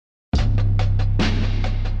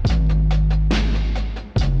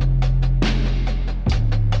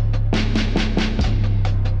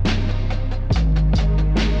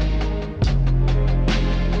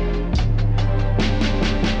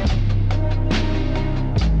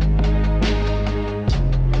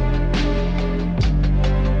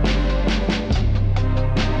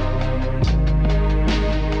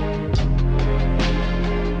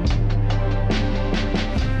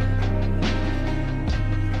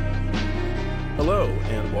Hello,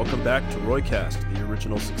 and welcome back to Roycast, the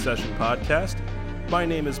original Succession podcast. My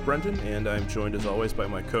name is Brendan, and I'm joined as always by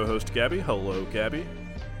my co-host Gabby. Hello, Gabby.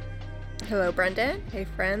 Hello, Brendan. Hey,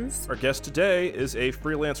 friends. Our guest today is a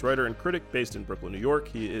freelance writer and critic based in Brooklyn, New York.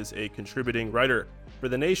 He is a contributing writer for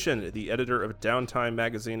The Nation, the editor of Downtime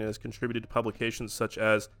Magazine, and has contributed to publications such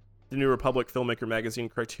as The New Republic, Filmmaker magazine,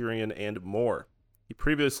 Criterion, and more. He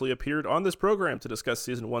previously appeared on this program to discuss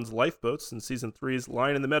Season 1's Lifeboats and Season 3's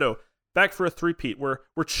Lion in the Meadow. Back for a three-peat. We're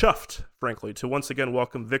chuffed, frankly, to once again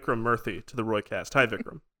welcome Vikram Murthi to the Roycast. Hi,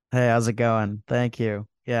 Vikram. Hey, how's it going? Thank you.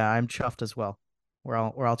 Yeah, I'm chuffed as well. We're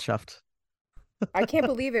all chuffed. I can't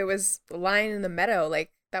believe it was Lion in the Meadow.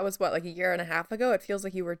 Like, that was what, like a year and a half ago? It feels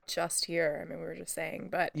like you were just here. I mean, we were just saying,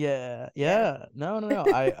 but Yeah. No.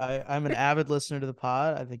 I'm an avid listener to the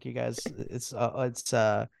pod. I think you guys, it's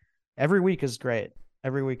every week is great.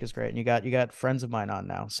 Every week is great, and you got friends of mine on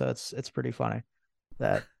now, so it's pretty funny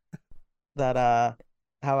that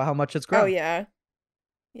how much it's grown. Oh yeah,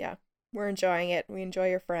 we're enjoying it. We enjoy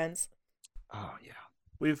your friends. Oh yeah,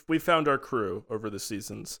 we've found our crew over the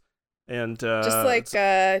seasons, and just like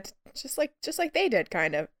they did,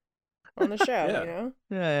 kind of on the show. Yeah. You know,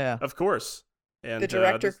 yeah, of course, and the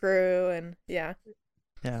director crew, and yeah,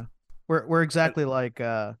 we're exactly like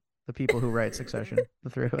the people who write Succession, the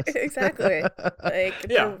three of us. Exactly. Like,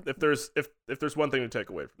 yeah, if there's one thing to take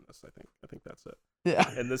away from this, I think that's it. Yeah,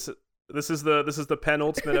 and this is the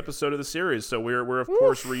penultimate episode of the series, so we're of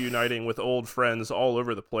course reuniting with old friends all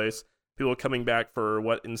over the place. People coming back for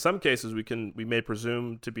what in some cases we may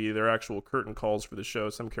presume to be their actual curtain calls for the show.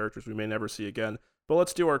 Some characters we may never see again. But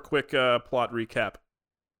let's do our quick plot recap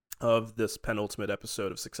of this penultimate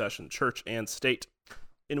episode of Succession, Church and State,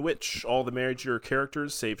 in which all the major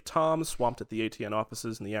characters, save Tom, swamped at the ATN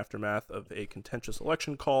offices in the aftermath of a contentious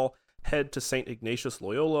election call, head to St. Ignatius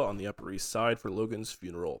Loyola on the Upper East Side for Logan's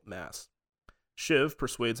funeral mass. Shiv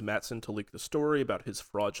persuades Matsson to leak the story about his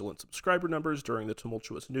fraudulent subscriber numbers during the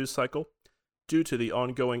tumultuous news cycle. Due to the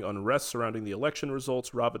ongoing unrest surrounding the election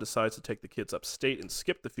results, Rava decides to take the kids upstate and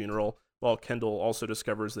skip the funeral, while Kendall also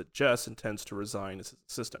discovers that Jess intends to resign as his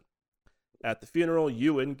assistant. At the funeral,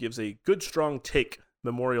 Ewan gives a good strong take,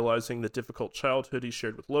 memorializing the difficult childhood he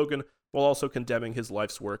shared with Logan, while also condemning his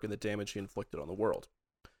life's work and the damage he inflicted on the world.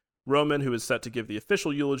 Roman, who is set to give the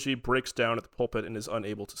official eulogy, breaks down at the pulpit and is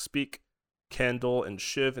unable to speak. Kendall and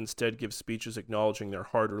Shiv instead give speeches acknowledging their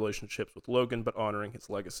hard relationships with Logan, but honoring his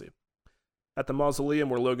legacy. At the mausoleum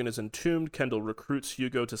where Logan is entombed, Kendall recruits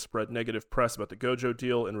Hugo to spread negative press about the Gojo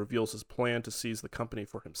deal and reveals his plan to seize the company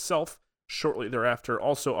for himself, shortly thereafter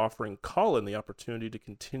also offering Colin the opportunity to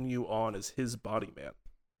continue on as his body man.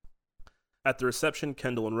 At the reception,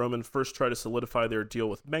 Kendall and Roman first try to solidify their deal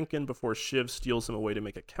with Mencken before Shiv steals him away to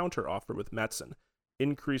make a counter-offer with Matsson.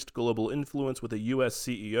 Increased global influence with a U.S.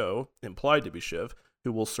 CEO, implied to be Shiv,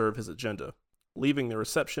 who will serve his agenda. Leaving the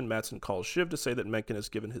reception, Matsson calls Shiv to say that Mencken has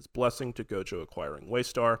given his blessing to Gojo acquiring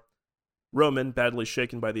Waystar. Roman, badly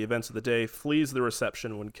shaken by the events of the day, flees the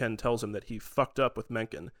reception when Ken tells him that he fucked up with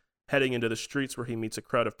Mencken, heading into the streets where he meets a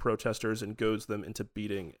crowd of protesters and goads them into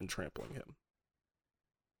beating and trampling him.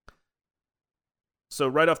 So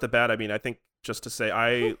right off the bat, I mean, I think just to say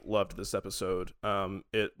I loved this episode.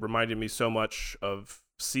 It reminded me so much of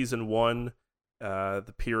Season 1,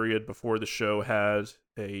 the period before the show had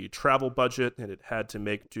a travel budget and it had to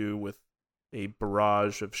make do with a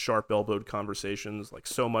barrage of sharp-elbowed conversations. Like,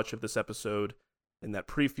 so much of this episode in that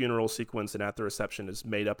pre-funeral sequence and at the reception is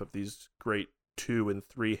made up of these great 2- and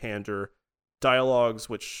 3-hander dialogues,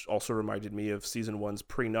 which also reminded me of Season 1's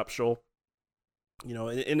prenuptial. You know,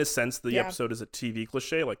 in a sense, the episode is a TV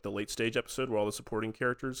cliche, like the late stage episode where all the supporting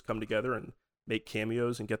characters come together and make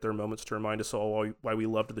cameos and get their moments to remind us all why we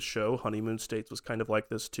loved the show. Honeymoon States was kind of like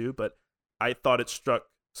this too, but I thought it struck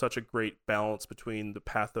such a great balance between the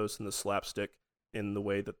pathos and the slapstick in the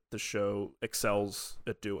way that the show excels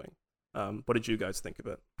at doing. What did you guys think of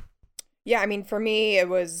it? Yeah, I mean, for me, it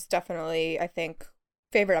was definitely, I think,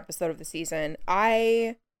 favorite episode of the season.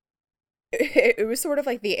 It was sort of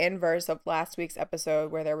like the inverse of last week's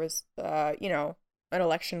episode where there was, an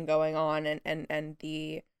election going on and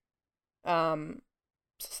the, some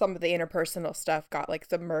of the interpersonal stuff got like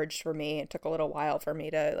submerged for me. It took a little while for me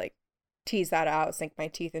to like tease that out, sink my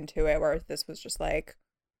teeth into it, whereas this was just like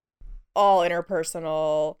all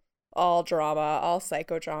interpersonal, all drama, all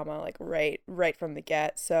psychodrama, like right from the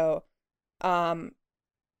get. So,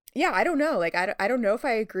 yeah, I don't know. Like, I don't know if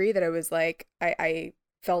I agree that it was like, I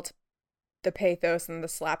felt the pathos and the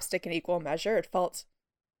slapstick in equal measure. It felt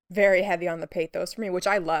very heavy on the pathos for me, which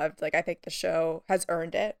I loved. Like, I think the show has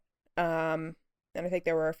earned it. And I think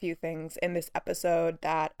there were a few things in this episode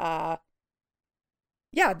that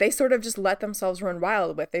yeah, they sort of just let themselves run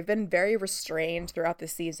wild with. They've been very restrained throughout the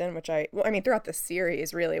season, throughout the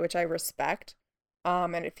series really, which I respect.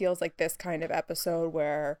 And it feels like this kind of episode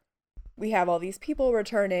where we have all these people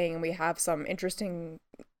returning and we have some interesting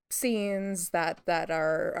scenes that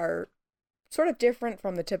are sort of different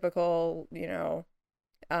from the typical,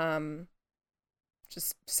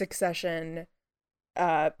 just Succession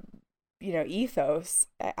ethos.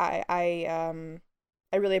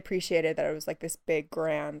 I really appreciated that it was like this big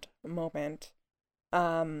grand moment.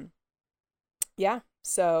 Yeah,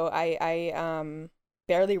 so I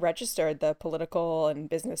barely registered the political and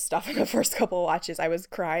business stuff in the first couple watches. I was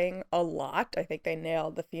crying a lot. I think they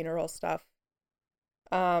nailed the funeral stuff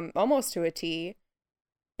almost to a T.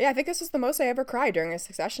 Yeah, I think this was the most I ever cried during a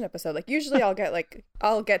Succession episode. Like usually I'll get like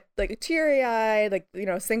a teary-eyed, like,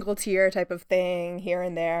 single tear type of thing here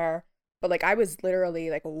and there. But like I was literally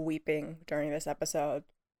like weeping during this episode.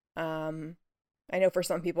 I know for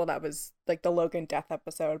some people that was like the Logan death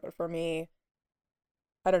episode, but for me,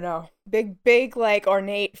 I don't know. Big like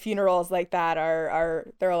ornate funerals like that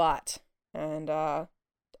are they're a lot. And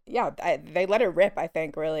they let it rip, I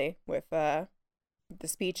think, really, with the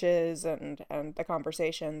speeches and the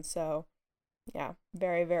conversations. So yeah,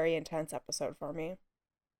 very, very intense episode for me.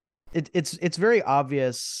 It's very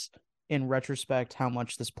obvious in retrospect how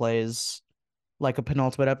much this plays like a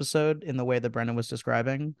penultimate episode in the way that Brendan was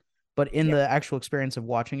describing, but in the actual experience of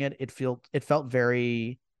watching it, it felt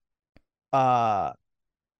very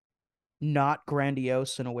not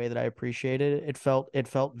grandiose in a way that I appreciated. It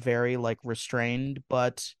felt very like restrained,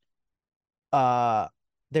 but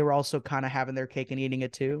they were also kind of having their cake and eating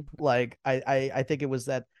it too. Like I think it was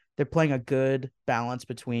that they're playing a good balance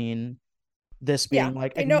between this being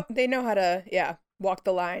like they know how to walk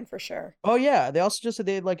the line for sure. Oh yeah, they also just said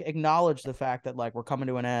they like acknowledge the fact that like we're coming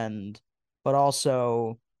to an end, but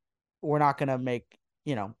also we're not gonna make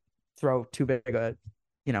throw too big a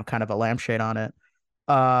kind of a lampshade on it.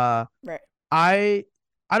 Right. I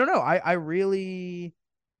don't know. I really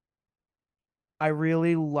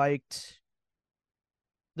liked.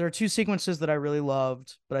 There are two sequences that I really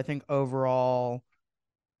loved, but I think overall,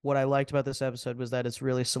 what I liked about this episode was that it's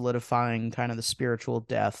really solidifying kind of the spiritual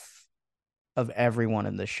death of everyone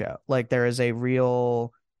in the show. Like there is a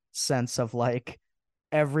real sense of like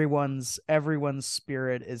everyone's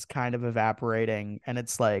spirit is kind of evaporating, and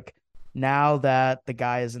it's like now that the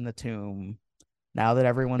guy is in the tomb, now that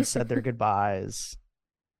everyone said their goodbyes,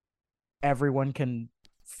 everyone can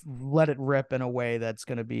let it rip in a way that's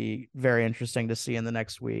going to be very interesting to see in the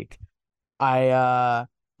next week. I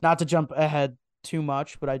not to jump ahead too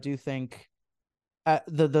much, but I do think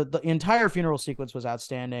the entire funeral sequence was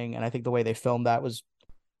outstanding, and I think the way they filmed that was,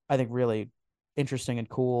 I think, really interesting and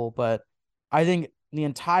cool. But I think the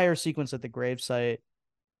entire sequence at the gravesite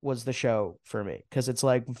was the show for me, because it's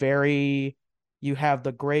like you have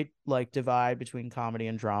the great like divide between comedy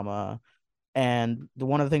and drama, and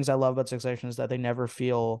one of the things I love about Succession is that they never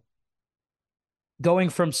feel going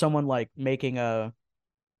from someone like making a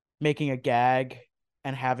gag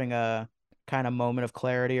and having a kind of moment of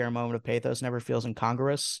clarity or a moment of pathos never feels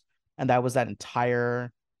incongruous. And that was that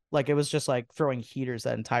entire, like, it was just like throwing heaters,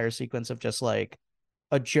 that entire sequence of just like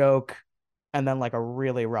a joke and then like a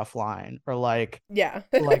really rough line, or like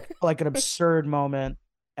like an absurd moment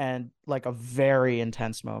and like a very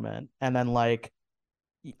intense moment, and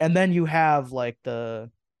then you have like the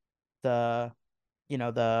kind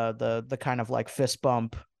of like fist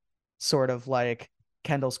bump sort of like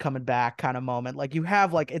Kendall's coming back kind of moment. Like you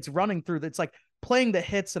have like it's running through, it's like playing the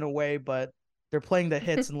hits in a way, but they're playing the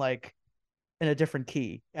hits in like in a different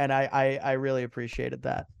key, and I really appreciated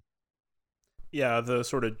that. Yeah, the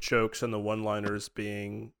sort of jokes and the one-liners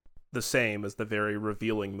being the same as the very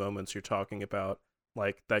revealing moments you're talking about,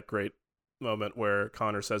 like that great moment where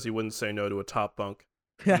Connor says he wouldn't say no to a top bunk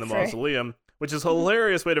in the mausoleum, which is a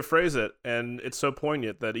hilarious way to phrase it, and it's so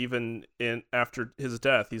poignant that even after his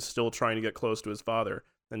death, he's still trying to get close to his father.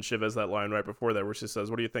 And Shiv has that line right before that where she says,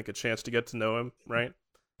 "What do you think? A chance to get to know him, right?"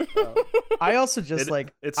 I also just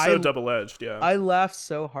it's so double-edged. Yeah, I laughed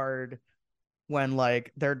so hard when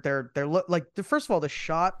like they're like first of all the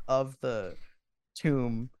shot of the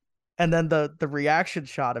tomb, and then the reaction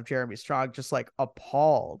shot of Jeremy Strong just like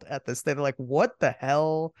appalled at this. They're like, "What the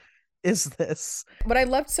hell is this?" What I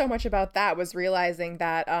loved so much about that was realizing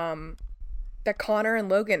that that Connor and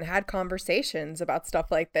Logan had conversations about stuff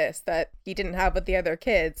like this that he didn't have with the other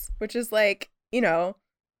kids, which is like, you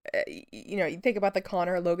think about the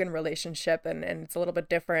Connor Logan relationship, and it's a little bit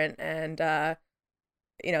different, and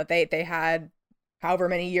they had however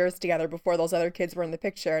many years together before those other kids were in the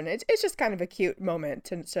picture. And it's just kind of a cute moment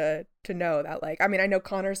to know that, like, I mean, I know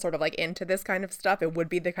Connor's sort of like into this kind of stuff. It would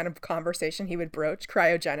be the kind of conversation he would broach.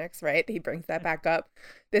 Cryogenics, right? He brings that back up.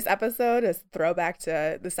 This episode is throwback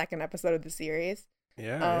to the second episode of the series.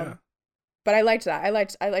 Yeah. But I liked that. I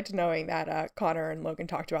liked knowing that Connor and Logan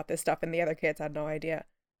talked about this stuff and the other kids had no idea.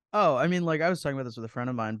 Oh, I mean, like, I was talking about this with a friend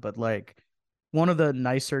of mine, but like, one of the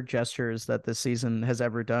nicer gestures that this season has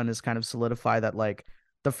ever done is kind of solidify that, like,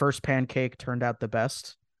 the first pancake turned out the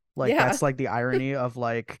best. Like, that's like the irony of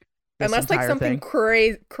like this unless like something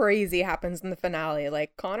thing. crazy happens in the finale,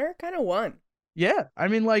 like Connor kind of won. Yeah, I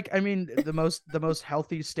mean, the most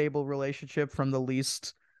healthy, stable relationship from the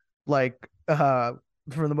least, like, from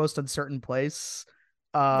the most uncertain place.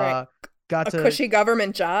 Right. Got a cushy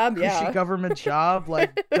government job. Cushy government job,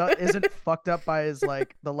 like, isn't fucked up by his,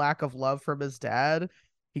 like, the lack of love from his dad.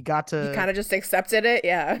 He kind of just accepted it.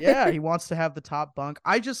 Yeah, he wants to have the top bunk.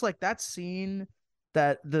 I just like that scene.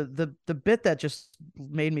 That the bit that just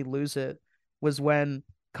made me lose it was when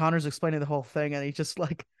Connor's explaining the whole thing, and he just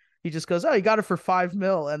goes, "Oh, you got it for $5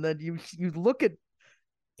 million," and then you look at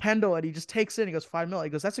Kendall, and he just takes it and he goes, $5 million. He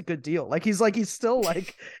goes, "That's a good deal." Like, he's still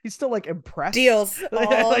impressed. Deals.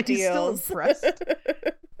 All like, deals. He's still impressed.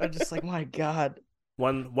 I'm just like, my God.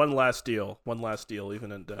 One last deal,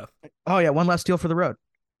 even in death. Oh yeah, one last deal for the road.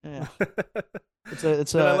 Yeah.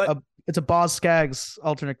 It's a Boz Scaggs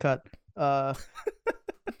alternate cut.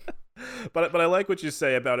 But I like what you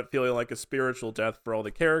say about it feeling like a spiritual death for all the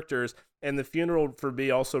characters, and the funeral for me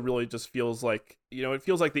also really just feels like, it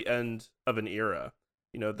feels like the end of an era.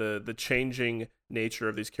 The changing nature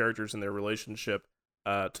of these characters and their relationship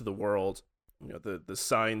to the world. The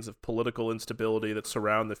signs of political instability that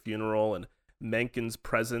surround the funeral, and Mencken's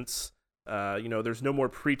presence. There's no more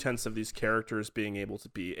pretense of these characters being able to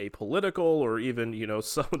be apolitical or even,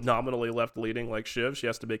 so nominally left-leaning like Shiv. She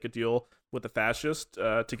has to make a deal with the fascist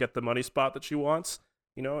to get the money spot that she wants,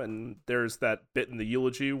 and there's that bit in the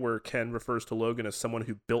eulogy where Ken refers to Logan as someone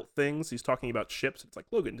who built things. He's talking about ships. It's like,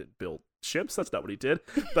 Logan didn't build ships. That's not what he did.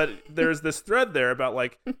 But there's this thread there about,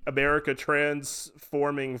 like, America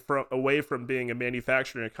transforming away from being a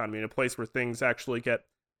manufacturing economy in a place where things actually get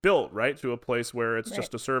built, right, to a place where it's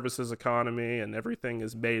just a services economy and everything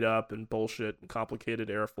is made up and bullshit and complicated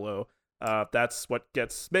airflow. That's what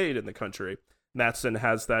gets made in the country. Mattson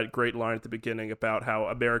has that great line at the beginning about how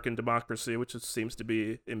American democracy, which seems to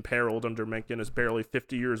be imperiled under Mencken, is barely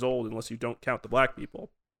 50 years old unless you don't count the black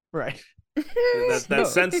people. Right. That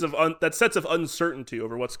sense of uncertainty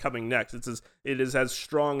over what's coming next. It is as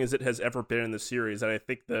strong as it has ever been in the series, and I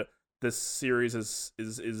think that this series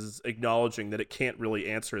is acknowledging that it can't really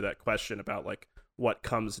answer that question about, like, what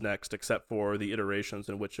comes next, except for the iterations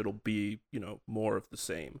in which it'll be, more of the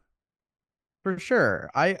same. For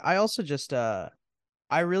sure. I also just I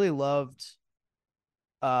really loved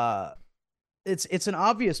it's an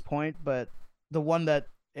obvious point, but the one that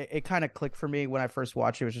it kind of clicked for me when I first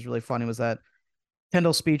watched it, which is really funny, was that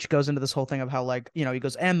Kendall's speech goes into this whole thing of how, like, he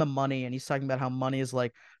goes, and the money, and he's talking about how money is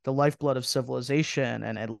like the lifeblood of civilization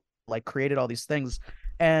and like created all these things.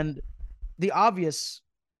 And the obvious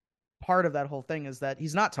part of that whole thing is that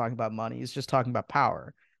he's not talking about money. He's just talking about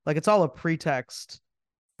power. Like, it's all a pretext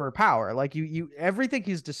for power. Like, you everything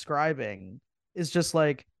he's describing is just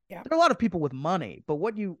like, there are a lot of people with money, but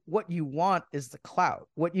what you want is the clout.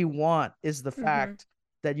 What you want is the fact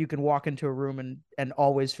that you can walk into a room and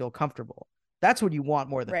always feel comfortable. That's what you want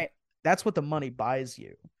more than that's what the money buys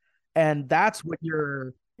you. And that's what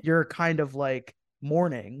you're kind of like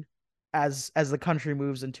mourning as the country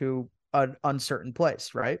moves into an uncertain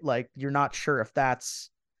place, right? Like, you're not sure if that's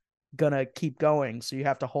gonna keep going, so you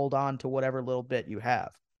have to hold on to whatever little bit you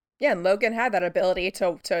have. Yeah, and Logan had that ability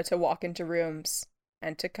to walk into rooms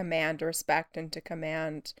and to command respect and to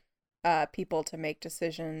command people to make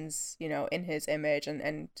decisions, in his image,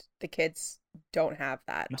 and the kids don't have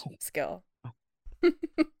that skill.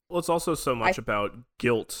 Well, it's also so much about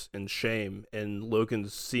guilt and shame and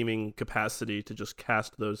Logan's seeming capacity to just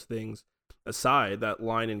cast those things aside. That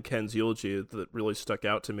line in Ken's eulogy that really stuck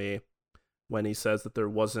out to me when he says that there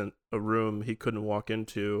wasn't a room he couldn't walk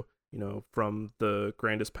into, from the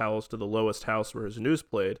grandest palace to the lowest house where his news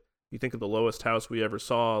played. You think of the lowest house we ever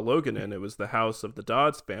saw Logan in, it was the house of the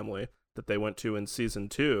Dodds family that they went to in season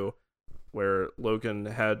 2, where Logan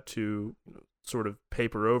had to sort of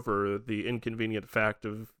paper over the inconvenient fact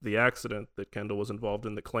of the accident that Kendall was involved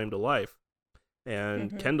in that claimed a life.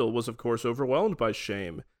 And Kendall was, of course, overwhelmed by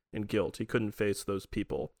shame and guilt. He couldn't face those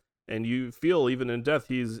people. And you feel, even in death,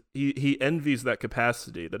 he envies that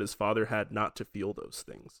capacity that his father had not to feel those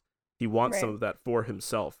things. He wants some of that for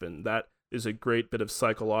himself, and that is a great bit of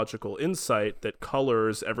psychological insight that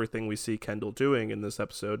colors everything we see Kendall doing in this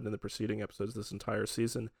episode and in the preceding episodes this entire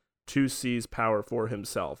season to seize power for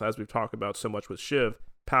himself. As we've talked about so much with Shiv,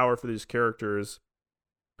 power for these characters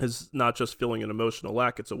is not just feeling an emotional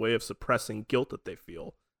lack, it's a way of suppressing guilt that they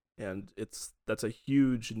feel. And that's a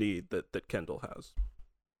huge need that Kendall has.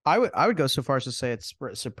 I would go so far as to say it's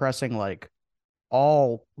suppressing like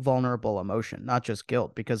all vulnerable emotion, not just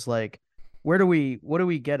guilt, because like what do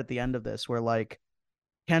we get at the end of this where like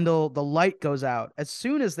Kendall, the light goes out as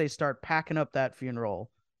soon as they start packing up that funeral,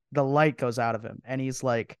 the light goes out of him and he's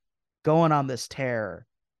like going on this tear.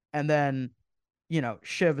 And then, you know,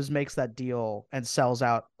 Shiv makes that deal and sells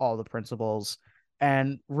out all the principals,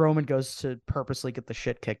 and Roman goes to purposely get the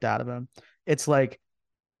shit kicked out of him. It's like,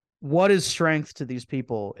 what is strength to these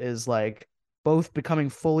people is like both becoming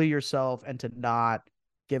fully yourself and to not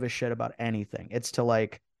give a shit about anything. It's to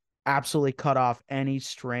like absolutely cut off any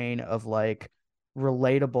strain of like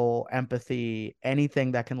relatable empathy,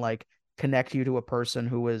 anything that can like connect you to a person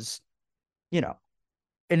who was, you know,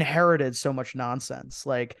 inherited so much nonsense.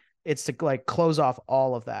 Like it's to like close off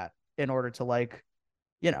all of that in order to like,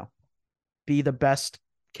 you know, be the best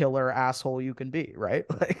killer asshole you can be, right?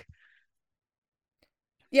 Like,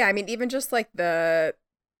 yeah, I mean, even just like the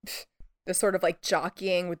sort of like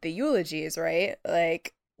jockeying with the eulogies, right?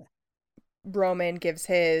 Like Roman gives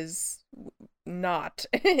his not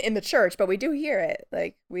in the church, but we do hear it.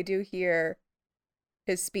 Like we do hear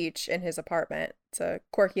his speech in his apartment. It's a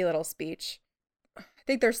quirky little speech. I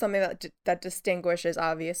think there's something that distinguishes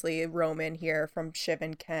obviously Roman here from Shiv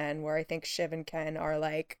and Ken, where I think Shiv and Ken are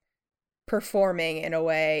like performing in a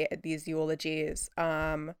way these eulogies.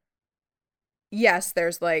 Yes,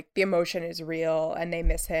 there's like the emotion is real and they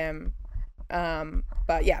miss him.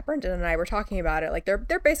 But yeah, Brendan and I were talking about it. Like they're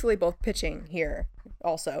basically both pitching here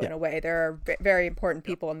also in a way. There are very important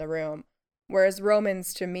people in the room. Whereas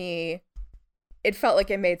Roman's, to me, it felt like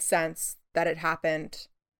it made sense that it happened,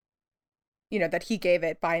 you know, that he gave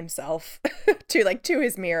it by himself to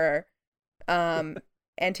his mirror.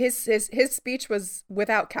 And his speech was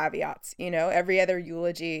without caveats, you know. Every other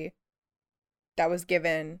eulogy that was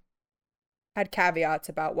given had caveats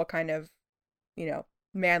about what kind of, you know,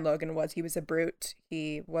 man Logan was. He was a brute.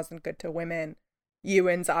 He wasn't good to women.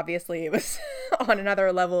 Ewan's obviously it was on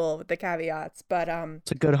another level with the caveats, but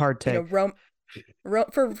it's a good hard take. You know,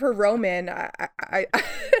 for Roman, I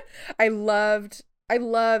loved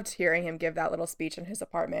hearing him give that little speech in his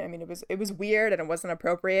apartment. I mean, it was weird and it wasn't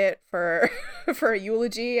appropriate for for a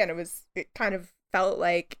eulogy, and it kind of felt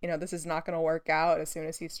like, you know, this is not going to work out as soon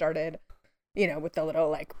as he started, you know, with the little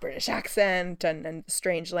like British accent and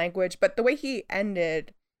strange language. But the way he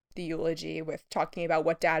ended the eulogy with talking about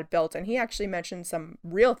what Dad built, and he actually mentioned some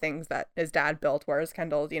real things that his dad built, whereas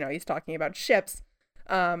Kendall, you know, he's talking about ships.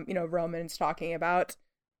 You know, Roman's talking about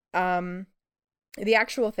the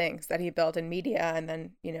actual things that he built in media, and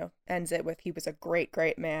then, you know, ends it with he was a great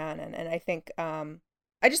man. And I think I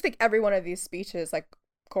just think every one of these speeches like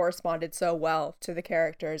corresponded so well to the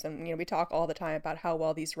characters. And, you know, we talk all the time about how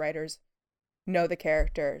well these writers know the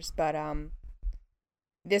characters, but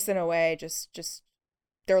this in a way just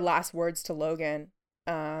their last words to Logan,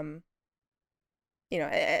 you know,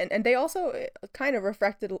 and they also kind of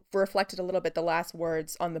reflected a little bit the last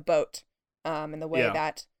words on the boat, in the way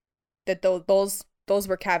that those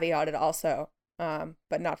were caveated also,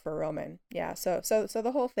 but not for Roman. Yeah, so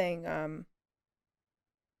the whole thing,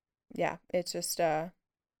 yeah, it's just it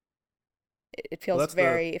feels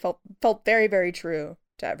it felt very, very true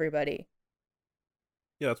to everybody.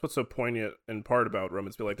 Yeah, that's what's so poignant in part about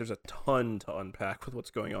Roman's. Like, there's a ton to unpack with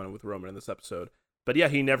what's going on with Roman in this episode. But yeah,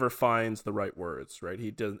 he never finds the right words, right?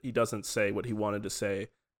 He doesn't say what he wanted to say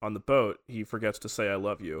on the boat. He forgets to say "I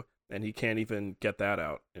love you," and he can't even get that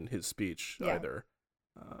out in his speech either.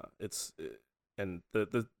 And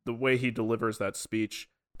the way he delivers that speech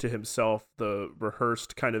to himself, the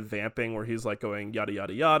rehearsed kind of vamping where he's like going yada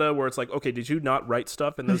yada yada, where it's like, okay, did you not write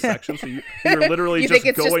stuff in those sections? So you're literally just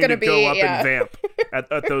going to go up and vamp at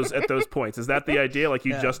those points. Is that the idea? Like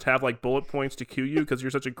you just have like bullet points to cue you because you're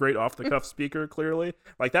such a great off the cuff speaker, clearly.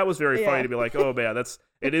 Like that was very funny to be like, oh man,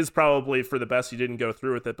 it is probably for the best you didn't go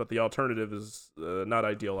through with it, but the alternative is not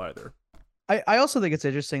ideal either. I also think it's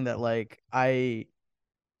interesting that like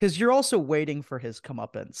because you're also waiting for his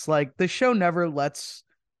comeuppance. Like the show never lets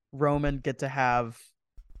Roman get to have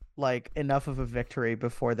like enough of a victory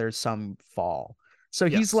before there's some fall. So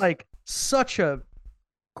he's like such a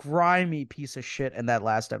grimy piece of shit in that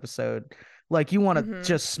last episode. Like you want to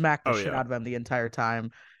just smack the shit out of him the entire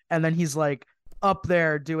time. And then he's like up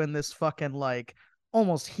there doing this fucking like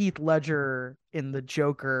almost Heath Ledger in the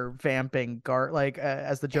Joker vamping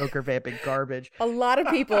as the Joker vamping garbage. A lot of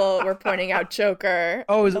people were pointing out Joker.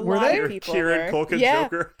 Oh, a were lot they? of people Kieran were. Culkin Yeah.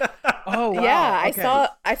 Joker. Oh wow. Yeah, Okay.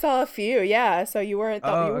 I saw a few. Yeah, so you weren't the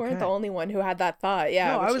Okay. only one who had that thought.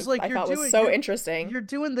 Yeah, No, I which was like, I thought was so interesting. You're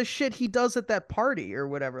doing the shit he does at that party or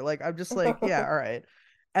whatever. Like, I'm just like, yeah, all right.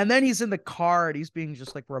 And then he's in the car and he's being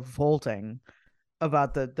just like revolting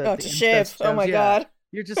about the to Shiv. incest Oh my jokes. God.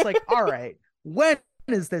 You're just like, all right, when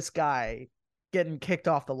is this guy getting kicked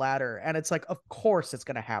off the ladder? And it's like, of course it's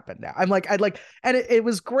gonna happen now. I'm like, and it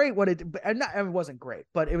was great what it, and not, it wasn't great,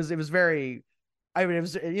 but it was very, I mean, it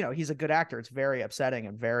was, he's a good actor. It's very upsetting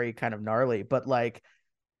and very kind of gnarly, but like,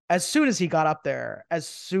 as soon as he got up there, I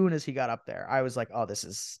was like, oh, this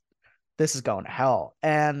is going to hell.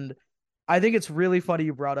 And I think it's really funny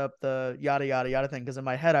you brought up the yada yada yada thing, because in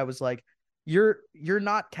my head I was like, you're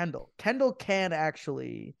not Kendall. Kendall can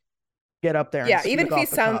actually get up there. Yeah, and even if he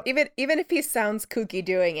sounds cup. even if he sounds kooky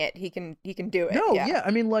doing it, he can do it. No, yeah.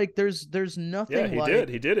 I mean, like, there's nothing. Yeah,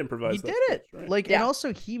 he did improvise. He did it. Right. Like, and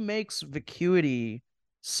also he makes vacuity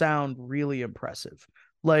sound really impressive.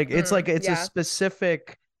 Like, it's a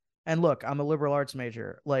specific. And look, I'm a liberal arts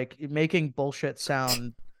major. Like, making bullshit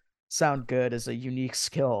sound good is a unique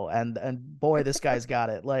skill, and boy, this guy's got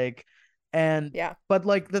it. Like, and yeah. But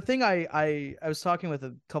like, the thing I was talking with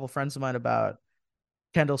a couple friends of mine about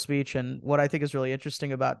Kendall's speech, and what I think is really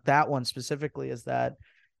interesting about that one specifically is that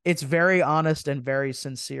it's very honest and very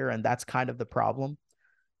sincere, and that's kind of the problem.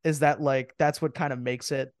 Is that, like, that's what kind of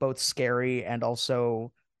makes it both scary and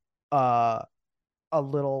also a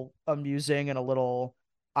little amusing and a little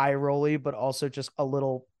eye rolly, but also just a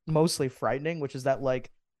little mostly frightening, which is that, like,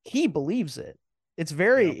 he believes it. It's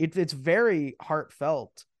very it's very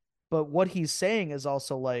heartfelt, but what he's saying is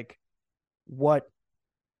also like what,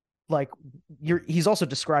 like, he's also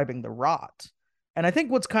describing the rot. And I think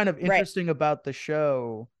what's kind of interesting about the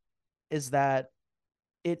show is that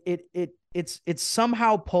it's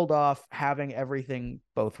somehow pulled off having everything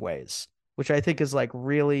both ways, which I think is, like,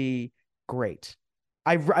 really great.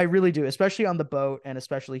 I really do, especially on the boat, and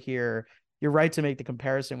especially here. You're right to make the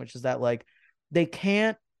comparison, which is that, like, they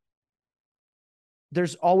can't,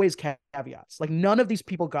 there's always caveats. Like, none of these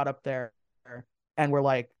people got up there and were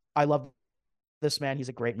like, I love this man, he's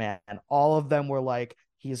a great man. And all of them were like,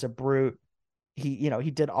 he's a brute. He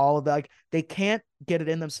did all of that. Like, they can't get it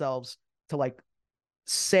in themselves to, like,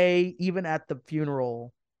 say, even at the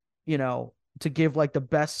funeral, to give, like, the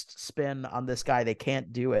best spin on this guy. They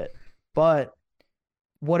can't do it. But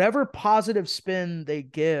whatever positive spin they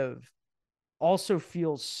give also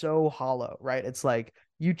feels so hollow, right? It's like,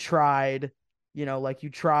 you tried,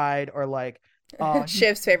 or like,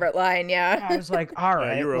 Shiv's favorite line. Yeah. I was like, all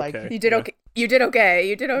right, you were like, okay. You did okay. You did okay.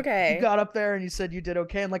 You did okay. You got up there and you said you did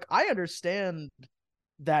okay. And, like, I understand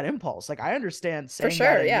that impulse. Like, I understand saying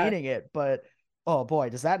that and meaning it, but oh boy,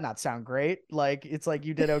 does that not sound great? Like, it's like,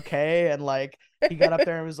 you did okay. And, like, he got up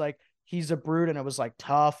there and was like, he's a brute. And it was, like,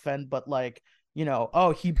 tough. And, but, like,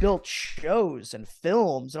 oh, he built shows and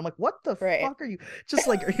films. And I'm like, what the fuck are you just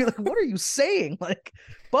like, are you like, what are you saying? Like,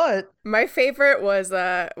 but my favorite was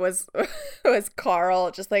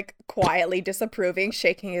Carl just, like, quietly disapproving,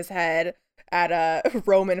 shaking his head at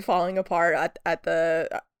Roman falling apart at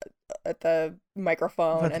the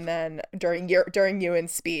microphone, and then during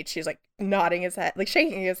Ewan's speech, he's like nodding his head, like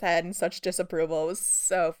shaking his head in such disapproval. It was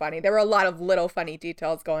so funny. There were a lot of little funny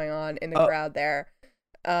details going on in the crowd there.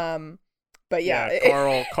 But yeah,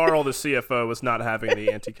 Carl, the CFO, was not having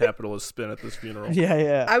the anti-capitalist spin at this funeral.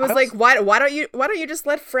 Yeah. I was like, why don't you just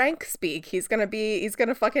let Frank speak? He's gonna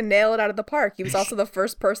fucking nail it out of the park. He was also the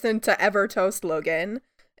first person to ever toast Logan,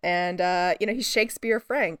 and he's Shakespeare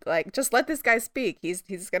Frank. Like, just let this guy speak.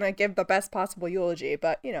 He's gonna give the best possible eulogy.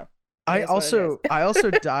 But I also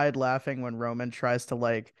died laughing when Roman tries to,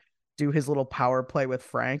 like, do his little power play with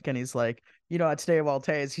Frank, and he's like, today of all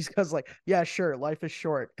days, he goes like, yeah, sure, life is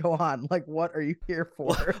short, go on, like, what are you here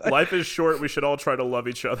for? Life is short, we should all try to love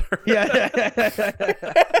each other. Yeah.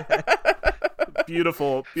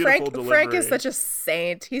 beautiful delivery. Frank is such a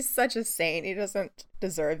saint. He's such a saint. He doesn't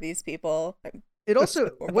deserve these people. It also,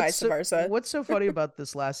 vice versa. What's so funny about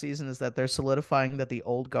this last season is that they're solidifying that the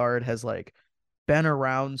old guard has, like, been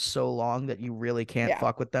around so long that you really can't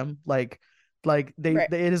fuck with them. Like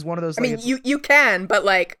it is one of those. I mean, you can, but,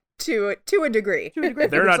 like, to a degree.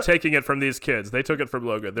 They're not taking it from these kids. They took it from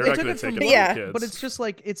Logan. They're not going to take it from the kids. But it's just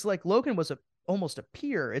like, Logan was almost a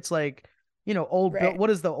peer. It's like, what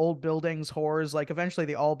is the old buildings whores? Like, eventually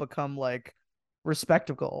they all become, like,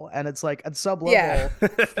 respectable, and it's like, at sub level,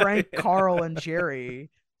 Frank, Carl, and Jerry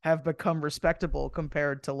have become respectable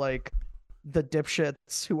compared to, like, the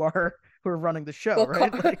dipshits who are who are running the show, Well,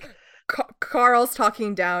 right? Like Carl's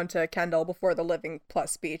talking down to Kendall before the Living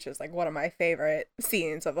Plus speech is like one of my favorite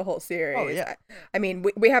scenes of the whole series. Oh, yeah. I mean,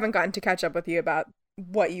 we haven't gotten to catch up with you about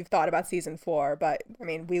what you've thought about season 4, but I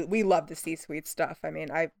mean, we love the C-suite stuff. I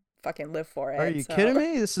mean, I fucking live for it. Are you kidding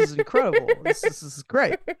me? This is incredible. this is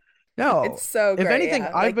great. No, it's so great. If anything,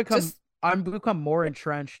 yeah. I've become more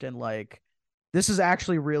entrenched in like this is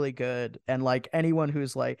actually really good, and like anyone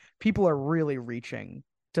who's like people are really reaching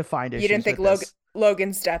to find issues. You didn't think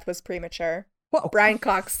Logan's death was premature? Well, Brian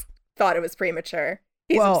Cox thought it was premature.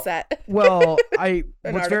 He's upset. Well, an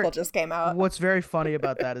article just came out. What's very funny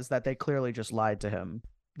about that is that they clearly just lied to him.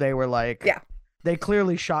 They were like, yeah, they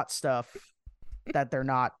clearly shot stuff that they're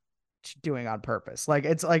not doing on purpose. Like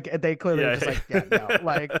it's like they clearly were just like, yeah, no,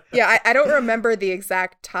 like yeah. I don't remember the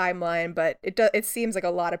exact timeline, but it seems like a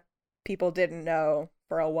lot of people didn't know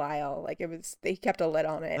for a while. Like they kept a lid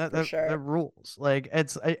on it for sure. The rules, like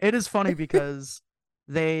it is funny because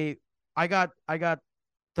I got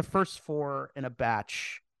the first 4 in a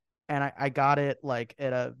batch, and I got it like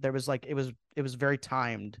it was very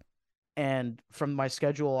timed, and from my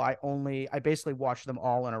schedule I basically watched them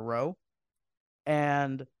all in a row,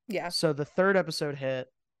 and yeah, so the 3rd episode hit,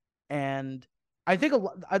 and I think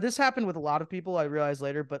this happened with a lot of people, I realized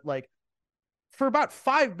later, but like for about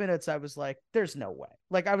 5 minutes, I was like, "There's no way!"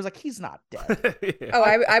 Like I was like, "He's not dead." Yeah.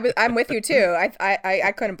 Oh, I'm with you too.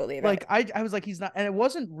 I couldn't believe it. Like I was like, "He's not," and it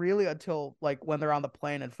wasn't really until like when they're on the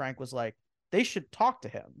plane and Frank was like, "They should talk to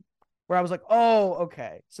him," where I was like, "Oh,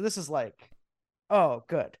 okay, so this is like, oh,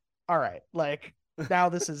 good, all right." Like now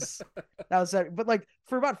this is but like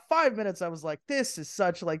for about 5 minutes, I was like, "This is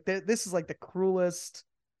such like this is like the cruelest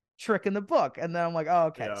trick in the book," and then I'm like, "Oh,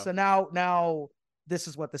 okay, so now." This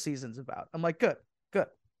is what the season's about. I'm like, good.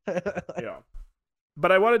 Yeah.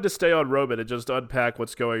 But I wanted to stay on Roman and just unpack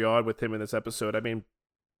what's going on with him in this episode. I mean,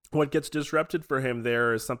 what gets disrupted for him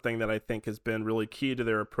there is something that I think has been really key to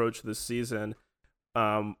their approach this season.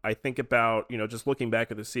 I think about, just looking back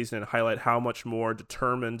at the season and highlight how much more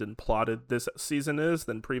determined and plotted this season is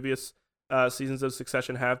than previous seasons of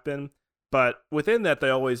Succession have been. But within that, they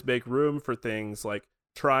always make room for things like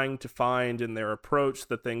trying to find in their approach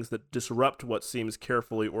the things that disrupt what seems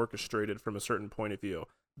carefully orchestrated from a certain point of view.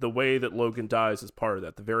 The way that Logan dies is part of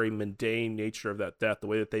that, the very mundane nature of that death, the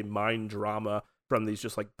way that they mine drama from these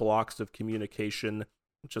just like blocks of communication,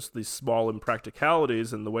 just these small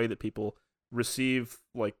impracticalities, and the way that people receive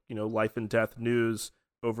like, life and death news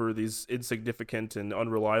over these insignificant and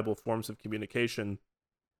unreliable forms of communication.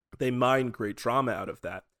 They mine great drama out of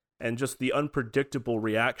that. And just the unpredictable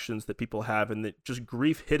reactions that people have, and just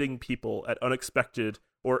grief hitting people at unexpected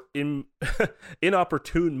or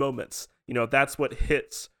inopportune moments. That's what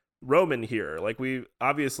hits Roman here. Like we've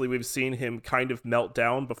seen him kind of melt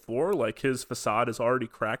down before. Like his facade is already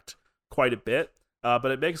cracked quite a bit.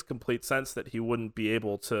 But it makes complete sense that he wouldn't be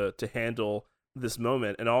able to handle this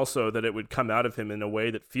moment, and also that it would come out of him in a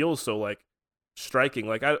way that feels so like striking.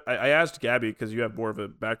 Like I asked Gabby, because you have more of a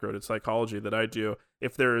background in psychology than I do,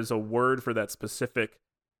 if there is a word for that specific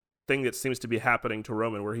thing that seems to be happening to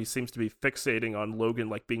Roman, where he seems to be fixating on Logan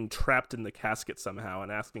like being trapped in the casket somehow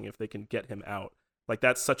and asking if they can get him out. Like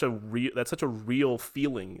that's such a real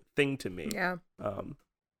feeling thing to me. Yeah. They're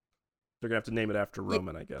gonna have to name it after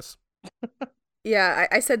Roman, I guess. Yeah,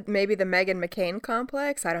 I said maybe the Meghan McCain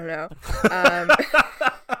complex. I don't know.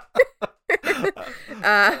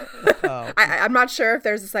 I'm not sure if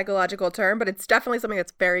there's a psychological term, but it's definitely something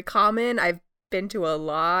that's very common. I've been to a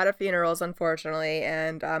lot of funerals, unfortunately,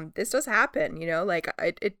 and this does happen, like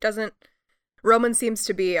it doesn't. Roman seems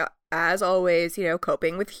to be, as always,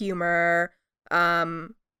 coping with humor.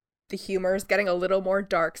 The humor is getting a little more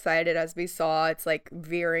dark-sided, as we saw. It's like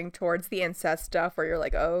veering towards the incest stuff where you're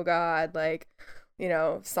like, oh God, like,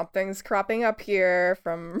 something's cropping up here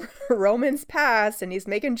from Roman's past and he's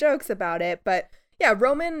making jokes about it. But yeah,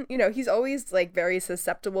 Roman, he's always like very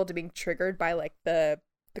susceptible to being triggered by like the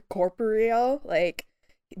corporeal, like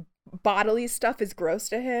bodily stuff is gross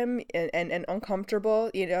to him and uncomfortable,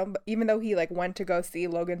 even though he like went to go see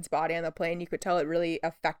Logan's body on the plane, you could tell it really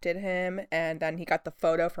affected him. And then he got the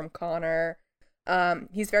photo from Connor.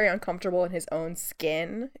 He's very uncomfortable in his own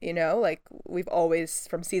skin, like we've always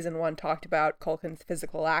from season 1 talked about Culkin's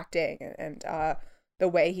physical acting and the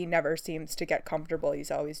way he never seems to get comfortable.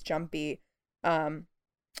 He's always jumpy. And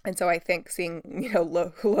so I think seeing,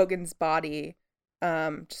 Logan's body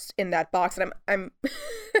just in that box, and I'm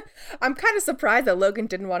I'm kind of surprised that Logan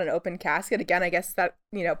didn't want an open casket. Again, I guess that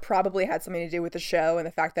probably had something to do with the show and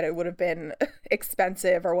the fact that it would have been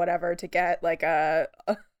expensive or whatever to get like a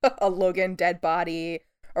Logan dead body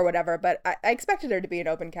or whatever. But I expected there to be an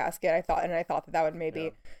open casket. I thought that would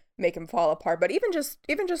maybe make him fall apart. But even just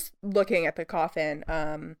looking at the coffin,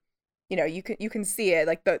 you know, you can see it,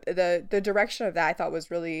 like the direction of that I thought was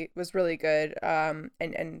really good, and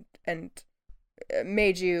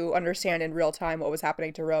made you understand in real time what was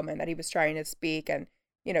happening to Roman, that he was trying to speak, and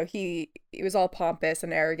you know, he was all pompous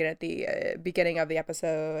and arrogant at the beginning of the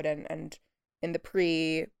episode, and in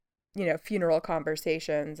the funeral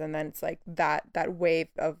conversations, and then it's like that wave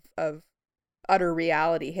of utter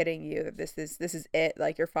reality hitting you, that this is it,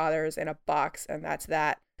 like your father is in a box and that's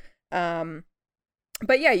that.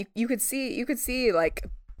 But yeah, you could see like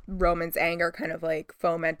Roman's anger kind of like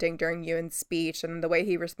fomenting during Ewan's speech, and the way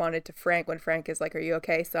he responded to Frank when Frank is like, "Are you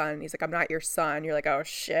okay, son?" And he's like, "I'm not your son." You're like, "Oh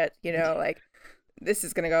shit," you know, like this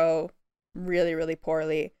is gonna go really, really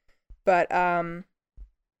poorly. But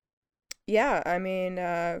yeah, I mean,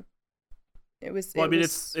 it's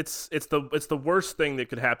the worst thing that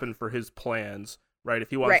could happen for his plans, right?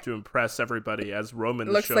 If he wants to impress everybody, as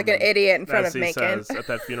Roman looks like an idiot in front of Mencken at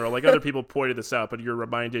that funeral. Like, other people pointed this out, but you're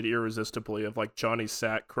reminded irresistibly of like Johnny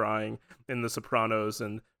Sack crying in The Sopranos,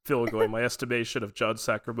 and Phil going, "My estimation of John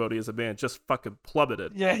Sacramone as a man just fucking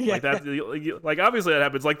plummeted." Yeah. Like that. Like obviously that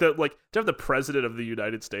happens. Like to have the president of the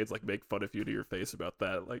United States like make fun of you to your face about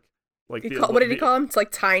that. Like what did he call him? It's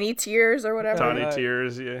like tiny tears or whatever. Tiny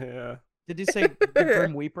tears. Yeah. Did you say the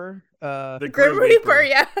Grim Weeper? The Grim Reaper,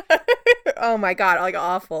 yeah. Oh my god, like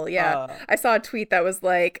awful, yeah. I saw a tweet that was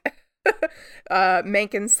like,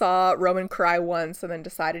 Mencken saw Roman cry once and then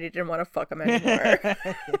decided he didn't want to fuck him anymore.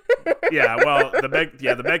 Yeah, well,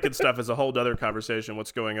 the Mencken stuff is a whole other conversation,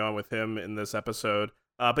 what's going on with him in this episode.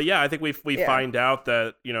 But yeah, I think we find out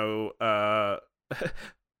that, you know,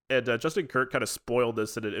 and Justin Kirk kind of spoiled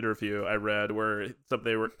this in an interview I read, where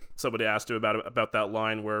somebody asked him about that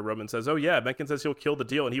line where Roman says, "Oh yeah, Mencken says he'll kill the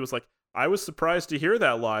deal," and he was like, "I was surprised to hear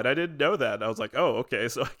that line. I didn't know that." And I was like, "Oh, okay,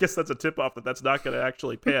 so I guess that's a tip off that that's not going to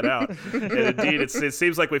actually pan out." And indeed, it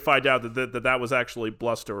seems like we find out that was actually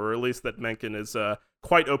bluster, or at least that Mencken is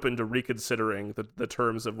quite open to reconsidering the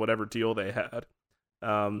terms of whatever deal they had.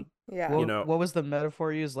 Yeah. You know, what was the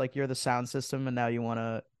metaphor used? Like, you're the sound system, and now you want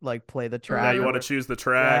to like play the track. Now you want to choose the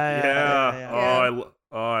track. Yeah.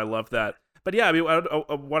 I love that. But yeah, I mean,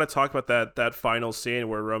 I want to talk about that final scene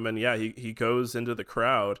where Roman, he goes into the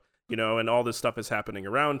crowd, you know, and all this stuff is happening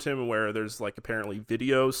around him, where there's like apparently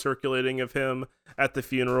video circulating of him at the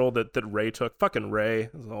funeral that Ray took. Fucking Ray,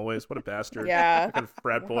 as always. What a bastard. Yeah. Fucking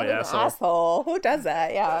frat boy asshole. Who does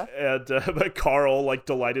that? Yeah. And but Carl like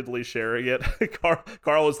delightedly sharing it.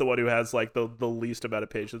 Carl is the one who has like the least amount of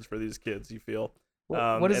patience for these kids, you feel.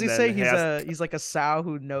 What does he say? He's like a sow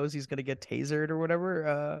who knows he's gonna get tasered or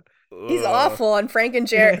whatever. He's awful, and Frank and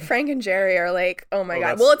Jerry are like, oh my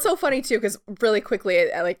god. Well, it's so funny too, because really quickly,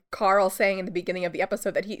 like Carl saying in the beginning of the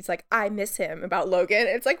episode that he's like, "I miss him," about Logan.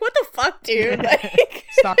 It's like, what the fuck, dude? Like,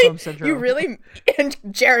 Stockholm syndrome. You really? And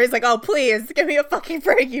Jerry's like, "Oh, please give me a fucking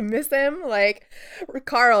break. You miss him?" Like,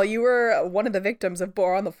 Carl, you were one of the victims of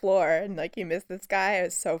Bore on the Floor, and like you miss this guy. It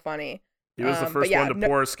was so funny. He was the first one to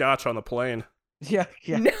pour scotch on the plane. Yeah.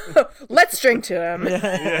 No, let's drink to him.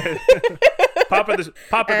 Yeah. Popping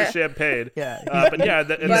the champagne. Yeah. But yeah,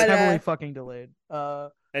 he's heavily fucking delayed.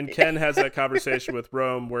 And Ken has that conversation with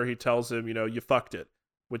Rome where he tells him, you know, you fucked it,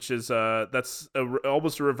 which is that's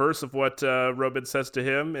almost a reverse of what Roman says to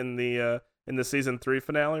him in the season 3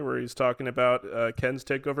 finale, where he's talking about Ken's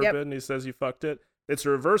takeover bid, and he says you fucked it. It's a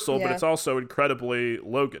reversal, but it's also incredibly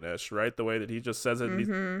Logan-ish, right? The way that he just says it, he's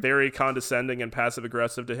very condescending and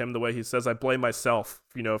passive-aggressive to him. The way he says, "I blame myself,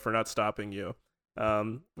 you know, for not stopping you,"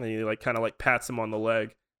 and he like kind of like pats him on the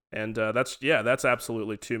leg, and that's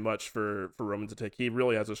absolutely too much for Roman to take. He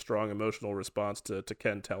really has a strong emotional response to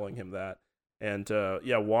Ken telling him that, and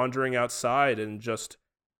wandering outside and just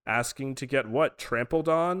asking to get trampled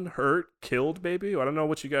on, hurt, killed, maybe. I don't know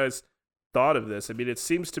what you guys thought of this. I mean, it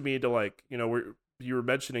seems to me to like, you know, you were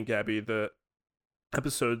mentioning, Gabby, the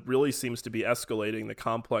episode really seems to be escalating the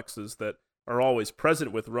complexes that are always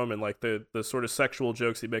present with Roman, like the sort of sexual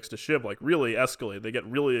jokes he makes to Shiv, like really escalate. They get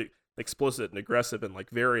really explicit and aggressive and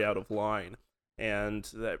like very out of line. And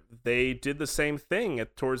that they did the same thing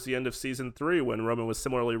towards the end of season 3 when Roman was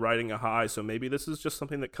similarly riding a high. So maybe this is just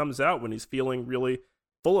something that comes out when he's feeling really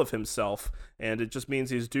full of himself, and it just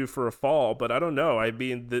means he's due for a fall. But I don't know. I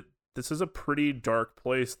mean, that this is a pretty dark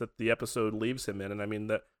place that the episode leaves him in. And I mean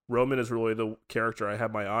that Roman is really the character I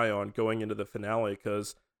have my eye on going into the finale,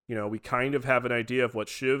 because, you know, we kind of have an idea of what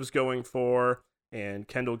Shiv's going for and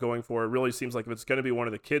Kendall going for. It really seems like if it's going to be one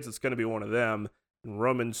of the kids, it's going to be one of them. And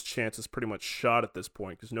Roman's chance is pretty much shot at this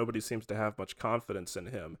point, because nobody seems to have much confidence in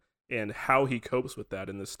him. And how he copes with that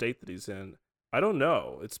in the state that he's in, I don't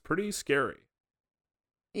know. It's pretty scary.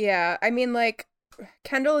 Yeah, I mean, like,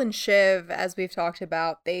 Kendall and Shiv, as we've talked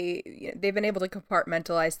about, they've been able to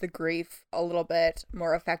compartmentalize the grief a little bit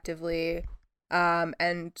more effectively,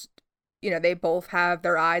 and they both have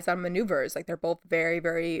their eyes on maneuvers. Like they're both very,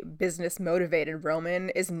 very business motivated. Roman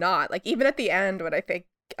is not. Like even at the end when I think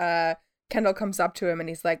Kendall comes up to him and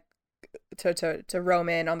he's like to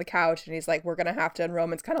Roman on the couch and he's like, we're gonna have to, and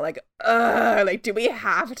Roman's kind of like, like, do we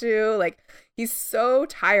have to? Like he's so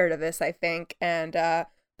tired of this, I think, and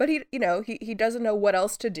but he doesn't know what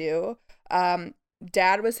else to do.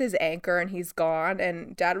 Dad was his anchor and he's gone,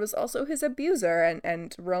 and dad was also his abuser,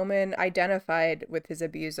 and Roman identified with his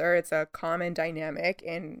abuser. It's a common dynamic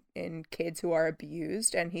in kids who are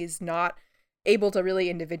abused, and he's not able to really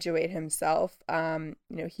individuate himself.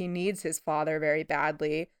 He needs his father very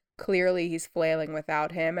badly. Clearly he's flailing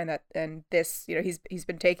without him, and this, he's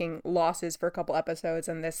been taking losses for a couple episodes,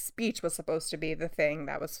 and this speech was supposed to be the thing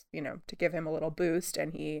that was, to give him a little boost,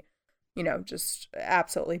 and he, just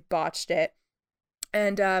absolutely botched it.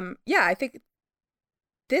 And I think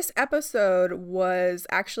this episode was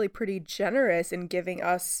actually pretty generous in giving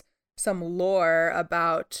us some lore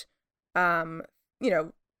about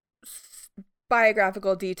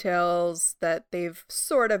biographical details that they've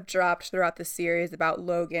sort of dropped throughout the series about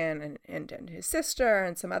Logan and his sister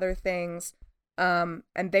and some other things. And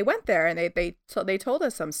they went there and they told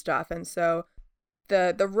us some stuff. And so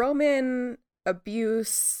the Roman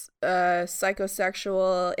abuse,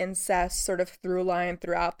 psychosexual incest sort of through line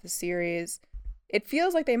throughout the series, it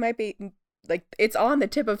feels like they might be like it's on the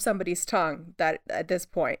tip of somebody's tongue that at this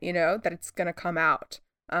point, that it's gonna come out.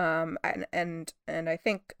 And I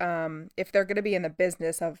think if they're gonna be in the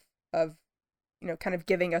business of kind of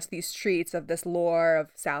giving us these treats of this lore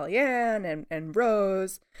of Sally Ann and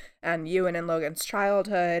Rose and Ewan and Logan's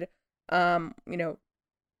childhood,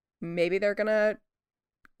 maybe they're gonna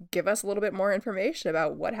give us a little bit more information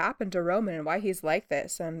about what happened to Roman and why he's like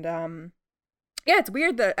this. And it's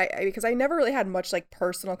weird that because I never really had much like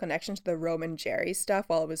personal connection to the Roman Jerry stuff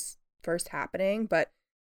while it was first happening, but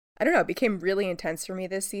I don't know, it became really intense for me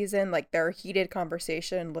this season. Like their heated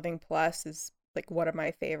conversation, Living Plus, is like one of my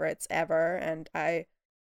favorites ever, and I'd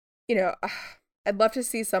love to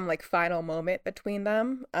see some like final moment between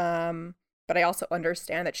them. But I also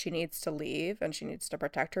understand that she needs to leave and she needs to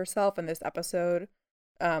protect herself, and this episode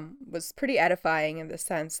was pretty edifying in the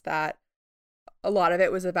sense that a lot of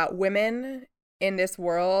it was about women in this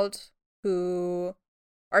world who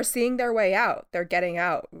are seeing their way out. They're getting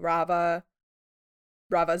out. Rava's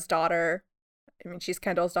daughter, I mean, she's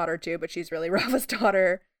Kendall's daughter too, but she's really Rava's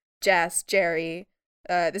daughter. Jess, Jerry.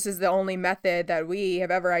 This is the only method that we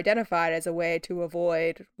have ever identified as a way to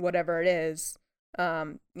avoid whatever it is,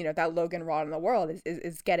 that Logan wrought in the world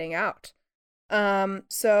is getting out.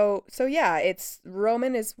 So yeah, it's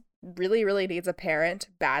Roman is really, really needs a parent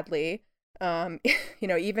badly.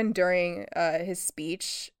 Even during his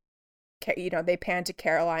speech, they pan to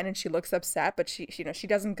Caroline and she looks upset, but she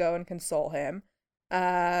doesn't go and console him.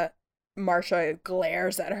 Marcia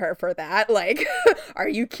glares at her for that. Like, are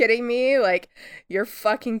you kidding me? Like, your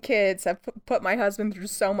fucking kids have put my husband through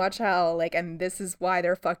so much hell. Like, and this is why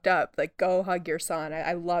they're fucked up. Like, go hug your son.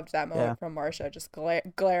 I loved that moment from Marcia, just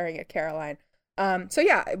glaring at Caroline. So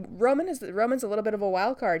yeah, Roman's a little bit of a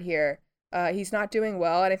wild card here. He's not doing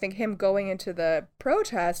well, and I think him going into the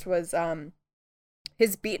protest was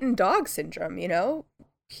his beaten dog syndrome.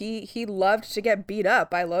 He loved to get beat up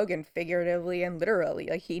by Logan, figuratively and literally.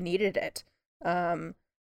 Like, he needed it. And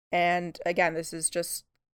again, this is just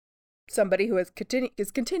somebody who is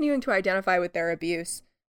continuing to identify with their abuse,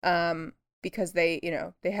 because they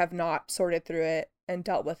have not sorted through it and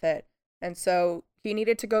dealt with it, and so he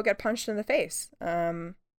needed to go get punched in the face.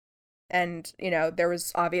 And there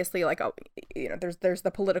was obviously like there's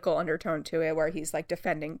the political undertone to it where he's like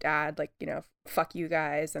defending dad, like, fuck you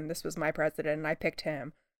guys, and this was my president and I picked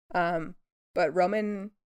him. But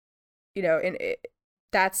Roman,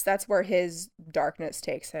 that's where his darkness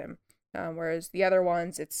takes him. Whereas the other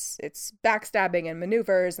ones, it's backstabbing and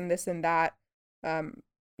maneuvers and this and that.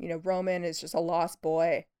 Roman is just a lost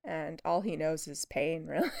boy, and all he knows is pain,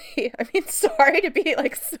 really. I mean, sorry to be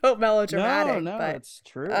like so melodramatic, no, but it's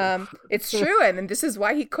true. It's true, and this is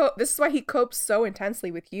why he copes so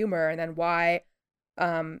intensely with humor, and then why,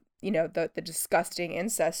 the disgusting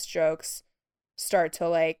incest jokes start to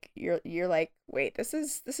like you're like, wait, this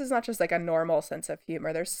is not just like a normal sense of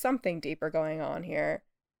humor. There's something deeper going on here.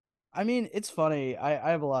 I mean, it's funny.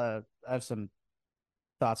 I have some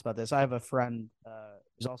thoughts about this. I have a friend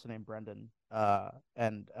who's also named Brendan,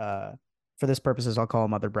 and for this purposes I'll call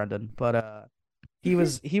him Other Brendan, but we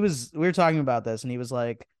were talking about this and he was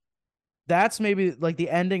like, that's maybe like the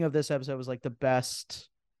ending of this episode was like the best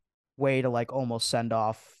way to like almost send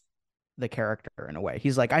off the character in a way.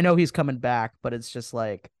 He's like, I know he's coming back, but it's just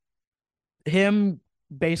like him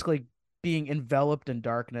basically being enveloped in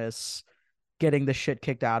darkness, getting the shit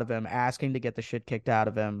kicked out of him, asking to get the shit kicked out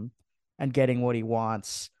of him, and getting what he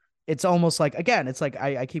wants. It's almost like, again, it's like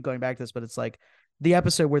I keep going back to this, but it's like the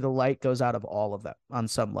episode where the light goes out of all of them on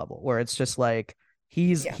some level, where it's just like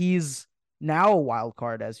he's now a wild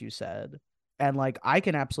card, as you said. And like I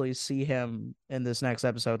can absolutely see him in this next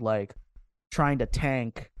episode, like trying to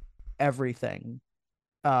tank everything,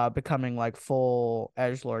 becoming like full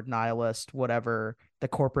edgelord nihilist, whatever the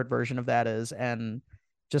corporate version of that is, and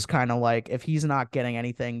just kind of like, if he's not getting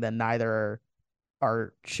anything, then neither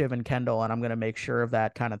are Shiv and Kendall, and I'm gonna make sure of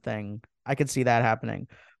that kind of thing. I could see that happening.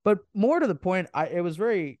 But more to the point, it was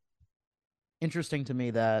very interesting to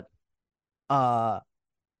me that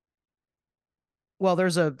well, there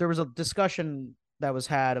was a discussion that was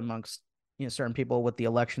had amongst certain people with the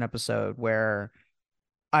election episode, where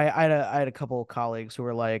I had a couple of colleagues who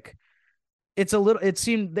were like, it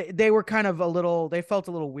seemed they were kind of they felt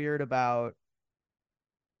a little weird about,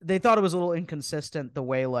 they thought it was a little inconsistent the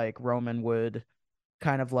way like Roman would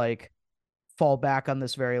kind of like fall back on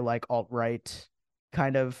this very like alt-right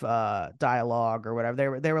kind of dialogue or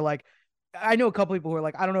whatever. They were like, I know a couple people who were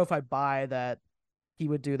like, I don't know if I buy that he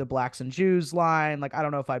would do the blacks and Jews line. Like, I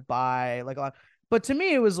don't know if I buy like a lot. But to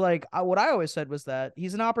me, it was like, what I always said was that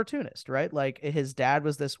he's an opportunist, right? Like, his dad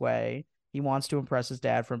was this way. He wants to impress his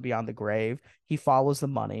dad from beyond the grave. He follows the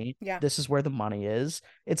money. Yeah. This is where the money is.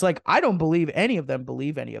 It's like, I don't believe any of them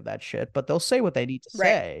believe any of that shit, but they'll say what they need to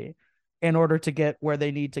say in order to get where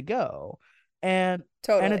they need to go. And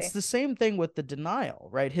totally. And it's the same thing with the denial,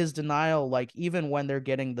 right? His denial, like, even when they're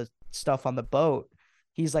getting the stuff on the boat,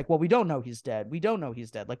 he's like, well, we don't know he's dead. We don't know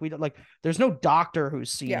he's dead. Like, we don't, like, there's no doctor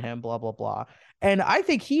who's seen him, blah, blah, blah. And I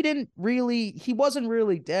think he wasn't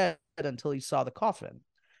really dead until he saw the coffin.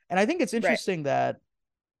 And I think it's interesting that,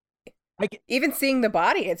 like, even seeing the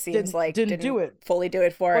body, it seems like didn't do it fully do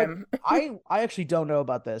it for him. I actually don't know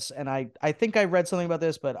about this. And I think I read something about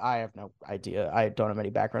this, but I have no idea. I don't have any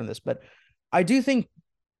background on this, but I do think,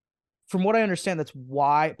 from what I understand, that's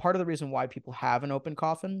why, part of the reason why people have an open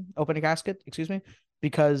casket,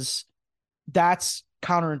 because that's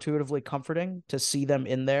counterintuitively comforting to see them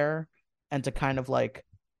in there and to kind of like,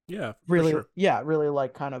 really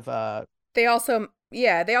like kind of, they also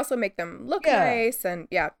make them look nice, and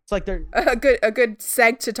it's like they're a good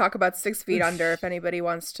seg to talk about 6 Feet Under if anybody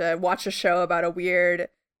wants to watch a show about a weird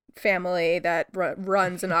family that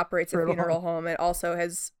runs and operates a funeral home. It also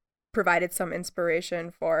has provided some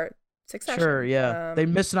inspiration for Succession. Sure, yeah. They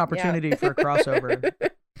missed an opportunity for a crossover.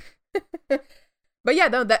 But yeah,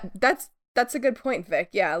 no, that's a good point, Vic.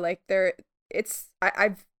 Yeah, like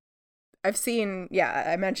I've seen,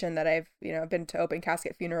 I mentioned that I've been to open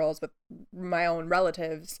casket funerals with my own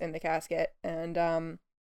relatives in the casket, and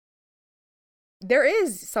there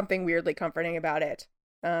is something weirdly comforting about it.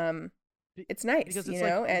 It's nice, because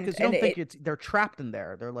and because you don't think they're trapped in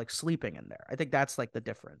there. They're like sleeping in there. I think that's like the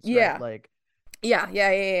difference. Yeah. Right? Like.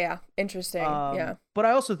 Yeah. Interesting. Yeah. But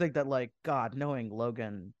I also think that, like, God, knowing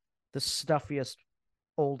Logan, the stuffiest,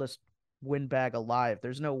 oldest windbag alive,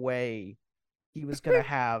 there's no way he was gonna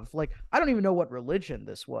have, like, I don't even know what religion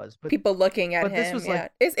this was, but people looking at him. This was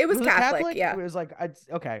like, it was Catholic. Yeah. It was like,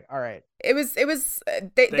 okay, all right. It was.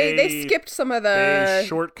 They skipped some of the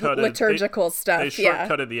liturgical stuff. They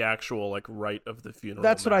shortcutted the actual like rite of the funeral.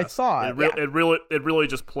 That's what I thought. It really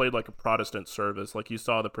just played like a Protestant service. Like, you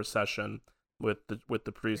saw the procession with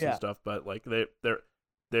the priests and stuff, but like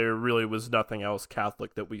there really was nothing else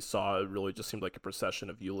Catholic that we saw. It really just seemed like a procession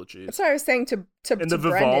of eulogies. That's what I was saying to and the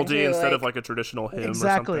Vivaldi instead of like a traditional hymn or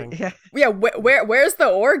something. Yeah. Where's the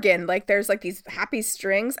organ? Like, there's like these happy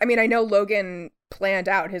strings. I mean, I know Logan planned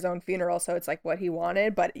out his own funeral, so it's like what he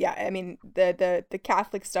wanted. But yeah, I mean, the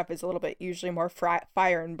Catholic stuff is a little bit usually more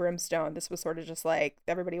fire and brimstone. This was sort of just like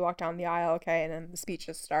everybody walked down the aisle, okay, and then the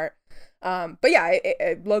speeches start. But yeah,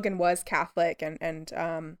 Logan was Catholic,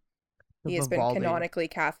 and he has been canonically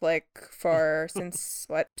Catholic since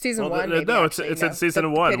what, season 1? Maybe, no, it's in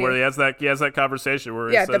season 1 where he has that conversation where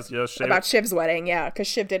he says about Shiv's wedding, because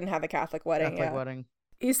Shiv didn't have a Catholic wedding. Wedding.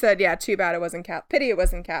 He said, too bad it wasn't pity it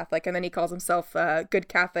wasn't Catholic, and then he calls himself a good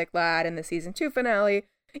Catholic lad in the season 2 finale.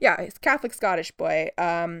 Yeah, he's Catholic Scottish boy.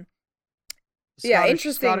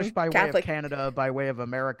 Interesting. Scottish by Catholic. Way of Canada, by way of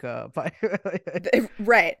America.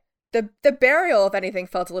 Right. The burial, if anything,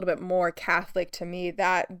 felt a little bit more Catholic to me.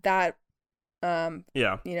 The and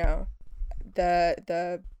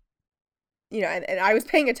I was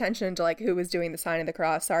paying attention to like who was doing the sign of the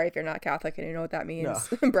cross. Sorry if you're not Catholic and you know what that means.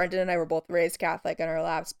 No. Brendan and I were both raised Catholic in our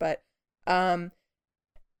lives, but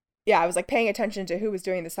yeah, I was like paying attention to who was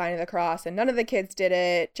doing the sign of the cross, and none of the kids did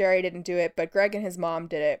it. Jerry didn't do it, but Greg and his mom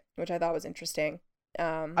did it, which I thought was interesting.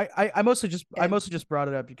 I mostly just brought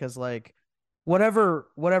it up because like whatever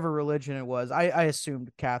religion it was, I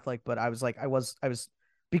assumed Catholic, but I was like I was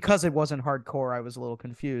because it wasn't hardcore, I was a little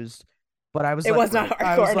confused. But I was it like, was not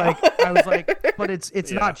hardcore. I was like, but it's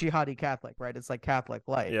Yeah. not jihadi Catholic, right? It's like Catholic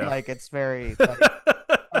light. Yeah. Like it's very like,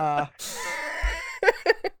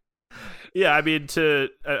 Yeah, I mean, I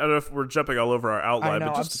don't know if we're jumping all over our outline, know,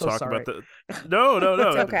 but just I'm to so talk sorry. about the no,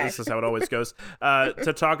 It's okay. this is how it always goes.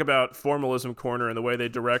 To talk about Formalism Corner and the way they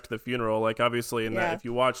direct the funeral, like obviously in that, Yeah. if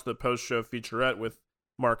you watch the post-show featurette with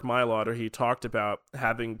Mark Mylauder, he talked about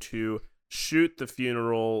having to shoot the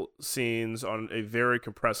funeral scenes on a very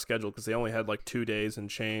compressed schedule because they only had like 2 days and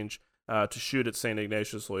change to shoot at St.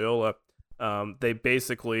 Ignatius Loyola. They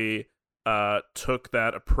basically took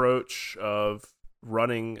that approach of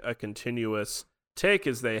running a continuous take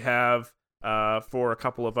as they have for a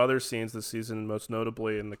couple of other scenes this season, most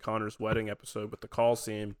notably in the Connor's wedding episode with the call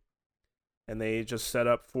scene. And they just set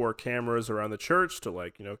up 4 cameras around the church to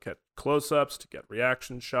like, get close-ups, to get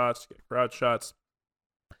reaction shots, to get crowd shots.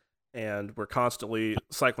 And we're constantly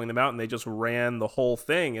cycling them out, and they just ran the whole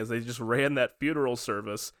thing as they just ran that funeral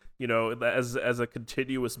service, as a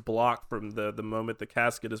continuous block from the moment the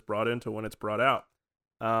casket is brought in to when it's brought out.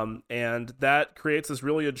 And that creates this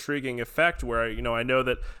really intriguing effect where, I know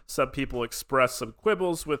that some people express some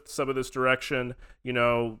quibbles with some of this direction,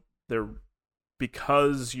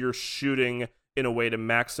 because you're shooting in a way to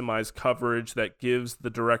maximize coverage that gives the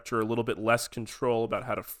director a little bit less control about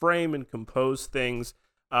how to frame and compose things.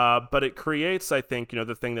 But it creates, I think,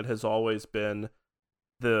 the thing that has always been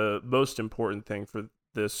the most important thing for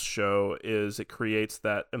this show is it creates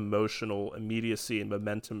that emotional immediacy and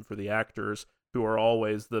momentum for the actors who are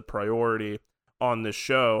always the priority on this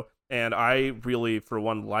show. And I really, for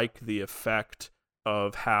one, like the effect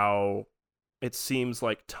of how it seems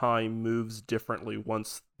like time moves differently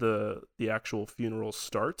once the actual funeral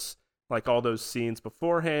starts. Like all those scenes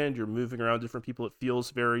beforehand, you're moving around different people. It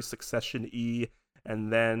feels very Succession-y.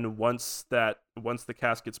 And then once the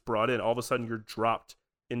casket's brought in, all of a sudden you're dropped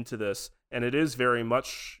into this. And it is very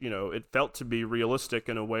much, it felt to be realistic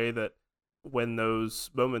in a way that when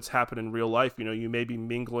those moments happen in real life, you may be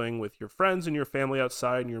mingling with your friends and your family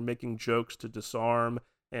outside, and you're making jokes to disarm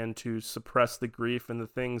and to suppress the grief and the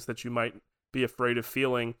things that you might be afraid of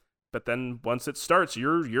feeling. But then once it starts,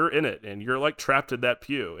 you're in it, and you're like trapped in that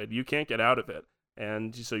pew, and you can't get out of it.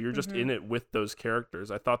 And so you're just in it with those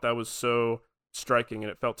characters. I thought that was so striking, and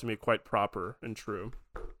it felt to me quite proper and true.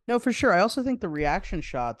 No, for sure. I also think the reaction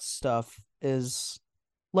shots stuff is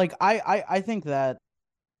like I think that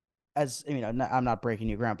I'm not breaking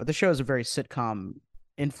new ground, but the show is a very sitcom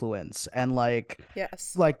influence, and like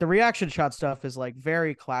Yes, like the reaction shot stuff is like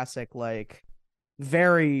very classic, like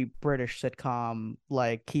very British sitcom,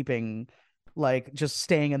 like keeping like just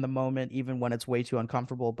staying in the moment even when it's way too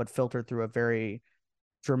uncomfortable, but filtered through a very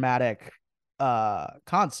dramatic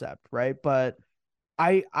concept, right? But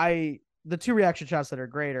I the 2 reaction shots that are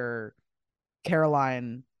great are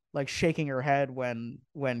Caroline like shaking her head when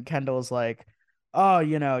Kendall's like, oh,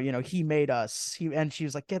 he made us. And she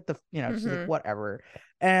was like, get the, she's like, whatever.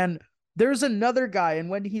 And there's another guy,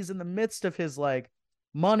 and when he's in the midst of his like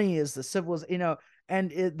money is the civilization,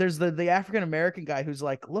 and there's the African American guy who's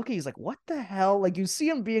like, look, he's like, what the hell? Like you see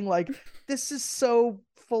him being like, this is so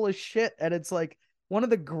full of shit, and it's like one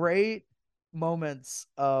of the great moments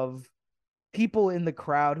of people in the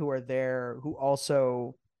crowd who are there who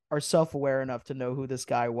also are self-aware enough to know who this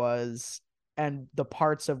guy was, and the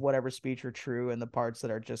parts of whatever speech are true and the parts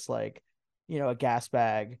that are just like, a gas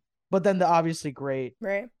bag. But then the obviously great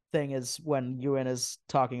thing is when Ewan is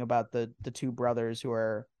talking about the 2 brothers who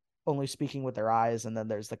are only speaking with their eyes, and then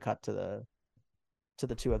there's the cut to the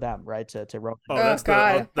 2 of them, right? To Roman.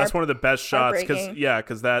 Oh, that's one of the best shots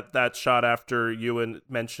because that shot after Ewan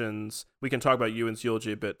mentions, we can talk about Ewan's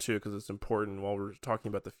eulogy a bit too because it's important while we're talking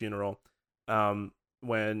about the funeral.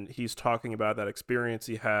 When he's talking about that experience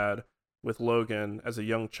he had with Logan as a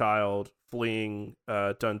young child fleeing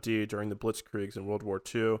Dundee during the Blitzkriegs in World War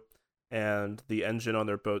II, and the engine on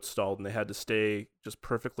their boat stalled, and they had to stay just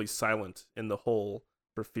perfectly silent in the hole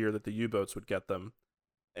for fear that the U-boats would get them.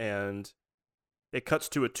 And it cuts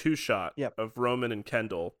to a 2-shot of Roman and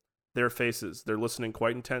Kendall, their faces, they're listening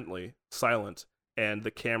quite intently, silent, and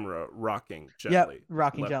the camera rocking gently,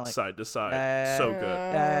 gently, side to side. So good.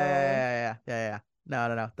 Yeah.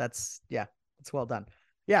 No, that's it's well done.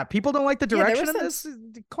 Yeah, people don't like the Yeah, there direction of was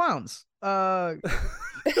this. Clowns. Clowns.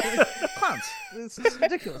 This is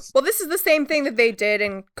ridiculous. Well, this is the same thing that they did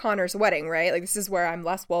in Connor's wedding, right? Like, this is where I'm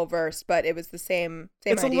less well versed, but it was the same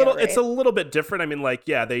It's idea, a little right? it's a little bit different. I mean, like,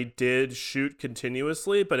 yeah, they did shoot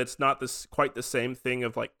continuously, but it's not quite the same thing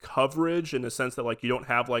of like coverage in the sense that like you don't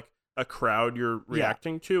have like a crowd you're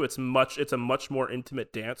reacting to. It's a much more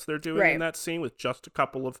intimate dance they're doing in that scene with just a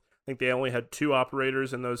couple of, I think they only had 2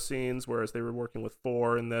 operators in those scenes, whereas they were working with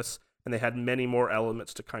 4 in this, and they had many more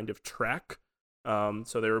elements to kind of track.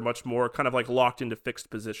 So they were much more kind of like locked into fixed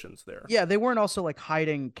positions there. Yeah, they weren't also like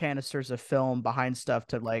hiding canisters of film behind stuff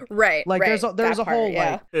to like right. There's a whole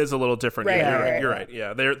like it is a little different. Right, Yeah, you're right. right.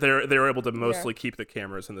 Yeah, they're able to mostly keep the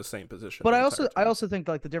cameras in the same position. But I also think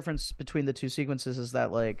like the difference between the 2 sequences is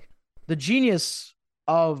that like the genius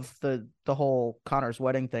of the whole Connor's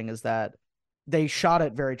wedding thing is that they shot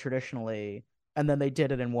it very traditionally and then they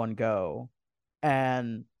did it in one go,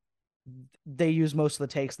 and they use most of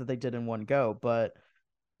the takes that they did in one go, but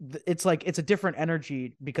it's like it's a different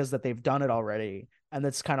energy because that they've done it already, and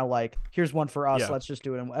it's kind of like, here's one for us, let's just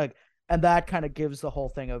do it, and that kind of gives the whole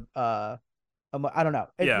thing of I don't know.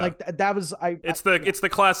 Like that was It's the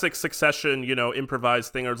classic Succession,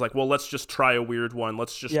 improvised thing. Or it's like, well, let's just try a weird one.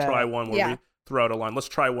 Let's just try one where we throw out a line. Let's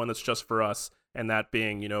try one that's just for us, and that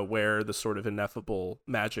being, where the sort of ineffable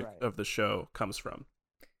magic of the show comes from.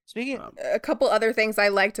 Speaking a couple other things I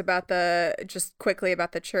liked about just quickly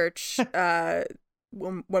about the church,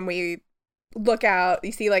 when we look out,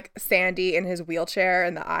 you see like Sandy in his wheelchair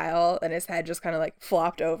in the aisle, and his head just kind of like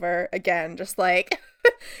flopped over again, just like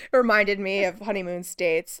reminded me of Honeymoon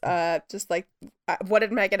States. Just like, what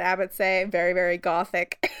did Megan Abbott say? Very, very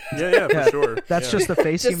gothic. Yeah, for sure. That's just the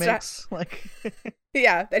face he makes. Like,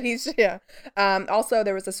 yeah, that he's also,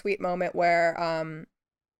 there was a sweet moment where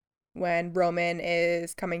when Roman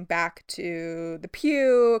is coming back to the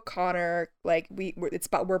pew, Connor, like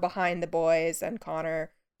we're behind the boys, and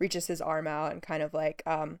Connor reaches his arm out and kind of like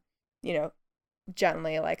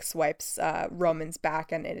gently like swipes Roman's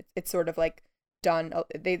back, and it's sort of like done.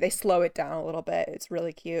 They slow it down a little bit. It's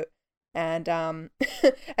really cute. And and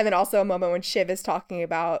then also a moment when Shiv is talking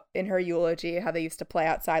about in her eulogy how they used to play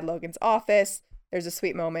outside Logan's office. There's a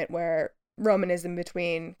sweet moment where Roman is in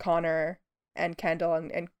between Connor and Kendall,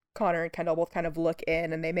 and Connor and Kendall both kind of look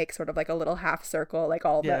in, and they make sort of like a little half circle, like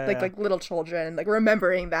all that, like little children, like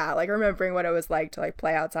remembering what it was like to like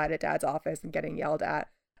play outside at Dad's office and getting yelled at.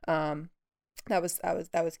 That was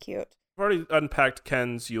cute. I've already unpacked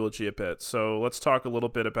Ken's eulogy a bit, so let's talk a little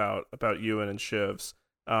bit about Ewan and Shiv's,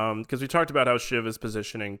 because we talked about how Shiv is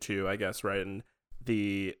positioning too, I guess, right? And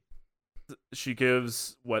she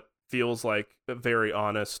gives what feels like a very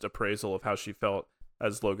honest appraisal of how she felt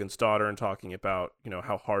as Logan's daughter, and talking about,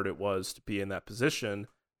 how hard it was to be in that position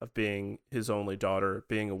of being his only daughter,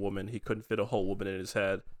 being a woman. He couldn't fit a whole woman in his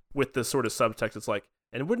head, with this sort of subtext. It's like,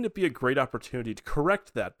 and wouldn't it be a great opportunity to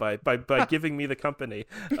correct that by giving me the company?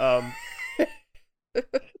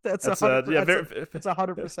 That's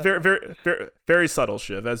 100%. Very subtle,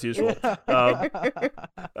 Shiv, as usual.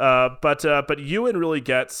 But Ewan really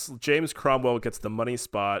gets, James Cromwell gets the money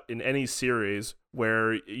spot in any series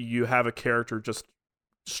where you have a character just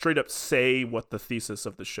straight up say what the thesis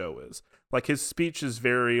of the show is. Like, his speech is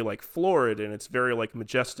very like florid, and it's very like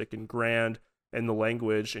majestic and grand in the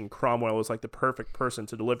language, and Cromwell is like the perfect person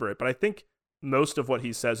to deliver it. But I think most of what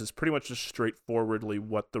he says is pretty much just straightforwardly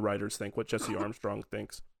what the writers think, what Jesse Armstrong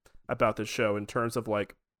thinks about the show in terms of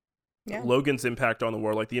like Logan's impact on the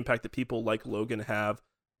world, like the impact that people like Logan have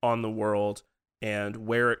on the world, and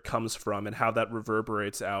where it comes from, and how that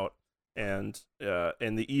reverberates out, and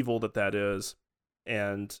the evil that is.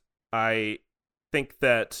 And I think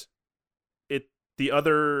that the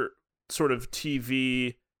other sort of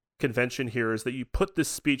TV convention here is that you put this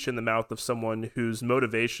speech in the mouth of someone whose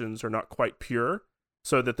motivations are not quite pure,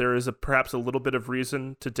 so that there is perhaps a little bit of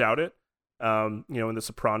reason to doubt it. In The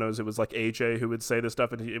Sopranos, it was like AJ who would say this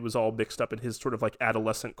stuff, and it was all mixed up in his sort of like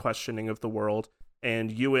adolescent questioning of the world.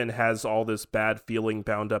 And Ewan has all this bad feeling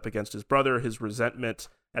bound up against his brother, his resentment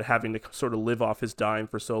at having to sort of live off his dime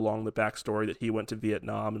for so long, the backstory that he went to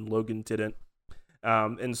Vietnam and Logan didn't.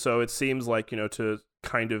 And so it seems like, to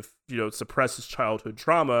kind of, suppress his childhood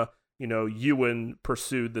trauma, Ewan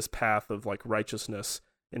pursued this path of like righteousness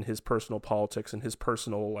in his personal politics and his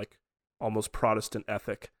personal like almost Protestant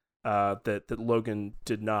ethic that Logan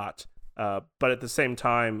did not. But at the same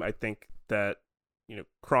time, I think that,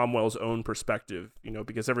 Cromwell's own perspective,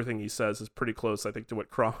 because everything he says is pretty close, I think, to what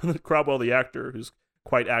Cromwell, the actor, who's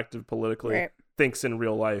quite active politically, thinks in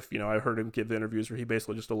real life. I heard him give interviews where he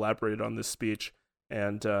basically just elaborated on this speech,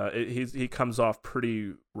 and he comes off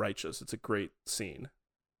pretty righteous. It's a great scene.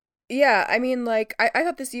 Yeah, I mean, like, I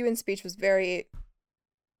thought this Ewan speech was very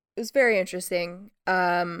interesting.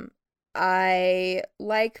 I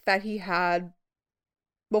like that he had,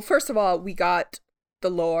 well, first of all, we got the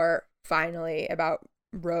lore finally about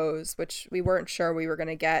Rose, which we weren't sure we were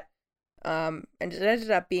gonna get. And it ended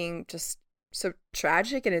up being just so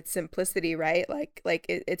tragic in its simplicity, right?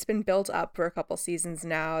 It's been built up for a couple seasons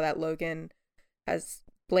now that Logan has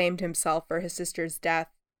blamed himself for his sister's death.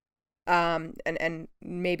 And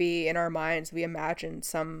maybe in our minds we imagined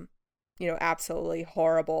some, absolutely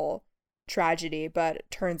horrible tragedy, but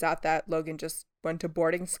it turns out that Logan just went to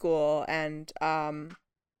boarding school and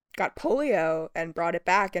got polio and brought it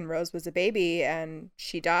back, and Rose was a baby and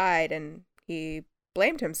she died, and he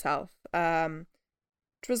blamed himself,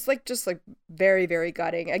 which was like just like very, very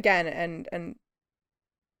gutting again. And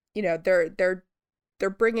they're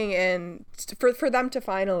bringing in for them to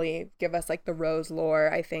finally give us like the Rose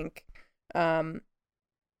lore, I think,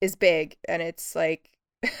 is big, and it's like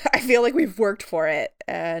I feel like we've worked for it,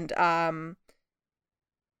 and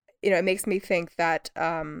it makes me think that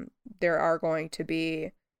there are going to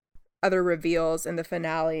be other reveals in the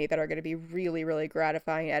finale that are going to be really, really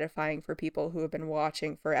gratifying and edifying for people who have been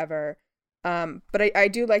watching forever. But I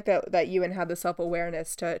do like that Ewan had the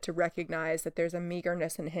self-awareness to recognize that there's a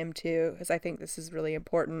meagerness in him too, because I think this is really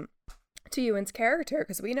important to Ewan's character,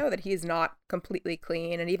 because we know that he's not completely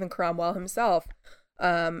clean, and even Cromwell himself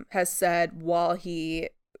has said, while he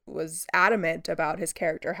was adamant about his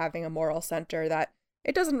character having a moral center, that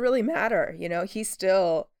it doesn't really matter, he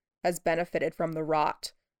still has benefited from the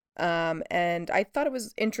rot. And I thought it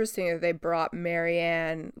was interesting that they brought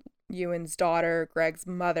Marianne, Ewan's daughter, Greg's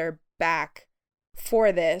mother, back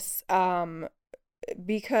for this,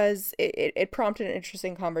 because it prompted an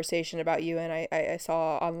interesting conversation about Ewan. I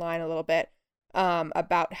saw online a little bit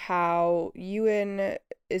about how Ewan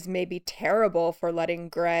is maybe terrible for letting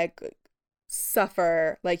Greg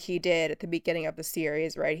suffer like he did at the beginning of the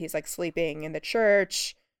series, right? He's like sleeping in the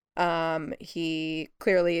church. He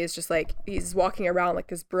clearly is just like, he's walking around like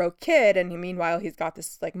this broke kid, and meanwhile he's got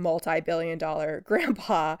this like multi-billion-dollar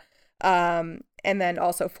grandpa, and then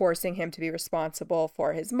also forcing him to be responsible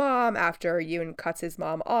for his mom after Ewan cuts his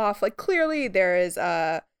mom off. Like, clearly there's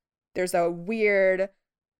a weird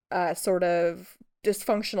sort of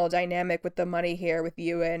dysfunctional dynamic with the money here, with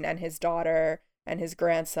Ewan and his daughter and his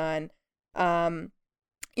grandson. I'm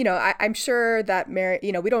sure that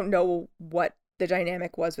we don't know what the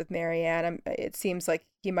dynamic was with Marianne. It seems like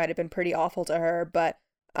he might have been pretty awful to her, but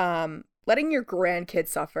letting your grandkid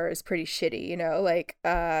suffer is pretty shitty,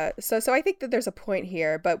 so I think that there's a point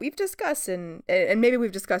here. But we've discussed, and maybe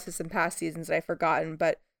we've discussed this in past seasons that I've forgotten,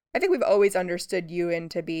 but I think we've always understood Ewan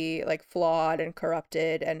to be like flawed and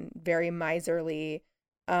corrupted and very miserly.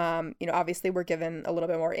 Obviously we're given a little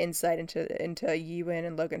bit more insight into Ewan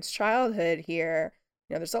and Logan's childhood here.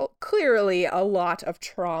 There's clearly a lot of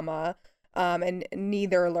trauma, and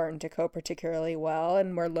neither learned to cope particularly well.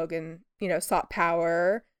 And where Logan, sought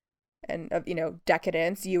power and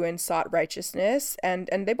decadence, Ewan sought righteousness, and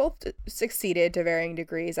they both succeeded to varying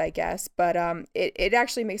degrees, I guess. But it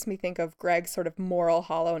actually makes me think of Greg's sort of moral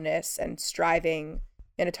hollowness and striving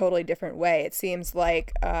in a totally different way. It seems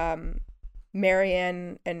like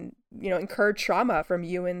Marianne and incurred trauma from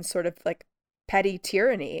Ewan's sort of like petty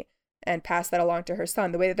tyranny and passed that along to her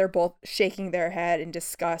son. The way that they're both shaking their head in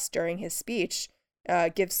disgust during his speech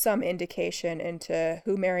gives some indication into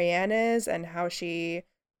who Marianne is and how she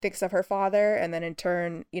thinks of her father. And then in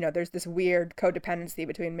turn, there's this weird codependency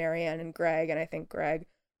between Marianne and Greg. And I think Greg,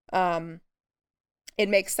 it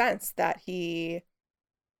makes sense that he,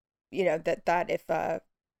 that if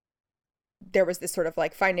there was this sort of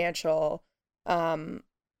like financial,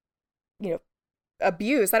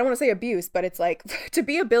 abuse. I don't want to say abuse, but it's like to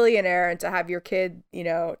be a billionaire and to have your kid,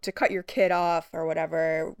 to cut your kid off or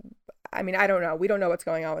whatever. I mean, I don't know. We don't know what's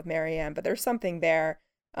going on with Marianne, but there's something there.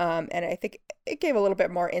 And I think it gave a little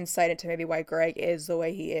bit more insight into maybe why Greg is the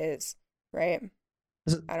way he is, right?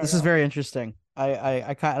 This is very interesting.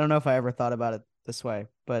 I don't know if I ever thought about it this way,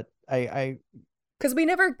 but because we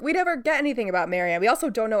never get anything about Marianne. We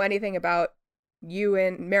also don't know anything about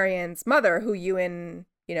Ewan, Marianne's mother, who Ewan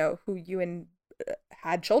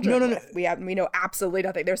had children with. We know absolutely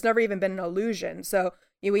nothing. There's never even been an allusion. So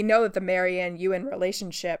we know that the Marianne-Ewan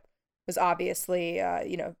relationship was obviously,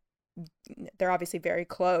 they're obviously very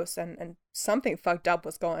close, and something fucked up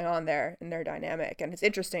was going on there in their dynamic. And it's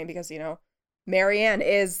interesting because, Marianne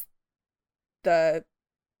is the,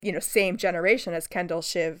 same generation as Kendall,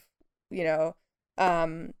 Shiv,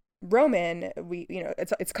 Roman.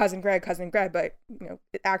 It's cousin Greg, but,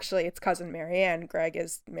 actually it's cousin Marianne. Greg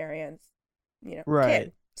is Marianne's, right.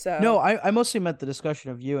 kid. So No, I mostly meant the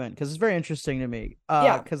discussion of Ewan because it's very interesting to me.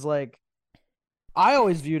 Yeah. Because like I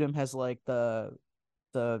always viewed him as like the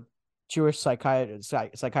Jewish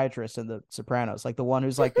psychiatrist in The Sopranos, like the one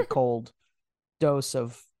who's like the cold dose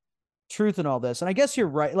of truth and all this. And I guess you're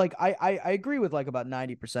right. Like I agree with like about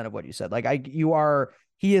 90% of what you said. Like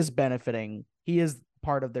he is benefiting. He is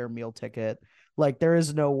part of their meal ticket. Like there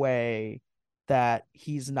is no way that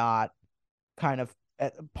he's not kind of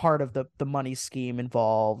part of the money scheme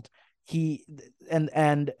involved. He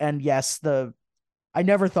and yes, I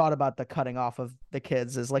never thought about the cutting off of the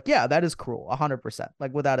kids as like, yeah, that is cruel, 100%,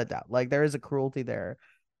 like without a doubt. Like there is a cruelty there,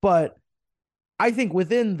 but I think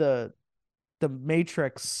within the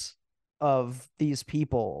matrix of these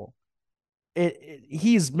people,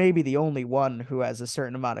 he's maybe the only one who has a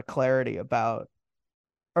certain amount of clarity about,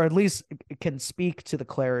 or at least can speak to the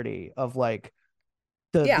clarity of like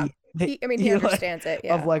he understands it.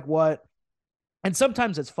 Yeah. Of like what, and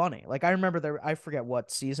sometimes it's funny. Like I remember I forget what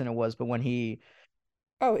season it was, but when he's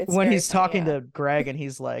funny, talking to Greg and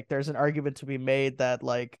he's like, there's an argument to be made that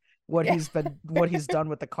like what he's done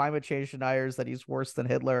with the climate change deniers, that he's worse than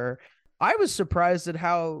Hitler. I was surprised at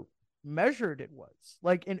how measured it was.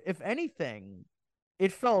 Like, if anything,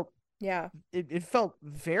 it felt it felt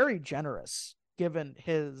very generous given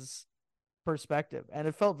his perspective, and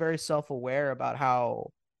it felt very self-aware about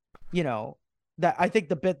how, that I think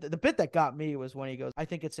the bit that got me was when he goes, I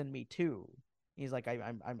think it's in me too. He's like,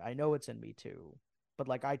 I know it's in me too, but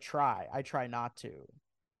like I try not to,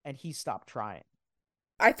 and he stopped trying.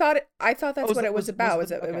 I thought that's what it was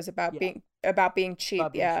about. It was about being cheap.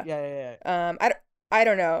 Yeah. I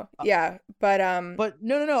don't know. Yeah, but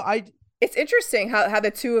no. It's interesting how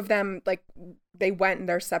the two of them, like, they went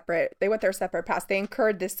their separate paths. They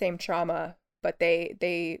incurred this same trauma, but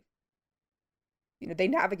they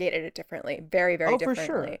navigated it differently, very, very differently.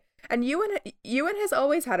 For sure. And Ewan has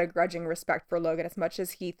always had a grudging respect for Logan, as much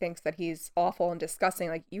as he thinks that he's awful and disgusting.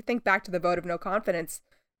 Like, you think back to the vote of no confidence,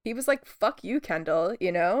 he was like, "Fuck you, Kendall,"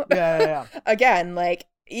 Yeah. Again, like,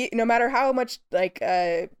 no matter how much like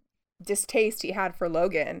distaste he had for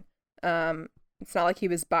Logan, it's not like he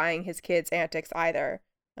was buying his kids' antics either.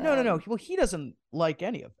 No. Well, he doesn't like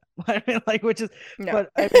any of them. I mean, like, which is no. But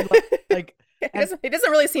I mean, like he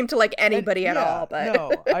doesn't really seem to like anybody at all. But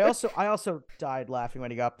no, I also died laughing when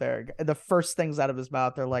he got up there. The first things out of his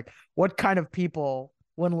mouth, they're like, "What kind of people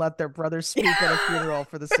wouldn't let their brother speak at a funeral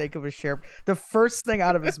for the sake of a share?" The first thing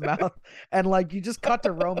out of his mouth, and like you just cut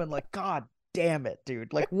to Roman, like, "God damn it,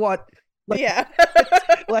 dude! Like what?" Like, yeah,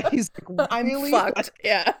 like he's like, really? I'm fucked.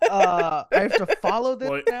 Yeah. I have to follow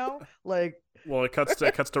this now. Like, well, it cuts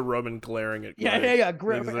to Roman glaring at Greg.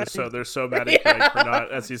 Yeah. They're so mad at Greg for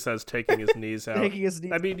not, as he says, taking his knees out.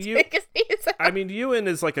 I mean, Ewan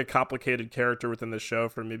is like a complicated character within the show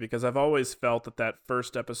for me, because I've always felt that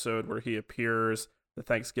first episode where he appears, the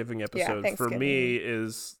Thanksgiving episode, for me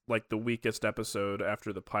is like the weakest episode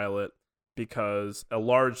after the pilot, because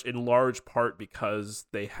in large part because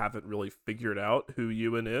they haven't really figured out who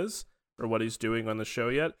Ewan is or what he's doing on the show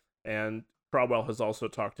yet. And Cromwell has also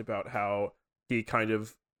talked about how he kind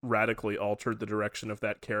of radically altered the direction of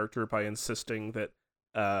that character by insisting that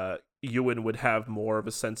Ewan would have more of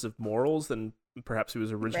a sense of morals than perhaps he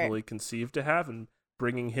was originally conceived to have, and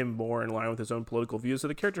bringing him more in line with his own political views. So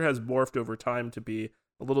the character has morphed over time to be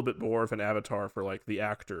a little bit more of an avatar for like the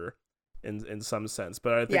actor in some sense.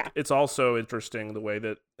 But I think it's also interesting the way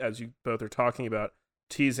that, as you both are talking about,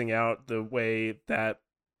 teasing out the way that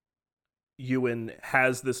Ewan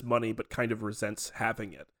has this money but kind of resents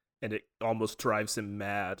having it, and it almost drives him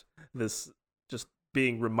mad, this just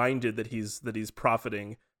being reminded that he's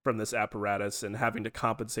profiting from this apparatus and having to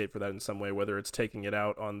compensate for that in some way, whether it's taking it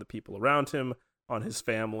out on the people around him, on his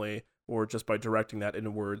family, or just by directing that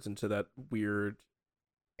inwards into that weird.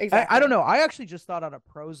 Exactly. I don't know. I actually just thought on a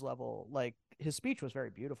prose level, like, his speech was very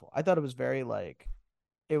beautiful. I thought it was very like,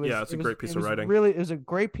 it's a great piece of writing. Really, it was a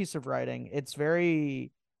great piece of writing. It's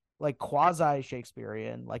very like quasi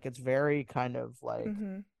Shakespearean. Like, it's very kind of like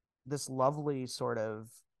this lovely sort of.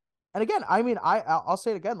 And again, I mean, I'll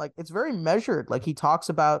say it again. Like, it's very measured. Like, he talks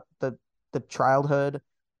about the childhood,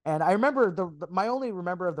 and I remember my only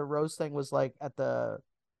remember of the Rose thing was like at the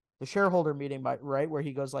shareholder meeting, right, where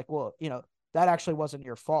he goes like, well, that actually wasn't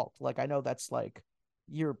your fault. Like, I know that's like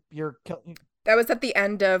you're that was at the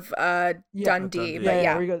end of Dundee,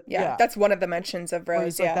 but that's one of the mentions of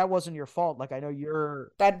Rose. Like, that wasn't your fault. Like, I know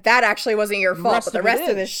that actually wasn't your fault, but the rest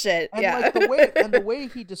of this shit, and like the way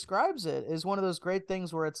he describes it is one of those great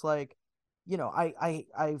things where it's like,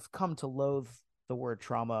 I've come to loathe the word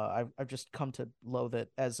trauma. I've just come to loathe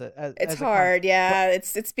it as it's hard.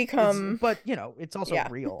 It's become, but it's also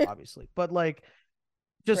real, obviously. But like,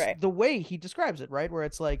 just Right. the way he describes it, right? Where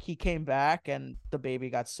it's like he came back and the baby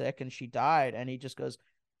got sick and she died, and he just goes,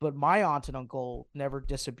 but my aunt and uncle never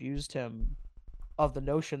disabused him of the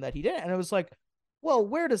notion that he didn't. And it was like, well,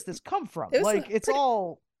 where does this come from? It was Like, it's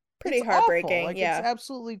pretty it's heartbreaking. awful. Like, yeah. it's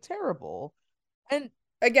absolutely terrible. And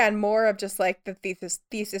Again, more of just like the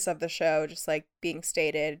thesis of the show, just like being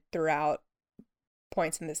stated throughout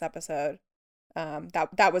points in this episode.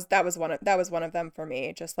 That was one of them for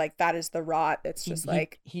me. Just like that is the rot. It's just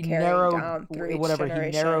he carrying narrowed down through each whatever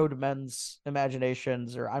generation. he narrowed men's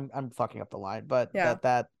imaginations, or I'm fucking up the line, but Yeah.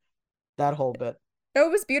 that whole bit. No,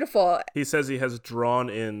 it was beautiful. He says he has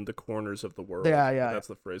drawn in the corners of the world. Yeah. That's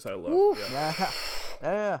the phrase I love. Oof.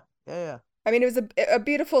 Yeah. I mean, it was a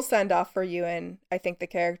beautiful send off for Ewan. I think the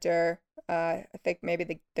character, I think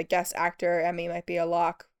maybe the guest actor Emmy might be a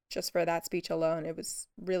lock just for that speech alone. It was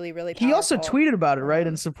really, really powerful. He also tweeted about it, right,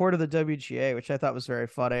 in support of the WGA, which I thought was very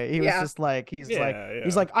funny. He was just like, he's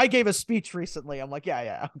like, I gave a speech recently. I'm like,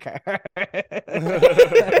 yeah, okay.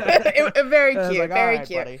 Very cute, like, very right,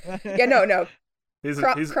 cute. buddy. Yeah, no.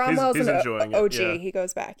 Cromwell's an enjoying OG. it. Yeah. He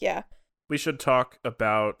goes back. Yeah. We should talk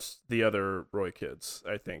about the other Roy kids,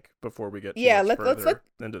 I think, before we get let's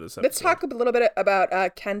into this episode. Let's talk a little bit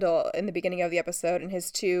about Kendall in the beginning of the episode and his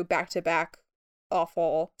two back-to-back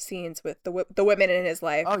awful scenes with the women in his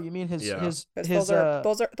life. Oh, you mean his those are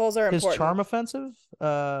important. His charm offensive?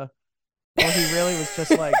 Well, he really was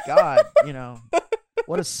just like, God,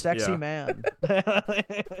 what a sexy man.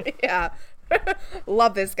 Yeah.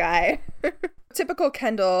 Love this guy. Typical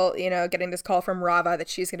Kendall, getting this call from Rava that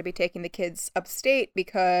she's going to be taking the kids upstate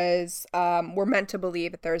because we're meant to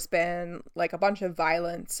believe that there's been like a bunch of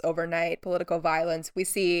violence overnight, political violence. We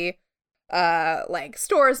see like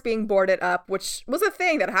stores being boarded up, which was a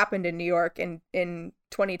thing that happened in New York in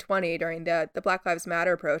 2020 during the Black Lives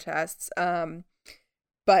Matter protests.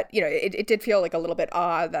 But it did feel like a little bit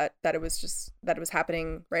odd that it was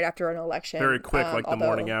happening right after an election. Very quick, like the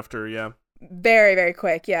morning after, yeah. Very, very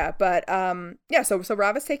quick, yeah. But so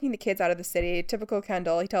Rava's taking the kids out of the city. Typical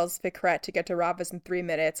Kendall. He tells Vikram to get to Rava's in 3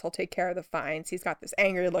 minutes. He'll take care of the fines. He's got this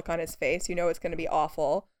angry look on his face. It's going to be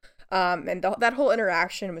awful. And that whole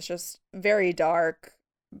interaction was just very dark,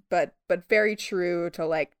 but very true to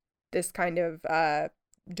like this kind of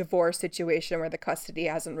divorce situation where the custody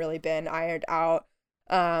hasn't really been ironed out.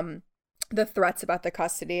 The threats about the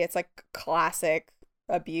custody, it's like classic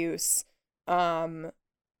abuse.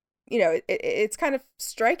 It's kind of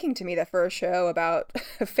striking to me that for a show about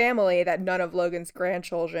a family that none of Logan's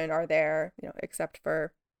grandchildren are there, except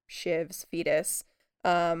for Shiv's fetus.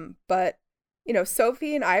 But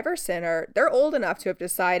Sophie and Iverson they're old enough to have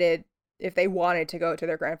decided if they wanted to go to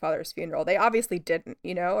their grandfather's funeral. They obviously didn't,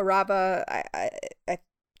 Rava, I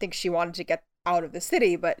think she wanted to get out of the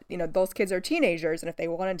city, but those kids are teenagers, and if they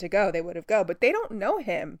wanted to go, they would have go, but they don't know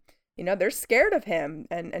him. They're scared of him,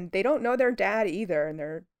 and they don't know their dad either, and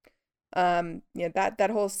they're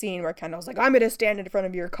that whole scene where Kendall's like, I'm gonna stand in front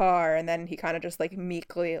of your car, and then he kind of just like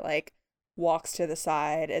meekly like walks to the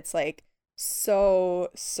side. It's like so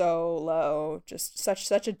low, just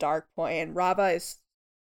such a dark point. And Rava is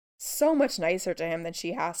so much nicer to him than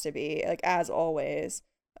she has to be, like, as always.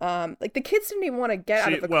 Like the kids didn't even want to get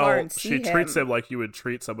out of the car and see him. She treats him like you would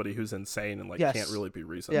treat somebody who's insane and like can't really be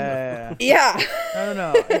reasoned with. Yeah.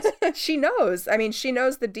 No. She knows. I mean, she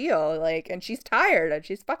knows the deal. Like, and she's tired. And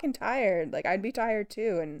she's fucking tired. Like, I'd be tired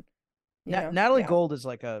too. And Natalie Gold is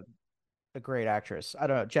like a great actress. I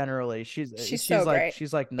don't know. Generally, she's so like great.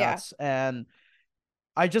 She's like nuts, and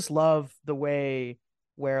I just love the way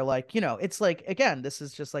where like it's like, again, this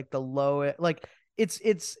is just like the low, like it's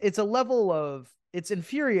a level of, it's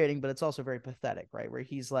infuriating, but it's also very pathetic, right? Where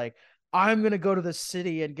he's like, I'm gonna go to the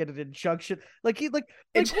city and get an injunction. Like he like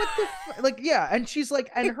what the like, yeah. And she's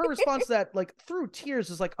like, and her response to that, like through tears,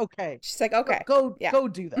 is like, okay. She's like, okay, go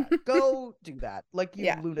do that. Go do that. Like,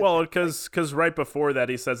 you lunatic. Well, because right before that,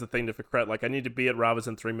 he says the thing to Fikret, like, I need to be at Rava's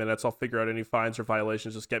in 3 minutes. I'll figure out any fines or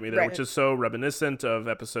violations. Just get me there, right. Which is so reminiscent of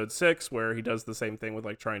episode 6, where he does the same thing with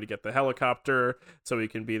like trying to get the helicopter so he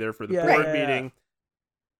can be there for the board meeting.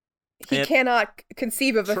 He cannot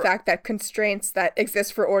conceive of the fact that constraints that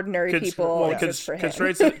exist for ordinary people exist for him.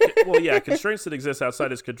 Constraints that exist outside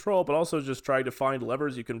his control, but also just trying to find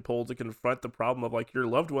levers you can pull to confront the problem of like your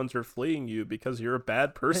loved ones are fleeing you because you're a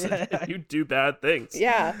bad person and you do bad things.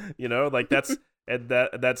 Yeah. Like that's, and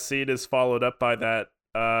that scene is followed up by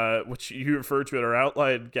that, which you referred to in our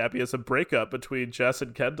outline, Gabby, as a breakup between Jess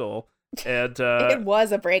and Kendall. And it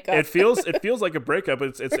was a breakup. It feels like a breakup.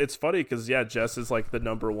 It's funny because Jess is like the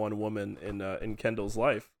number one woman in Kendall's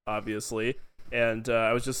life, obviously. And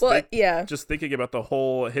I was just thinking about the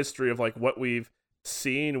whole history of like what we've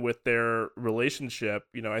scene with their relationship.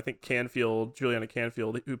 You know, I think Juliana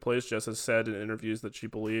Canfield, who plays Jess, has said in interviews that she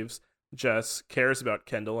believes Jess cares about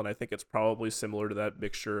Kendall, and I think it's probably similar to that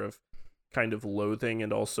mixture of kind of loathing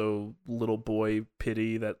and also little boy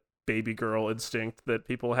pity, that baby girl instinct that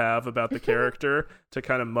people have about the character to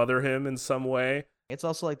kind of mother him in some way. It's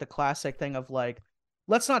also like the classic thing of like,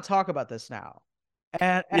 let's not talk about this now.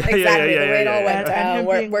 And exactly the way it all went down,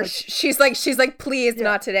 where like, she's like, please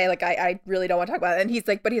not today. Like, I really don't want to talk about it. And he's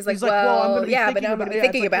like, well, I'm gonna be but now I'm gonna be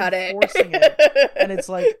thinking about it. Forcing it. And it's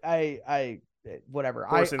like, I whatever.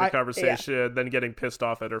 Forcing the conversation, then getting pissed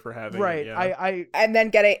off at her for having it. Yeah. And then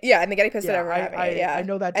getting pissed at her for having it. Yeah. I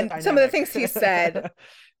know that. And dynamic. some of the things he said.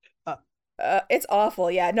 It's awful.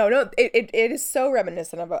 Yeah, no, it is so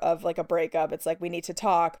reminiscent of like a breakup. It's like, we need to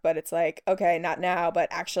talk, but it's like, okay, not now, but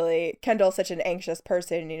actually Kendall's such an anxious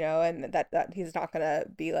person, you know, and that he's not gonna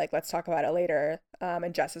be like, let's talk about it later.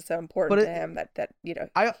 And Jess is so important to him that you know,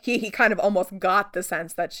 he kind of almost got the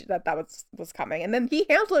sense that that was coming, and then he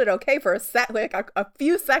handled it okay for a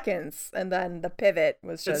few seconds, and then the pivot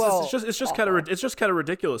was just it's just kind of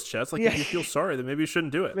ridiculous, Chess. Like, if you feel sorry, then maybe you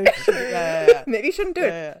shouldn't do it. Maybe you shouldn't do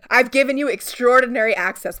it. I've given you extraordinary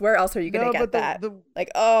access. Where else are you gonna get that?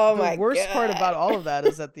 Like, oh my god. The worst part about all of that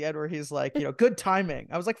is at the end where he's like, you know, good timing.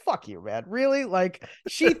 I was like, fuck you, man. Really? Like,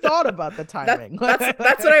 she thought about the timing. That's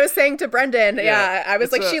what I was saying to Brendan. Yeah, I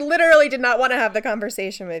was like, she literally did not want to have the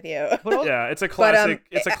conversation with you. Yeah, it's a classic.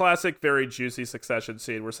 It's a classic, very juicy Succession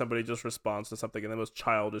scene where somebody just responds to something in the most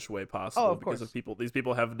childish way possible because of people. These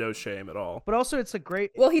people have no shame at all. But also, it's a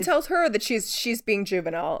great. Well, he tells her that she's being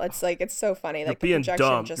juvenile. It's like, it's so funny. Like, you're being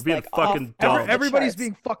dumb. You're being fucking dumb. Everybody's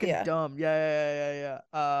being fucking dumb. Yeah.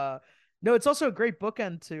 No, it's also a great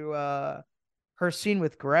bookend to her scene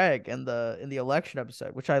with Greg in the election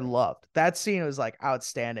episode, which I loved. That scene was like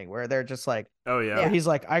outstanding, where they're just like, oh yeah, he's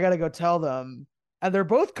like, I gotta go tell them, and they're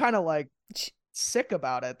both kind of like sick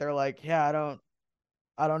about it. They're like, yeah,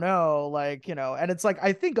 I don't know, like, you know. And it's like,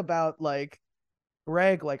 I think about like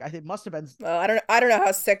Greg, like, I think must have been. Well, I don't know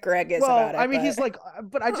how sick Greg is about it. I mean, he's like,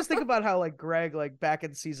 but I just think about how like Greg, like back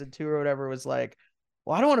in season 2 or whatever, was like,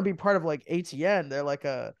 well, I don't want to be part of like ATN. They're like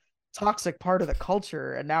a toxic part of the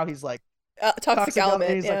culture, and now he's like toxic element.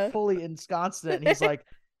 And he's like fully ensconced in it, and he's like,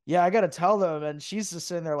 yeah, I gotta tell them. And she's just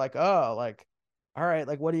sitting there like, oh, like, all right,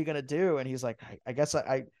 like, what are you gonna do? And he's like, I guess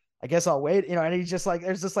I guess I'll wait, you know. And he's just like,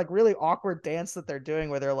 there's this like really awkward dance that they're doing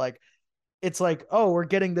where they're like, it's like, oh, we're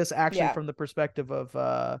getting this action from the perspective of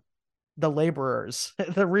the laborers,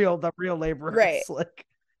 the real laborers, right? Like,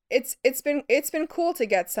 it's been cool to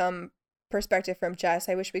get some perspective from Jess.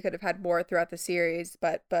 I wish we could have had more throughout the series,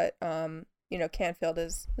 but you know, Canfield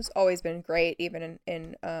has always been great, even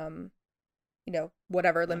in you know,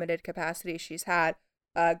 whatever limited capacity she's had.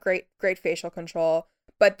 Great facial control.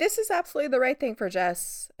 But this is absolutely the right thing for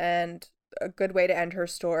Jess, and a good way to end her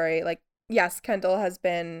story. Like, yes, Kendall has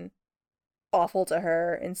been awful to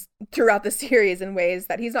her throughout the series in ways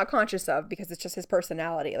that he's not conscious of, because it's just his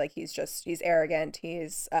personality. Like, he's arrogant,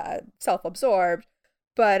 he's self-absorbed.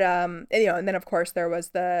 But you know, and then of course there was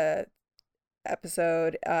the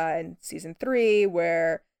episode in season 3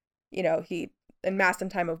 where, you know, he in Masked in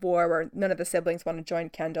Time of War, where none of the siblings want to join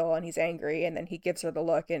Kendall, and he's angry, and then he gives her the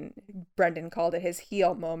look, and Brendan called it his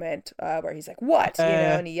heel moment, where he's like, what, you know,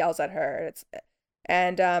 and he yells at her.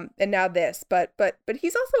 And now this, but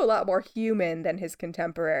he's also a lot more human than his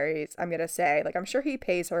contemporaries, I'm gonna say. Like, I'm sure he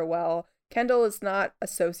pays her well. Kendall is not a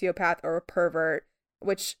sociopath or a pervert,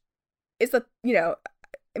 which is the, you know,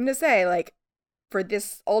 I'm gonna say, like, for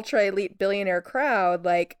this ultra elite billionaire crowd,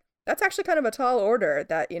 like, that's actually kind of a tall order,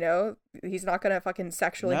 that, you know, he's not gonna fucking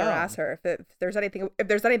sexually harass her. If there's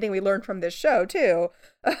anything we learned from this show too,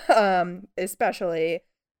 especially,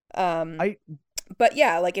 but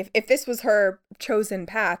yeah, like, if this was her chosen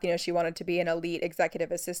path, you know, she wanted to be an elite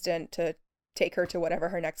executive assistant to take her to whatever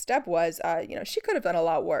her next step was, you know, she could have done a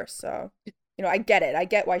lot worse. So, you know, I get it. I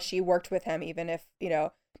get why she worked with him, even if, you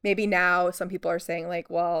know, maybe now some people are saying, like,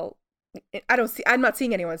 well, I'm not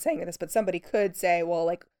seeing anyone saying this, but somebody could say, well,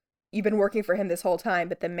 like, you've been working for him this whole time,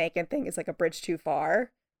 but the Mencken thing is like a bridge too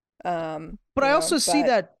far. But I also see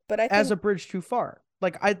that as a bridge too far.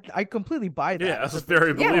 Like, I completely buy that. Yeah, that's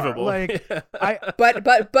very believable. Like,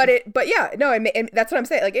 but yeah, no, that's what I'm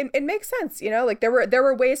saying. Like, it makes sense, you know. Like, there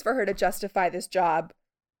were ways for her to justify this job,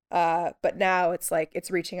 but now it's like it's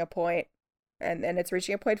reaching a point, and it's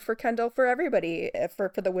reaching a point for Kendall, for everybody,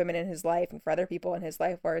 for the women in his life and for other people in his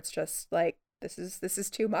life, where it's just like, this is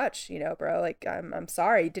too much, you know, bro. Like, I'm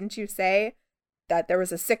sorry. Didn't you say that there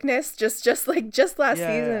was a sickness just last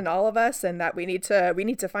season in all of us, and that we need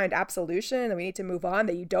to find absolution, and we need to move on,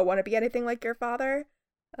 that you don't want to be anything like your father?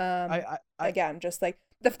 Again, just like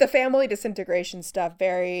the family disintegration stuff,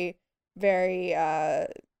 very, very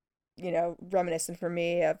reminiscent for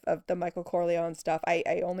me of the Michael Corleone stuff.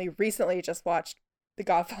 I only recently just watched The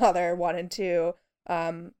Godfather 1 and 2,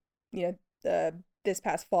 this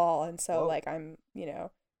past fall, and so like I'm,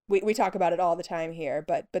 we talk about it all the time here,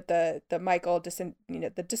 but the Michael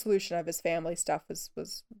the dissolution of his family stuff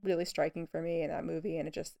was really striking for me in that movie, and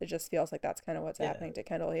it just feels like that's kind of what's happening to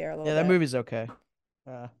Kendall here a little bit. That movie's okay.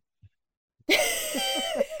 Not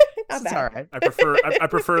it's bad. all right. I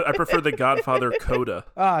prefer the Godfather Coda.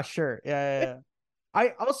 Sure. Yeah.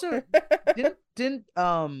 I also didn't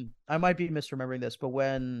I might be misremembering this, but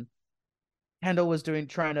when Kendall was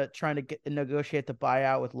trying to negotiate the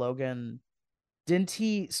buyout with Logan, didn't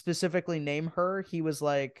he specifically name her? He was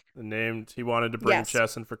like he wanted to bring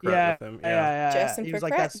Jess and Kret with him. Yeah. Jess and he was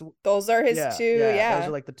Kret. Those are his two. Yeah, those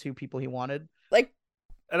are like the two people he wanted. Like,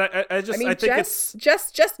 and I think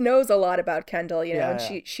Jess knows a lot about Kendall, and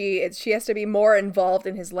she has to be more involved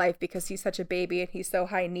in his life because he's such a baby and he's so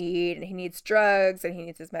high need and he needs drugs and he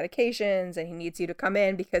needs his medications and he needs you to come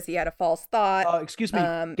in because he had a false thought. Excuse me,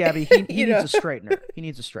 Gabby. He needs a straightener. He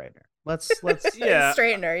needs a straightener. Let's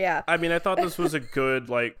straightener. Yeah. I mean, I thought this was a good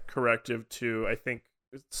corrective to. I think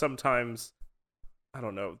sometimes, I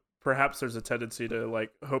don't know. Perhaps there's a tendency to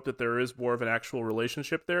hope that there is more of an actual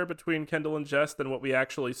relationship there between Kendall and Jess than what we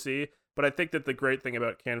actually see. But I think that the great thing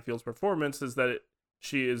about Canfield's performance is that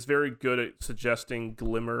she is very good at suggesting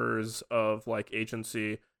glimmers of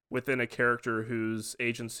agency within a character whose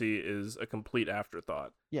agency is a complete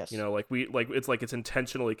afterthought. Yes. It's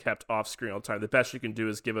intentionally kept off screen all the time. The best you can do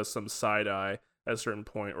is give us some side eye at a certain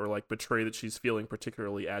point, or betray that she's feeling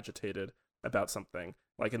particularly agitated about something.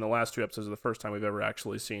 In the last two episodes is the first time we've ever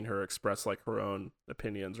actually seen her express her own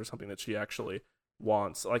opinions or something that she actually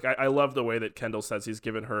wants. I love the way that Kendall says he's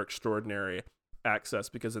given her extraordinary access,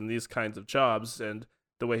 because in these kinds of jobs and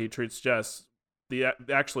the way he treats Jess,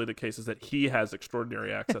 the case is that he has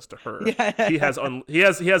extraordinary access to her. He has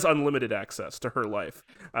unlimited access to her life.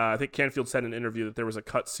 I think Canfield said in an interview that there was a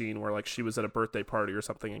cut scene where she was at a birthday party or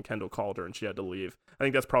something and Kendall called her and she had to leave. I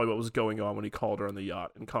think that's probably what was going on when he called her on the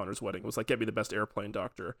yacht in Connor's wedding. It was get me the best airplane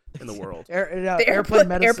doctor in the world. Airplane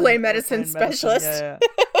medicine specialist.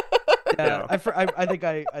 Yeah. I think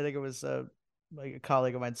it was a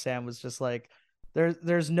colleague of mine, Sam, was just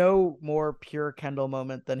there's no more pure Kendall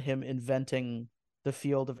moment than him inventing the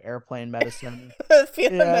field of airplane medicine.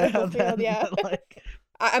 Medical field, yeah.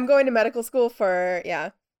 I'm going to medical school for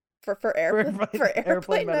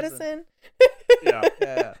airplane medicine.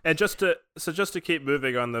 Yeah. And just to keep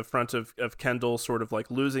moving on the front of Kendall sort of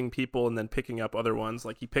losing people and then picking up other ones,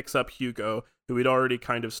 he picks up Hugo, who he'd already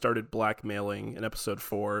kind of started blackmailing in episode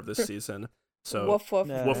 4 of this season. So woof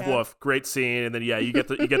woof, woof. Great scene, and then you get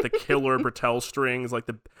the killer Bertel strings,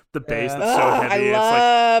 the bass that's so heavy. I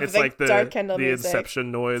love it's Dark Kendall the music.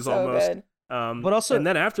 Inception noise So almost. good. But also, and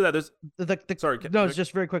then after that, there's it's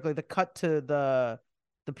just very quickly the cut to the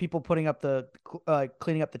people putting up the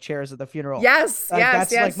cleaning up the chairs at the funeral. Yes.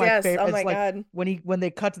 That's my favorite. Oh my god! When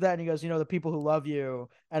they cut to that and he goes, the people who love you,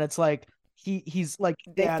 and it's he's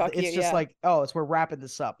it's just we're wrapping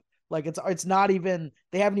this up. It's not even,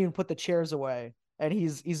 they haven't even put the chairs away, and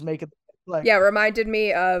he's making reminded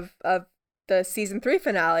me of the season 3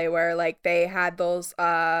 finale where they had those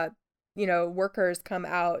workers come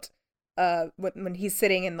out when he's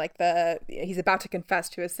sitting in he's about to confess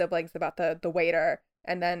to his siblings about the waiter,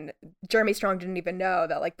 and then Jeremy Strong didn't even know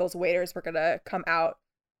that those waiters were gonna come out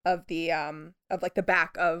of the the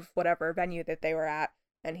back of whatever venue that they were at,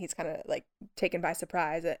 and he's kind of taken by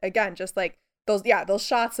surprise again, just those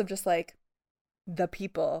shots of just the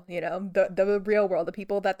people, the real world, the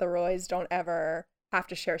people that the Roys don't ever have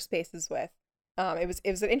to share spaces with. It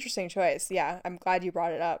was an interesting choice. Yeah, I'm glad you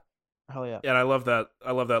brought it up. Hell yeah. And I love that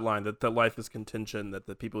line that life is contingent, that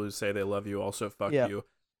the people who say they love you also fuck you.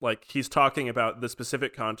 He's talking about the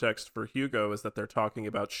specific context for Hugo is that they're talking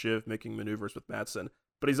about Shiv making maneuvers with Matsson,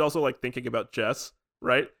 but he's also thing about Jess.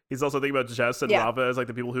 Right, he's also thinking about Jess and Rava as the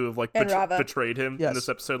people who have betrayed him in this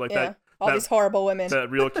episode. These horrible women. That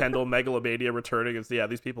real Kendall megalomania returning is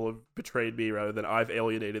these people have betrayed me rather than I've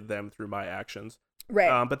alienated them through my actions.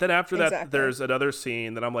 Right. But then after that, there's another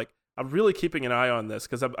scene that I'm really keeping an eye on this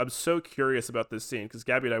because I'm so curious about this scene, because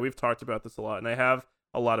Gabby and I, we've talked about this a lot and I have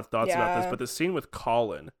a lot of thoughts about this, but the scene with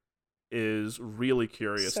Colin is really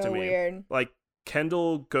curious to me. Weird.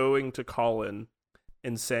 Kendall going to Colin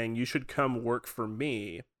and saying you should come work for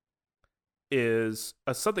me is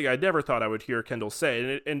something I never thought I would hear Kendall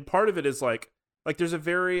say, and part of it is there's a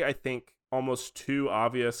very, I think, almost too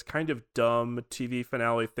obvious kind of dumb TV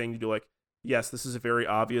finale thing to do, yes, this is a very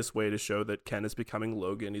obvious way to show that Ken is becoming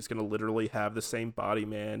Logan. He's going to literally have the same body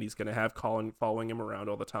man. He's going to have Colin following him around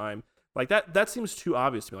all the time. Like that seems too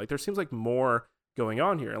obvious to me. Like there seems like more going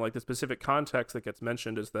on here. And like the specific context that gets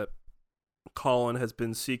mentioned is that Colin has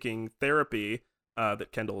been seeking therapy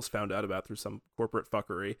that Kendall has found out about through some corporate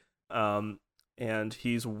fuckery. And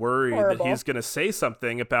he's worried that he's going to say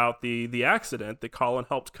something about the accident that Colin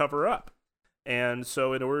helped cover up. And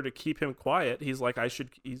so in order to keep him quiet, he's like,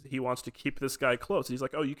 he wants to keep this guy close. He's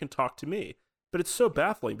like, oh, you can talk to me. But it's so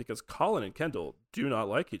baffling because Colin and Kendall do not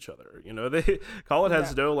like each other. You know, Colin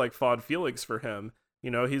has no like fond feelings for him. You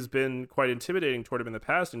know, he's been quite intimidating toward him in the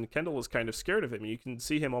past, and Kendall is kind of scared of him. You can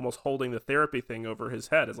see him almost holding the therapy thing over his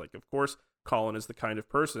head. As like, of course, Colin is the kind of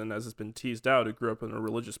person, as has been teased out, who grew up in a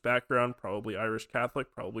religious background, probably Irish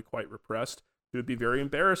Catholic, probably quite repressed, who would be very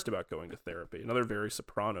embarrassed about going to therapy. Another very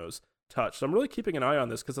Sopranos touch. So I'm really keeping an eye on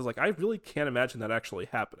this because I was like, I really can't imagine that actually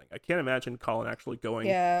happening. I can't imagine Colin actually going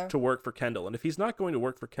to work for Kendall. And if he's not going to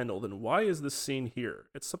work for Kendall, then why is this scene here?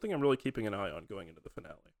 It's something I'm really keeping an eye on going into the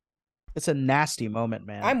finale. It's a nasty moment,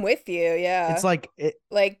 man. I'm with you. Yeah. It's like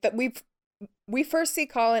that we first see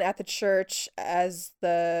Colin at the church as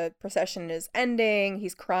the procession is ending.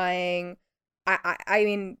 He's crying. I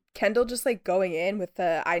mean, Kendall just like going in with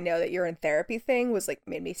the I know that you're in therapy thing was like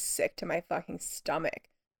made me sick to my fucking stomach.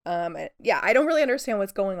 And yeah, I don't really understand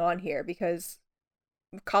what's going on here because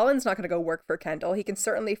Colin's not going to go work for Kendall. He can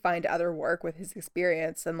certainly find other work with his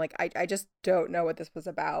experience, and like I just don't know what this was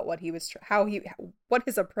about. What he was, what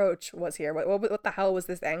his approach was here. What the hell was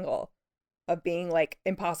this angle of being like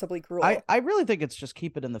impossibly cruel? I really think it's just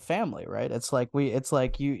keep it in the family, right? It's like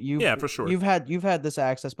you yeah, for sure. You've had this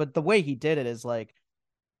access, but the way he did it is like,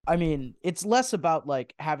 I mean, it's less about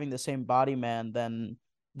like having the same body man than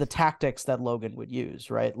the tactics that Logan would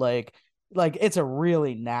use, right? Like it's a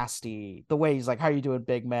really nasty the way he's like, how you doing,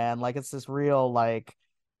 big man? Like it's this real like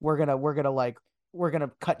we're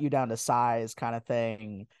gonna cut you down to size kind of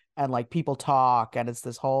thing, and like people talk, and it's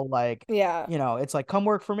this whole like, yeah, you know, it's like come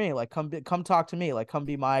work for me, like come talk to me, like come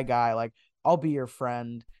be my guy, like I'll be your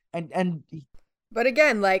friend. And but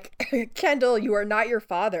again, like Kendall, you are not your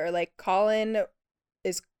father. Like Colin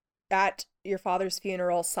is at your father's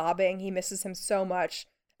funeral sobbing. He misses him so much.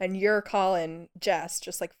 And your Colin, Jess,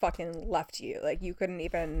 just like fucking left you. Like you couldn't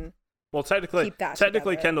even. Well, technically,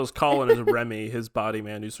 Kendall's Colin is Remy, his body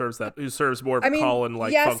man, who serves more of a Colin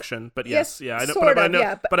like function. But I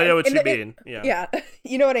know, but I know what you mean. Yeah,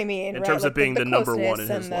 you know what I mean. In terms of being the number one in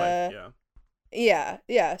his life.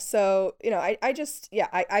 Yeah. So you know,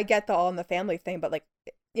 I get the all in the family thing, but like,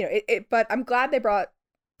 you know, but I'm glad they brought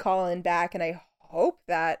Colin back, and I hope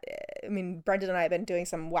that. I mean, Brendan and I have been doing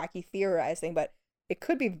some wacky theorizing, but it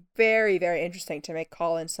could be very, very interesting to make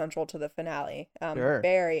Colin central to the finale. Sure.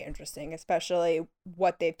 Very interesting, especially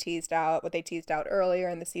what they teased out earlier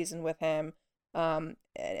in the season with him. And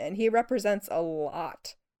he represents a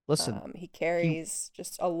lot. Listen, he carries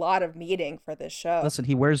just a lot of meaning for this show. Listen,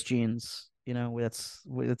 he wears jeans. You know, it's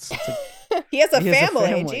he has a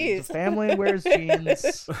family. Jeez, a family wears jeans.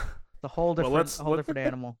 It's a whole different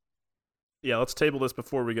animal. Yeah, let's table this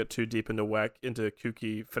before we get too deep into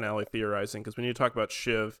kooky finale theorizing, because we need to talk about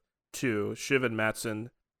Shiv too. Shiv and Matsson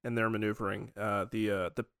and their maneuvering.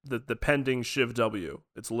 The pending Shiv W.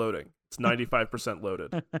 It's loading. It's 95%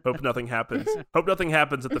 loaded. Hope nothing happens. Hope nothing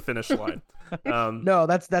happens at the finish line. No,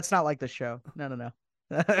 that's not like the show. No.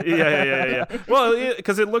 Yeah. Well,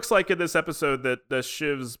 because it looks like in this episode that the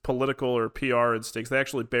Shiv's political or PR instincts, they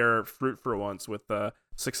actually bear fruit for once with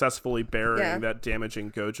successfully burying that damaging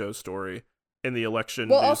Gojo story in the election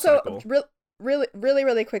news also, cycle.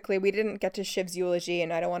 really quickly, we didn't get to Shiv's eulogy,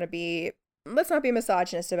 and I don't want to be. Let's not be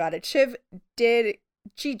misogynist about it. Shiv did.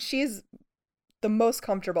 She's the most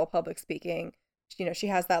comfortable public speaking. You know, she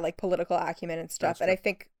has that like political acumen and stuff, and I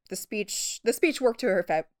think the speech worked to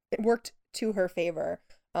her favor,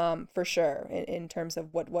 for sure, in terms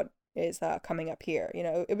of what is coming up here. You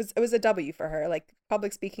know, it was a W for her. Like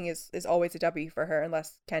public speaking is always a W for her,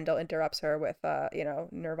 unless Kendall interrupts her with you know,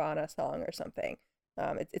 Nirvana song or something.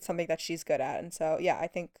 It's something that she's good at, and so yeah, I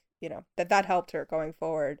think, you know, that helped her going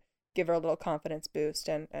forward, give her a little confidence boost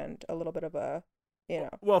and a little bit of a, you know.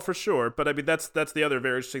 Well, for sure, but I mean that's the other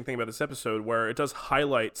very interesting thing about this episode, where it does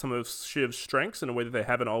highlight some of Shiv's strengths in a way that they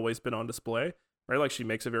haven't always been on display. Right, like she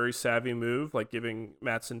makes a very savvy move, like giving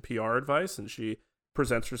Matsson PR advice, and she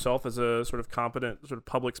presents herself as a sort of competent sort of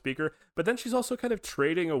public speaker. But then she's also kind of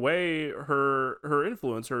trading away her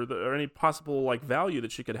influence or any possible like value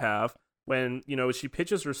that she could have when, you know, she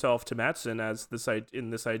pitches herself to Matsson as this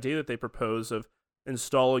idea that they propose of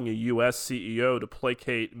installing a U.S. CEO to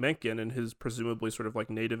placate Mencken and his presumably sort of like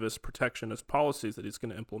nativist protectionist policies that he's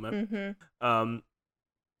going to implement. Mm-hmm.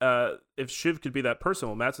 If Shiv could be that person,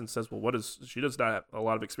 well, Mattson says, well, she does not have a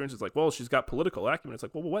lot of experience. It's like, well, she's got political acumen. It's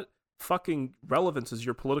like, well, what fucking relevance is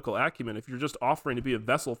your political acumen if you're just offering to be a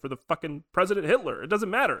vessel for the fucking President Hitler? It doesn't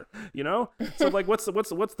matter, you know? So like, what's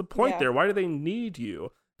the point there? Why do they need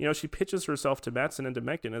you? You know, she pitches herself to Mattson and to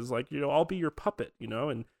Mencken as like, you know, I'll be your puppet, you know,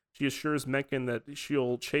 and she assures Mencken that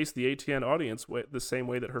she'll chase the ATN audience the same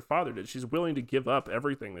way that her father did. She's willing to give up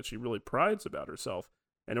everything that she really prides about herself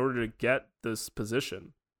in order to get this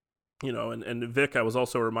position. You know, and Vic, I was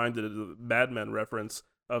also reminded of the Mad Men reference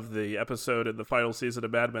of the episode in the final season of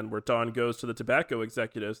Mad Men where Don goes to the tobacco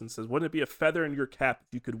executives and says, wouldn't it be a feather in your cap if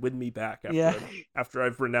you could win me back after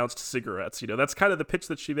I've renounced cigarettes? You know, that's kind of the pitch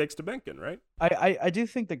that she makes to Mencken, right? I do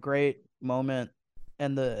think the great moment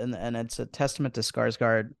and it's a testament to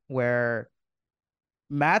Skarsgård where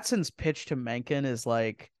Mattson's pitch to Mencken is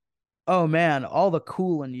like, oh man, all the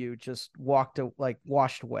cool in you just washed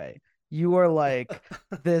away. You are like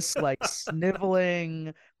this like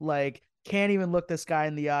sniveling, like can't even look this guy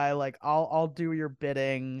in the eye, like I'll do your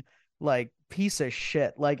bidding, like piece of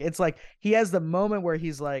shit. Like it's like he has the moment where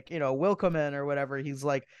he's like, you know, will come in or whatever. He's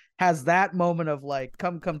like has that moment of like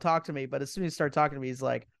come talk to me. But as soon as he starts talking to me, he's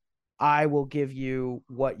like, I will give you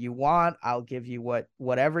what you want. I'll give you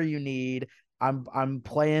whatever you need. I'm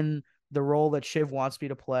playing the role that Shiv wants me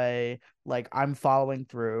to play. Like I'm following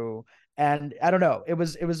through. And I don't know, it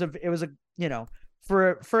was a you know,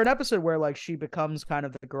 for an episode where like she becomes kind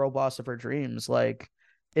of the girl boss of her dreams, like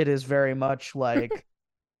it is very much like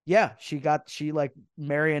yeah, she like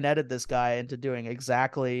marionetted this guy into doing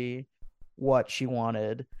exactly what she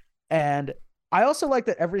wanted. And I also like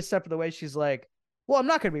that every step of the way she's like, well, I'm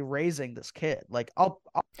not going to be raising this kid. Like I'll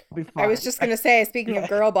be fine. I was just going to say, speaking of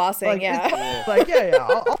girl bossing, like, like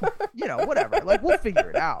I'll you know, whatever. Like we'll figure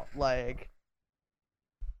it out. Like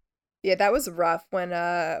yeah, that was rough when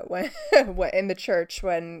in the church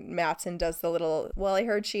when Mattson does the little, well, I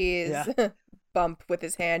heard she's bump with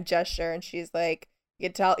his hand gesture, and she's like, you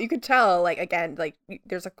could tell like again, like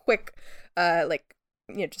there's a quick like,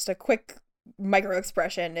 you know, just a quick micro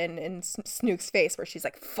expression in Snook's face where she's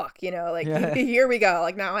like, fuck, you know, like here we go,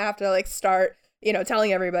 like now I have to like start, you know,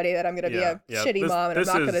 telling everybody that I'm going to be a shitty mom and I'm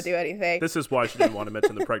not going to do anything. This is why she didn't want to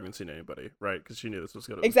mention the pregnancy to anybody, right? Because she knew this was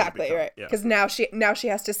going to exactly right. Because now she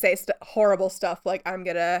has to say horrible stuff like I'm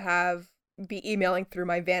going to be emailing through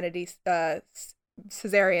my Vanity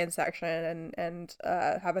cesarean section and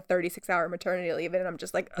have a 36-hour maternity leave, and I'm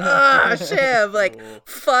just like, Shiv, like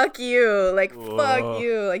fuck you, like fuck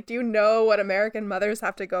you, like do you know what American mothers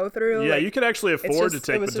have to go through? Yeah, like, you can actually afford to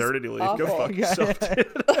take maternity leave. Awful. Go fuck yourself,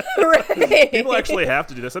 dude. Right. People actually have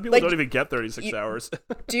to do this. Some people don't even get 36 hours.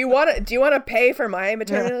 do you want to pay for my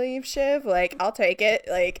maternity leave, Shiv? Like I'll take it.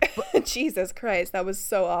 Like Jesus Christ, that was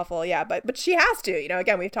so awful. Yeah, but she has to, you know,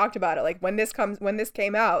 again, we've talked about it, like when this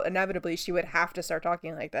came out, inevitably she would have to start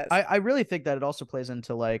talking like this. I really think that it also plays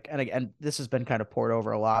into like, and again, this has been kind of poured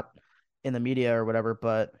over a lot in the media or whatever,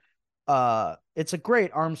 but it's a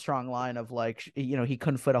great Armstrong line of like, you know, he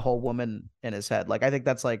couldn't fit a whole woman in his head. Like I think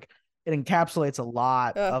that's like, it encapsulates a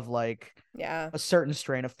lot of like a certain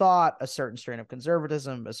strain of thought, a certain strain of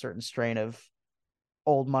conservatism, a certain strain of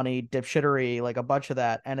old money dipshittery, like a bunch of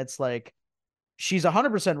that. And it's like, she's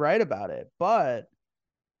 100% right about it, but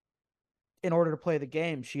in order to play the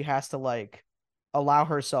game, she has to like allow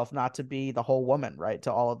herself not to be the whole woman, right?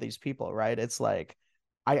 To all of these people, right? It's like,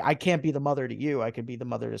 I can't be the mother to you. I could be the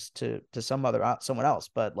mother to someone else,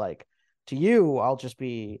 but like to you, I'll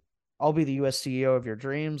be the US CEO of your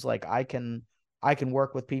dreams. Like I can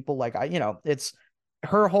work with people. Like you know, it's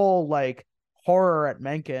her whole like horror at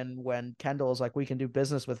Mencken when Kendall is like, we can do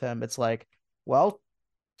business with him. It's like, well,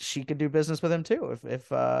 she could do business with him too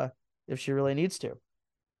if she really needs to.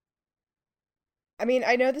 I mean,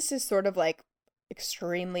 I know this is sort of like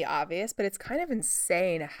extremely obvious, but it's kind of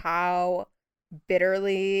insane how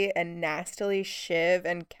bitterly and nastily Shiv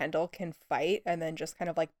and Kendall can fight and then just kind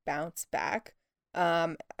of like bounce back.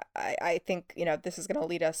 I think, you know, this could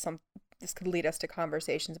lead us to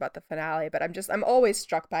conversations about the finale, but I'm always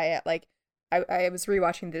struck by it. Like I was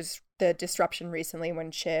rewatching the Disruption recently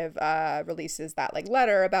when Shiv releases that like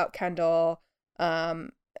letter about Kendall,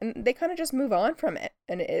 and they kind of just move on from it,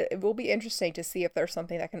 and it will be interesting to see if there's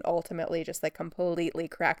something that can ultimately just like completely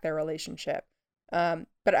crack their relationship.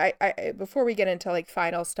 But I before we get into like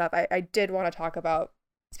final stuff, I did want to talk about,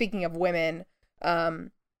 speaking of women,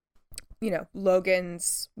 you know,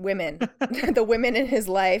 Logan's women, the women in his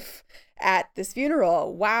life at this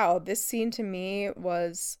funeral. Wow, this scene to me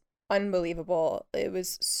was unbelievable. It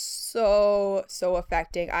was so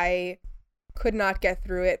affecting. I could not get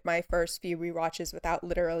through it my first few rewatches without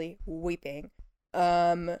literally weeping.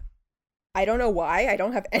 I don't know why. I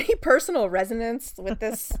don't have any personal resonance with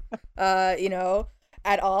this,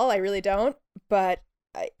 at all. I really don't. But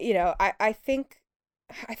I think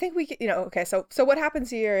we, okay. So what happens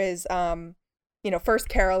here is, first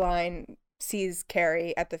Caroline sees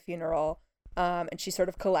Carrie at the funeral, and she sort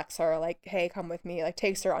of collects her, like, hey, come with me, like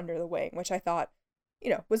takes her under the wing, which I thought,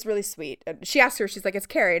 was really sweet. And she asked her, she's like, it's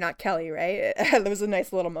Carrie, not Kelly, right? It was a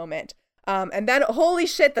nice little moment. And then, holy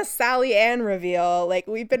shit, the Sally Ann reveal. Like,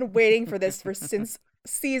 we've been waiting for this since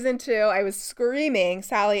season 2. I was screaming.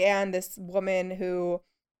 Sally Ann, this woman who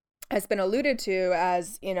has been alluded to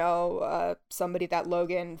as, somebody that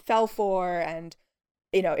Logan fell for, and,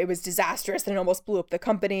 it was disastrous and it almost blew up the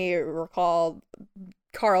company. Recall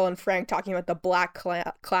Carl and Frank talking about the black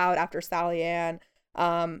cloud after Sally Ann.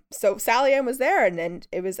 So Sally Ann was there, and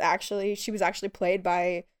it was she was actually played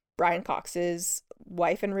by Brian Cox's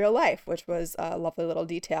wife in real life, which was a lovely little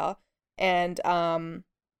detail. And and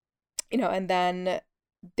then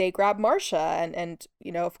they grab Marcia, and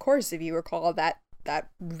of course, if you recall that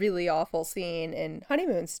really awful scene in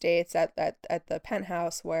Honeymoon States at the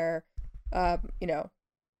penthouse where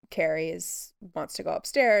Carrie wants to go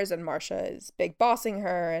upstairs, and Marcia is big bossing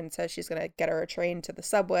her and says she's gonna get her a train to the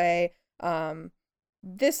subway.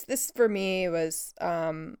 This for me was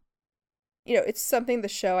it's something the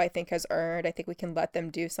show, I think, has earned. I think we can let them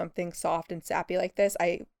do something soft and sappy like this.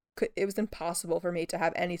 It was impossible for me to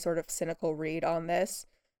have any sort of cynical read on this.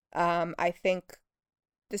 I think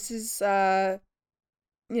this is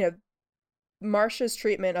Marcia's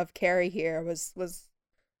treatment of Carrie here was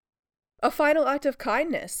a final act of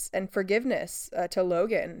kindness and forgiveness to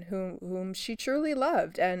Logan, whom she truly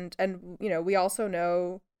loved. And we also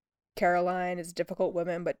know Caroline is a difficult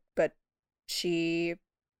woman, but she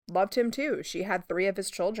loved him too. She had 3 of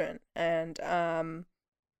his children. And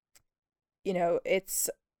it's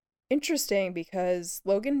interesting because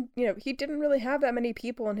Logan, he didn't really have that many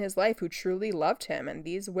people in his life who truly loved him, and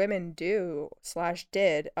these women did.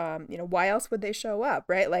 Why else would they show up,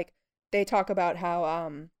 right? Like, they talk about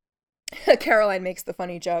how Caroline makes the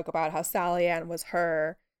funny joke about how Sally Ann was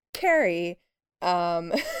her Carrie,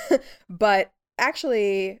 but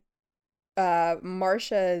actually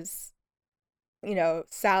Marcia's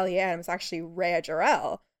Sally Ann was actually Rhea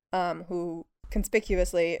Jarrell, who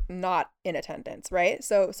conspicuously not in attendance, right?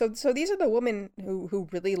 So these are the women who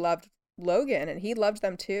really loved Logan, and he loved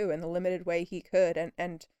them too in the limited way he could.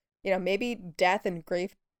 And maybe death and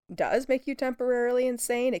grief does make you temporarily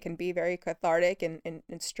insane. It can be very cathartic in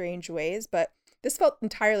strange ways, but this felt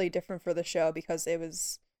entirely different for the show because it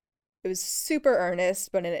was super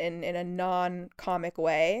earnest, but in a non-comic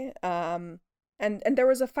way. And there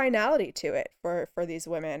was a finality to it for these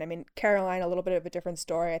women. I mean, Caroline, a little bit of a different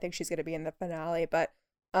story. I think she's going to be in the finale, but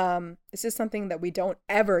this is something that we don't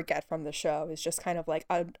ever get from the show. It's just kind of like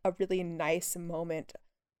a really nice moment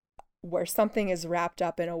where something is wrapped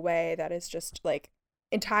up in a way that is just like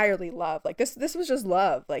entirely love. Like this was just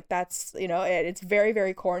love. Like that's, it's very,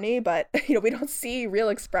 very corny, but we don't see real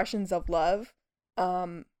expressions of love.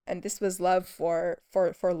 And this was love for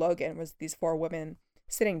Logan, was these 4 women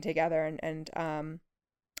sitting together, and I'm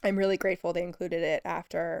really grateful they included it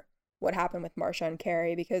after what happened with Marcia and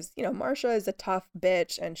Carrie, because Marcia is a tough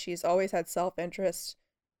bitch and she's always had self-interest,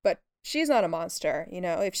 but she's not a monster.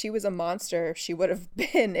 If she was a monster, she would have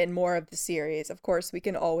been in more of the series. Of course, we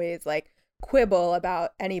can always like quibble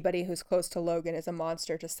about anybody who's close to Logan is a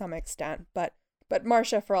monster to some extent, but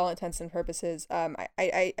Marcia, for all intents and purposes,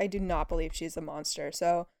 I do not believe she's a monster.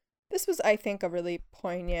 So this was, I think, a really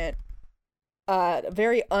poignant,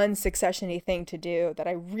 very unsuccession-y thing to do that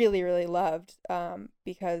I really, really loved,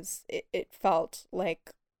 because it felt like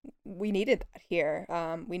we needed that here.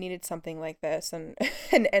 We needed something like this, and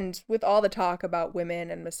and with all the talk about women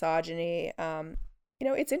and misogyny,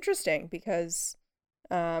 it's interesting because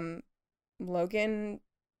Logan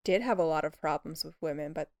did have a lot of problems with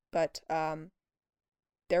women, but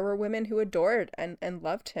there were women who adored and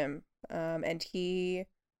loved him, and he,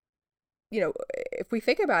 if we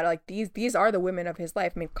think about it, like these are the women of his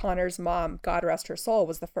life. I mean, Connor's mom, God rest her soul,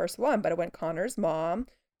 was the first one, but it went Connor's mom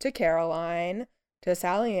to Caroline to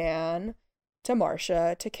Sally Ann to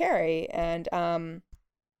Marcia to Carrie, and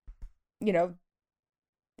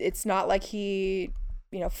it's not like he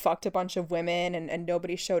fucked a bunch of women and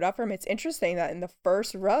nobody showed up for him. It's interesting that in the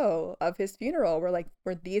first row of his funeral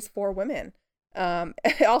were these 4 women,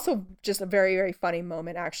 Also just a very, very funny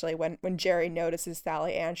moment actually when Jerry notices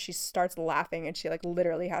Sally Ann, she starts laughing and she like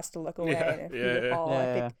literally has to look away. Yeah, And if yeah, you yeah. recall,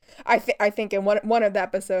 Yeah, I think in one of the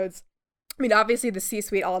episodes, I mean, obviously the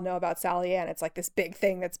C-suite all know about Sally Ann. It's like this big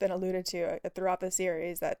thing that's been alluded to throughout the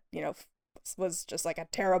series that, you know, was just like a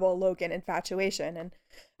terrible Logan infatuation. And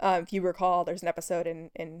if you recall, there's an episode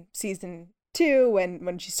in season 2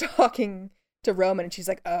 when she's talking to Roman and she's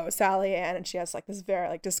like, "Oh, Sally Ann," and she has like this very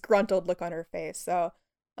like disgruntled look on her face. So,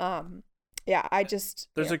 yeah, I just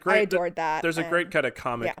I adored that. There's a great kind of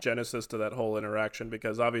comic yeah. genesis to that whole interaction,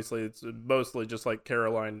 because obviously it's mostly just like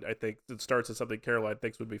Caroline. I think it starts as something Caroline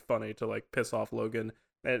thinks would be funny to like piss off Logan,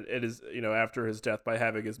 and it is, you know, after his death, by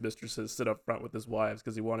having his mistresses sit up front with his wives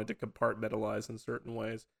because he wanted to compartmentalize in certain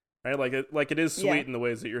ways. Right, like it is sweet in the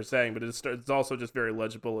ways that you're saying, but it's also just very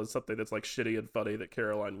legible as something that's like shitty and funny that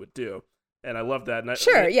Caroline would do, and I love that. And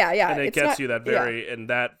and it gets you that very and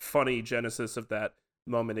that funny genesis of that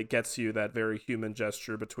moment. It gets you that very human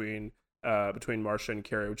gesture between Marcia and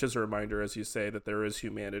Carrie, which is a reminder, as you say, that there is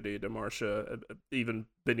humanity to Marcia, even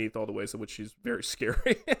beneath all the ways in which she's very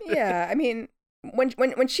scary. Yeah, I mean,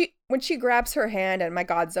 when she grabs her hand, and my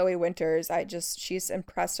God, Zoe Winters, she's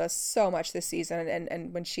impressed us so much this season.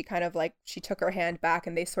 And when she kind of like she took her hand back,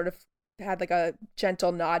 and they sort of had like a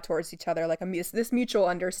gentle nod towards each other, like this mutual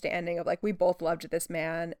understanding of like, we both loved this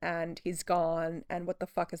man and he's gone, and what the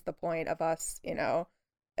fuck is the point of us, you know?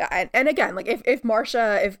 And again, like if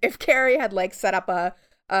Marcia, if Carrie had like set up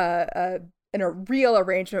in a real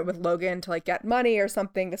arrangement with Logan to like get money or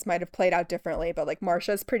something, this might have played out differently. But like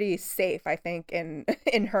Marcia's pretty safe, I think, in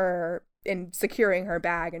securing her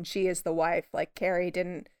bag, and she is the wife. Like Carrie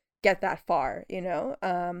didn't get that far, you know.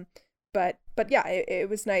 But yeah, it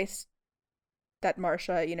was nice that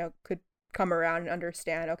Marcia, you know, could come around and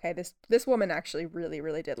understand, okay, this woman actually really,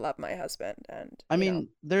 really did love my husband. And I mean,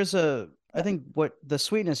 I think what the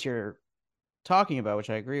sweetness you're talking about, which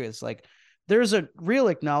I agree with, is like there's a real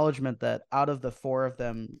acknowledgement that out of the 4 of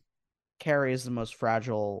them, Carrie is the most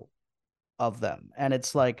fragile of them. And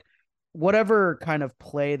it's like whatever kind of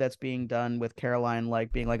play that's being done with Caroline,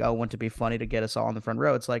 like being like, "Oh, I want to be funny to get us all in the front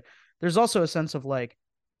row." It's like there's also a sense of like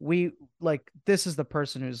this is the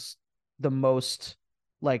person who's the most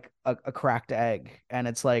like a cracked egg, and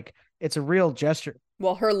it's like it's a real gesture.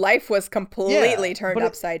 Well, her life was completely turned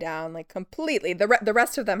upside down, like completely. The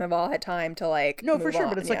rest of them have all had time to like for sure,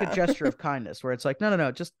 but it's like a gesture of kindness where it's like,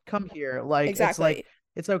 no, just come here. Like exactly. It's like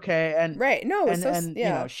it's okay, and right, no, and you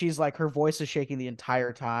know, she's like her voice is shaking the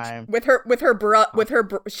entire time. She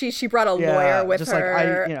brought a lawyer with her,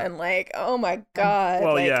 like, and like, oh my God.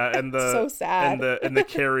 Well, like, yeah, and the so sad, and the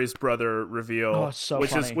Carrie's brother reveal,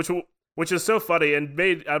 which is so funny and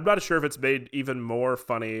I'm not sure if it's made even more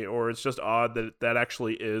funny or it's just odd that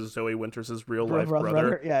actually is Zoe Winters' real life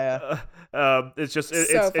brother. Yeah. It's just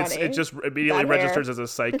funny. it just immediately registers as a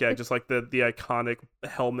sight gag, just like the iconic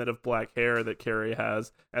helmet of black hair that Carrie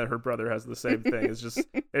has and her brother has the same thing. It's just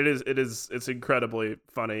it's incredibly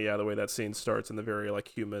funny, the way that scene starts in the very like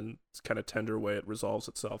human kind of tender way it resolves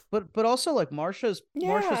itself. But also like Marcia's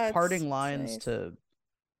parting lines to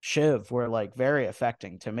Shiv were like very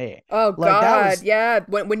affecting to me. Oh like, God, yeah.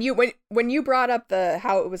 When you brought up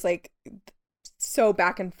how it was like so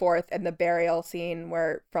back and forth in the burial scene,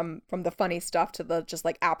 where from the funny stuff to the just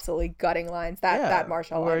like absolutely gutting lines, that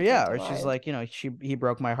Marcia line. Where she's like, you know, he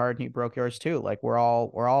broke my heart and he broke yours too. Like we're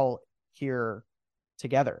all here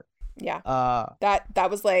together. Yeah. That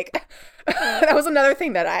was like that was another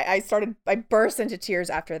thing that I burst into tears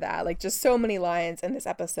after that. Like just so many lines in this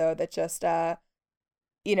episode that just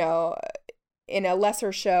you know, in a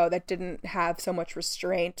lesser show that didn't have so much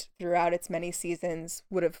restraint throughout its many seasons,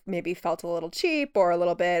 would have maybe felt a little cheap or a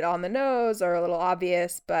little bit on the nose or a little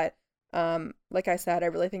obvious. But like I said, I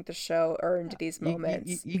really think the show earned these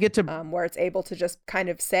moments. You get to where it's able to just kind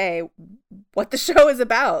of say what the show is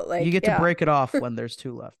about. Like you get to break it off when there's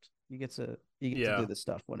 2 left. You get to do this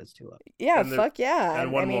stuff when it's 2 left. Yeah, fuck yeah.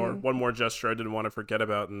 And one more gesture I didn't want to forget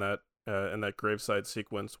about in that graveside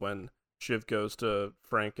sequence when Shiv goes to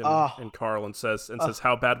Frank and Carl and says,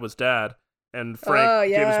 "How bad was Dad?" And Frank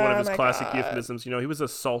gives one of his classic euphemisms. You know, he was a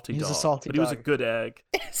salty dog, but he was a good egg.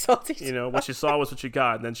 Salty. You know, what you saw was what you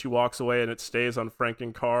got. And then she walks away, and it stays on Frank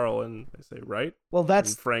and Carl, and they say, "Right." Well,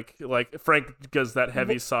 that's and Frank does that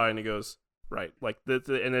heavy sigh, and he goes, "Right." Like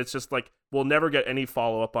and it's just like we'll never get any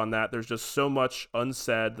follow up on that. There's just so much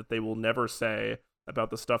unsaid that they will never say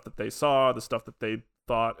about the stuff that they saw, the stuff that they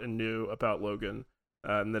thought and knew about Logan.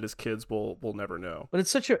 And that his kids will never know. But it's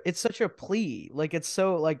such a plea. Like it's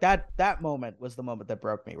so like that moment was the moment that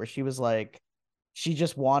broke me, where she was like, she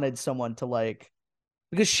just wanted someone to like,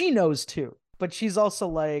 because she knows too, but she's also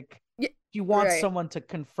like, He wants Right. someone to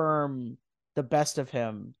confirm the best of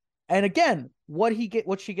him. And again, what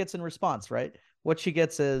she gets in response, right? What she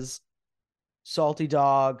gets is salty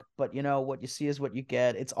dog, but what you see is what you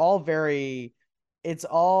get. It's all very Yeah.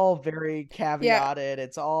 caveated.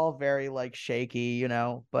 It's all very like shaky,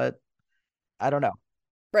 but I don't know.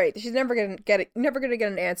 Right. She's never gonna get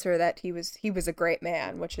an answer that he was a great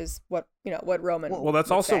man, which is what what Roman Well, that's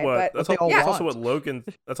would also say. what But What they all that's want. also what Logan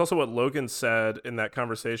that's also what Logan said in that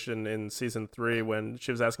conversation in season 3 when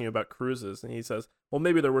she was asking about cruises, and he says, "Well,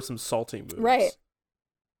 maybe there were some salty moves." right.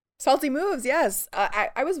 Salty moves, yes.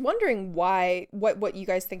 I was wondering what you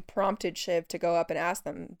guys think prompted Shiv to go up and ask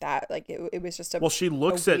them that. Like it was just a Well, she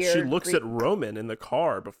looks a at weird Roman in the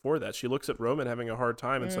car before that. She looks at Roman having a hard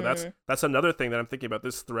time, and so Mm. that's another thing that I'm thinking about,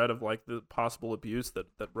 this thread of like the possible abuse that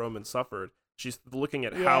Roman suffered. She's looking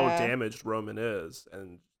at how Yeah. damaged Roman is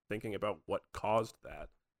and thinking about what caused that.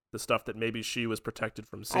 The stuff that maybe she was protected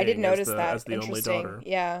from I did seeing notice as that. the only Interesting. daughter.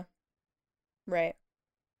 Yeah. Right.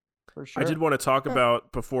 For sure. I did want to talk Huh.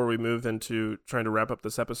 about, before we move into trying to wrap up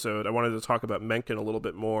this episode, I wanted to talk about Mencken a little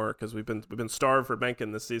bit more, because we've been starved for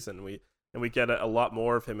Mencken this season. We get a lot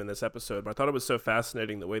more of him in this episode. But I thought it was so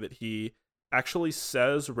fascinating the way that he actually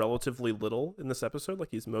says relatively little in this episode.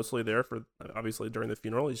 Like, he's mostly there for, obviously during the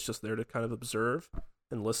funeral, he's just there to kind of observe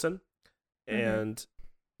and listen. Mhm.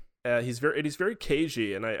 And he's very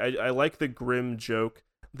cagey, and I like the grim joke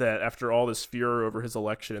that after all this furor over his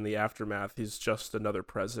election in the aftermath, he's just another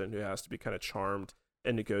president who has to be kind of charmed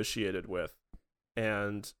and negotiated with.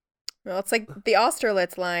 And Well, it's like the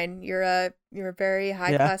Austerlitz line. You're a very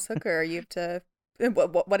high class hooker. You have to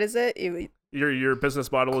what is it? your business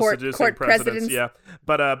model Court- is seducing court presidents. presidents. Yeah,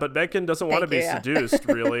 but Mencken doesn't want to Thank be you, yeah. seduced,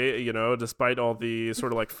 really. Despite all the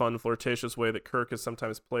sort of like fun, flirtatious way that Kirk has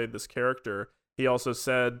sometimes played this character. He also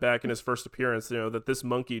said back in his first appearance, that this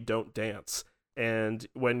monkey don't dance. And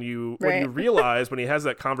when you realize, when he has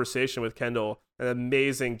that conversation with Kendall, an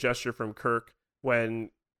amazing gesture from Kirk when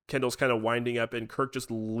Kendall's kind of winding up and Kirk just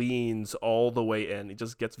leans all the way in. He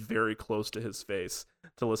just gets very close to his face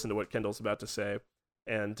to listen to what Kendall's about to say.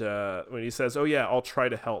 And when he says, "Oh yeah, I'll try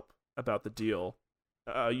to help about the deal,"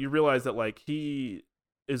 you realize that like he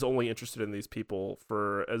is only interested in these people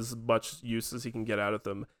for as much use as he can get out of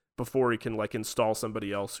them before he can like install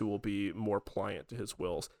somebody else who will be more pliant to his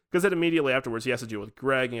wills. Because then immediately afterwards he has to deal with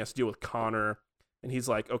Greg, and he has to deal with Connor, and he's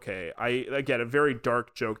like, okay, I get a very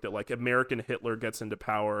dark joke that like American Hitler gets into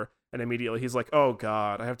power, and immediately he's like, oh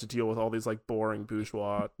god, I have to deal with all these like boring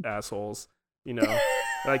bourgeois assholes,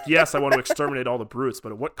 like, yes, I want to exterminate all the brutes,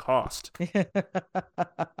 but at what cost?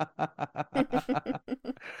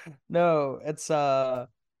 No, it's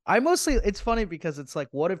it's funny because it's like,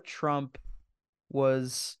 what if Trump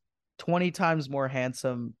was 20 times more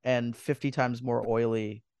handsome and 50 times more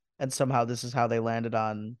oily, and somehow this is how they landed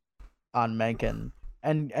on Mencken.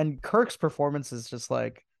 And Kirk's performance is just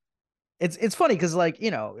like, it's funny because like,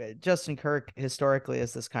 Justin Kirk historically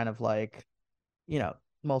is this kind of like,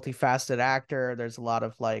 multifaceted actor. There's a lot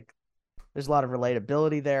of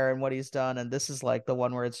relatability there in what he's done, and this is like the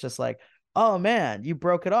one where it's just like, oh man, you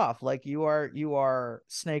broke it off. Like you are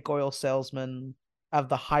snake oil salesman of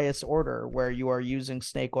the highest order, where you are using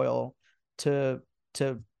snake oil to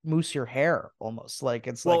mousse your hair, almost. Like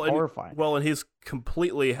it's like horrifying. And he's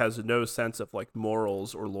completely has no sense of like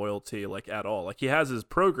morals or loyalty, like at all. Like he has his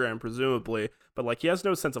program presumably, but like he has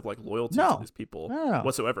no sense of like loyalty to these people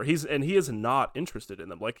whatsoever. He is not interested in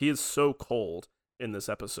them. Like he is so cold in this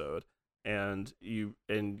episode. And you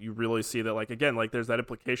really see that, like, again, like there's that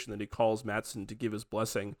implication that he calls Matsson to give his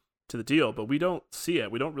blessing to the deal, but we don't see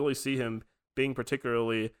it. We don't really see him being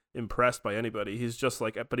particularly impressed by anybody. He's just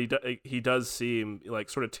like, but he does seem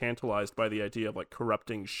like sort of tantalized by the idea of like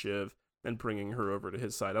corrupting Shiv and bringing her over to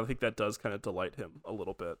his side. I think that does kind of delight him a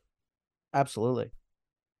little bit. Absolutely.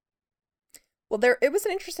 Well, it was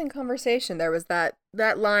an interesting conversation. There was that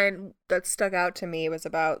line that stuck out to me, was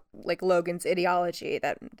about like Logan's ideology,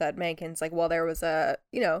 that Mencken's like, well, there was an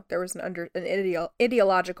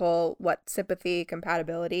ideological sympathy,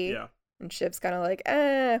 compatibility. Yeah. And Shiv's kind of like,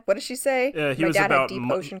 what did she say? Yeah, he My was dad about had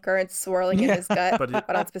deep ocean currents swirling in his gut,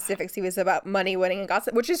 but on specifics, he was about money, winning, and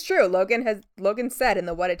gossip, which is true. Logan said in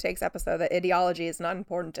the What It Takes episode that ideology is not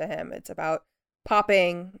important to him. It's about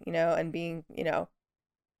popping, and being,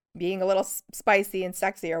 being a little spicy and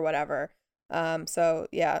sexy or whatever. So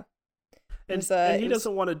yeah. And he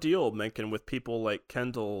doesn't want to deal, Mencken, with people like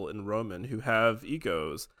Kendall and Roman who have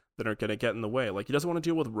egos that aren't going to get in the way. Like, he doesn't want to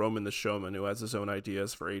deal with Roman the showman who has his own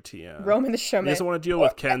ideas for ATM. Roman the showman. He doesn't want to deal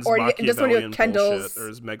with Ken's Machiavellian bullshit or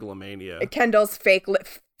his megalomania. Kendall's fake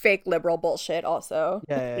liberal bullshit also.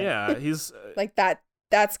 Yeah. He's like that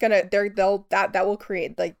that's gonna that will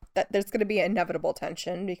create like that. There's gonna be inevitable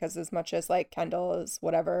tension because as much as like Kendall is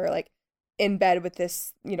whatever like in bed with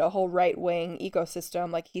this whole right wing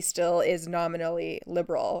ecosystem, like he still is nominally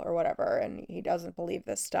liberal or whatever, and he doesn't believe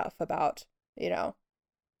this stuff about Yeah.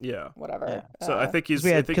 whatever. Yeah. So I think he's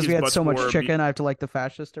because we had much so much more chicken. I have to like the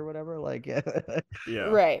fascist or whatever. Like yeah.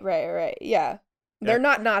 Right. Yeah. They're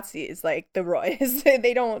not Nazis like the Roys.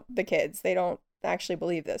 The kids, they don't actually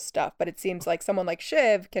believe this stuff, but it seems like someone like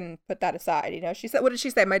Shiv can put that aside. She said, what did she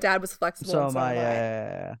say? My dad was flexible. so and so my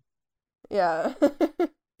am I. yeah.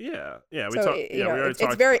 Yeah. We So talked. it- Yeah, we already it's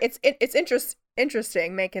talked. very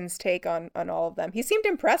interesting Mencken's take on all of them. He seemed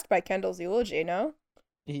impressed by Kendall's eulogy. No,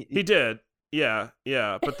 He did. Yeah.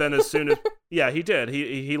 But then as soon as he did.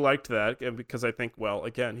 He liked that, and because I think, well,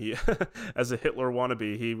 again, he as a Hitler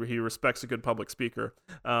wannabe, he respects a good public speaker.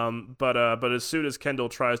 But as soon as Kendall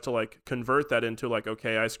tries to like convert that into like,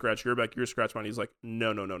 okay, I scratch your back, you scratch mine, he's like,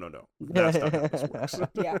 no. That's not how this works.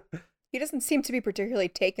 yeah, he doesn't seem to be particularly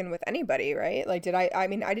taken with anybody, right? Like, I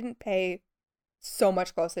mean, I didn't pay so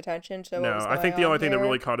much close attention to what No, was I think going the on only thing that here.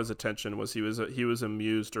 really caught his attention was he was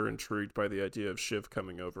amused or intrigued by the idea of Shiv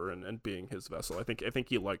coming over and being his vessel. I think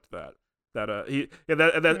he liked that.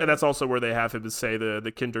 And that's also where they have him say the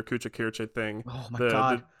Kinderkuchekirche thing. Oh my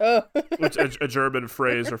god. Which a German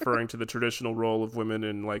phrase referring to the traditional role of women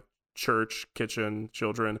in like church, kitchen,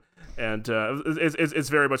 children, and it's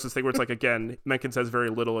very much this thing where it's like, again, Mencken says very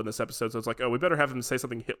little in this episode, so it's like, oh, we better have him say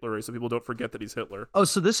something Hitlery so people don't forget that he's Hitler. Oh,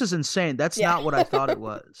 so this is insane. That's Yeah. not what I thought it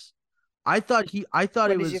was. I thought he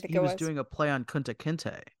was was? doing a play on Kunta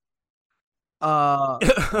Kinte. Oh.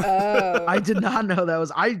 I did not know that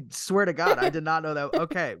was. I swear to God, I did not know that.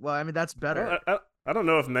 Okay, well, I mean that's better. I don't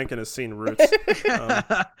know if Mencken has seen Roots.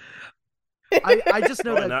 I just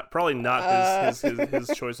know probably not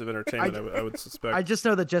his choice of entertainment. I would suspect. I just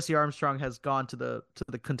know that Jesse Armstrong has gone to the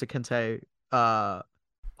Kunta Kinte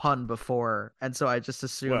pun before, and so I just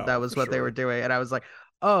assumed that was what they were doing, and I was like,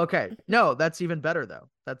 oh, okay, no, that's even better though.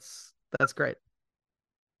 That's great.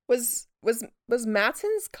 Was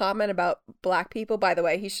Mattson's comment about black people? By the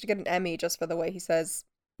way, he should get an Emmy just for the way he says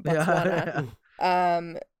Botswana.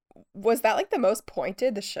 Yeah. Was that like the most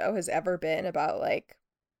pointed the show has ever been about like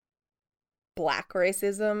black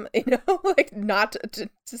racism? Like not to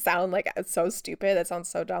sound like so stupid. That sounds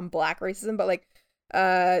so dumb. Black racism, but like,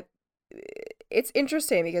 it's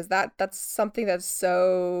interesting because that's something that's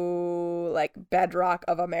so like bedrock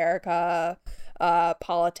of America,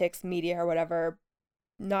 politics, media, or whatever.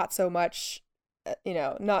 Not so much,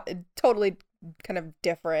 not totally kind of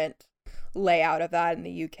different layout of that in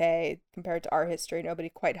the UK compared to our history. Nobody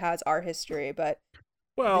quite has our history, but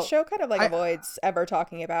the show kind of like avoids ever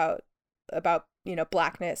talking about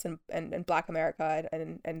blackness and Black America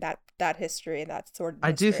and that history and that sort of history.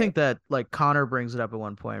 I do think that like Connor brings it up at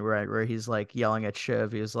one point, right, where he's like yelling at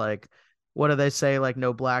Shiv. He was like, what do they say? Like,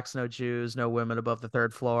 no blacks, no Jews, no women above the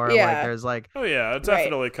third floor. Yeah. Like, there's like, oh yeah, it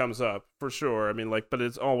definitely comes up for sure. I mean, like, but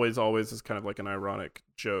it's always is kind of like an ironic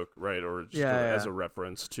joke, right? Or just as a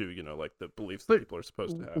reference to like the beliefs that people are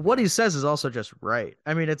supposed to have. What he says is also just right.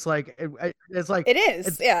 I mean, it's like it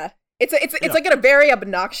is. Yeah. It's like a very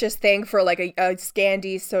obnoxious thing for like a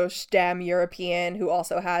Scandi Sochdem European who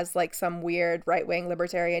also has like some weird right-wing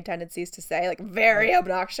libertarian tendencies to say, like very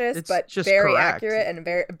obnoxious, but just very correct. Accurate and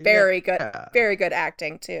very good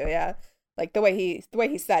acting too. Yeah, like the way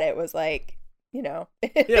he said it was like, yeah,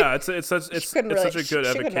 it's such a good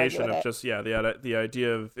evocation of just the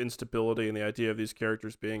idea of instability and the idea of these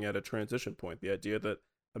characters being at a transition point. The idea that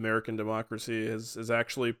American democracy is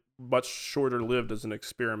actually much shorter lived as an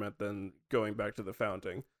experiment than going back to the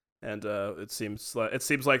founding, and it seems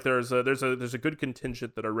like there's a good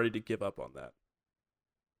contingent that are ready to give up on that.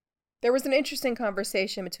 There was an interesting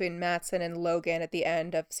conversation between Mattson and Logan at the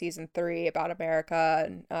end of season 3 about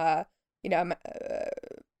America, and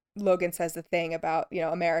Logan says the thing about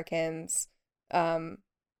Americans, fat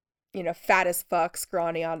as fuck,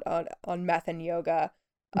 scrawny on meth and yoga.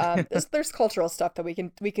 There's cultural stuff that we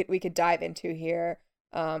could dive into here,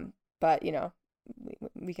 but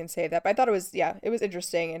we can save that. But I thought it was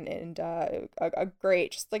interesting and a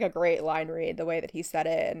great line read, the way that he said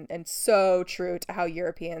it, and so true to how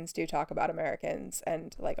Europeans do talk about Americans,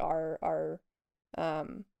 and like our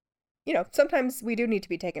sometimes we do need to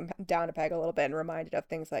be taken down a peg a little bit and reminded of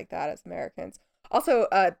things like that as Americans. Also,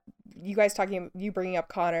 you bringing up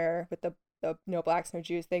Connor with the no blacks, no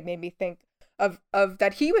Jews thing made me think of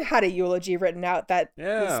that he had a eulogy written out that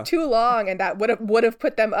was too long, and that would have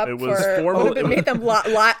put them up made them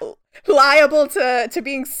liable to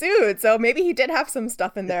being sued. So maybe he did have some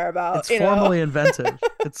stuff in there about it's formally inventive.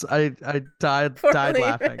 It's I died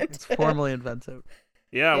laughing. It's formally inventive.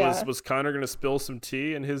 Yeah, Yeah. was Connor going to spill some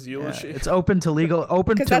tea in his Yeah, eulogy? it's open to legal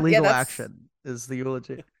action is the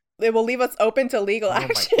eulogy. It will leave us open to legal Oh my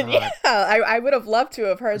action. God. Yeah, I would have loved to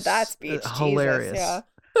have heard that speech. Hilarious. Jesus, yeah.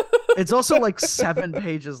 It's also like 7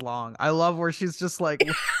 pages long. I love where she's just like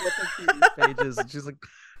flipping through these pages and she's like,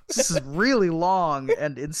 this is really long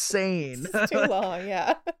and insane. It's too long,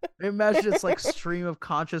 yeah. Imagine it's like stream of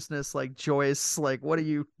consciousness, like Joyce, like what are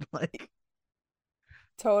you like?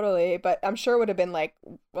 Totally, but I'm sure it would have been like,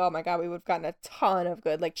 oh my God, we would have gotten a ton of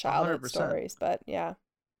good like childhood 100%. stories. But yeah,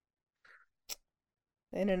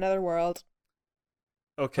 in another world.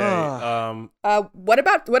 Okay. What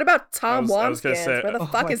about Tom I was gonna Wamskins? say, Where the oh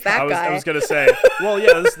fuck my is that guy? I was gonna say, well,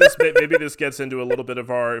 yeah, this maybe this gets into a little bit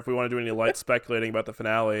of our, if we want to do any light speculating about the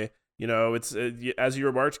finale. You know, it's as you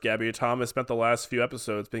remarked, Gabby, Tom has spent the last few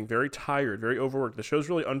episodes being very tired, very overworked. The show's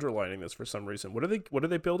really underlining this for some reason. What are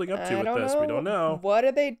they building up to with this? We don't know.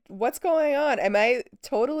 What's going on? Am I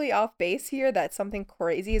totally off base here that something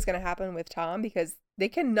crazy is going to happen with Tom? Because they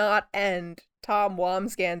cannot end Tom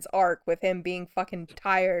Wamsgan's arc with him being fucking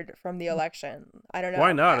tired from the election. I don't know.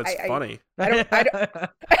 Why not? It's funny. I don't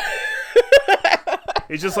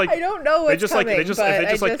He's just like, I don't know what's coming, if they just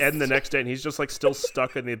end the next day and he's just like still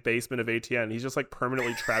stuck in the basement of ATN. He's just like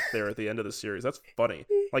permanently trapped there at the end of the series. That's funny.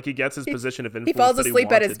 Like he gets his position of influence. He falls that asleep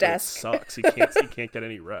wanted, at his desk. It sucks. He can't get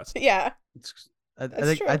any rest. Yeah. I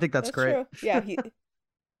think that's great. True. Yeah.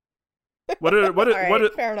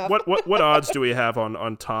 Fair enough. What odds do we have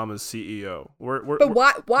on Tom as CEO? Where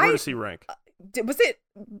does he rank? Was it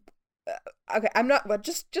okay? I'm not. Well,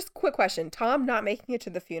 just quick question. Tom not making it to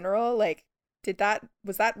the funeral, like,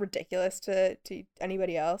 was that ridiculous to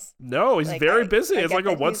anybody else? No, he's like, very busy. It's like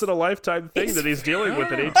a once in a lifetime thing that he's dealing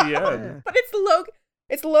with at ATN. But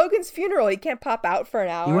it's Logan's funeral. He can't pop out for an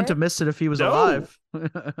hour. He wouldn't have missed it if he was alive.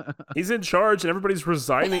 He's in charge and everybody's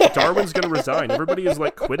resigning. Darwin's going to resign. Everybody is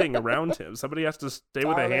like quitting around him. Somebody has to stay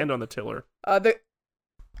with a hand on the tiller.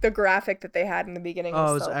 The graphic that they had in the beginning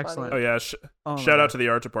was so excellent. funny. Oh yeah, shout out to the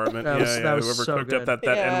art department. Whoever so cooked good. up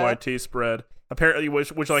that NYT spread. Apparently,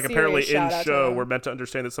 which apparently in show we're meant to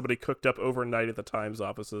understand that somebody cooked up overnight at the Times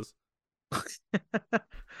offices.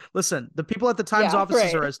 Listen, the people at the Times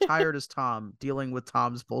offices are as tired as Tom dealing with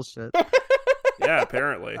Tom's bullshit. Yeah,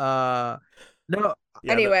 apparently. No.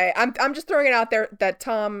 Yeah, anyway, I'm just throwing it out there that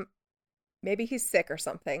Tom, maybe he's sick or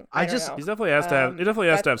something. I don't know. He definitely has to have. He definitely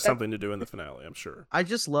has to have something to do in the finale. I'm sure. I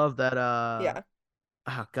just love that. Yeah.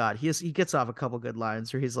 Oh God, he gets off a couple good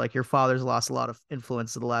lines where he's like, "Your father's lost a lot of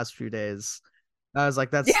influence in the last few days." I was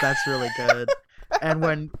like, that's really good. And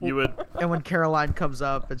when Caroline comes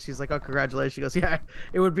up and she's like, "Oh, congratulations," she goes, "Yeah,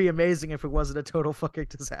 it would be amazing if it wasn't a total fucking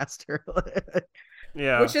disaster."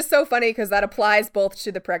 Yeah, which is so funny because that applies both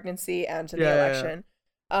to the pregnancy and to the election.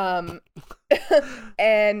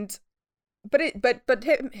 And but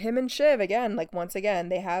him and Shiv again, like once again,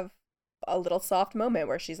 they have a little soft moment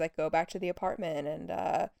where she's like, "Go back to the apartment,"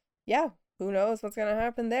 and who knows what's gonna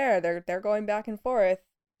happen there? They're going back and forth.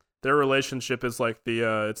 Their relationship is like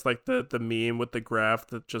the meme with the graph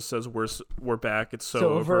that just says we're back. It's so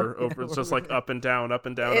over. It's just like up and down, up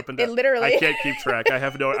and down, up and down. It literally. I can't keep track.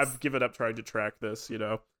 I've given up trying to track this. You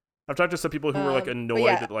know, I've talked to some people who were like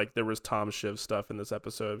annoyed that like there was Tom Shiv stuff in this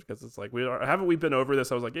episode because it's like haven't we been over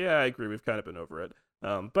this? I was like, yeah, I agree. We've kind of been over it.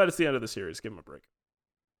 But it's the end of the series. Give them a break.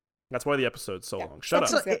 That's why the episode's so long.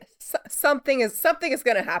 Shut up. Something is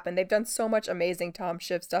gonna happen. They've done so much amazing Tom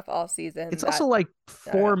Shiv stuff all season. It's also like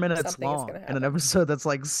 4 minutes long in an episode that's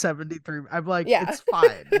like 73. I'm like, it's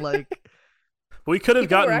fine. Like, we could have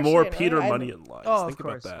gotten more Peter Munyon lines. Think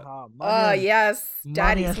about that. Oh yes,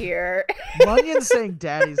 Daddy's here. Munyon saying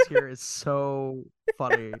 "Daddy's here" is so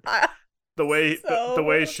funny. The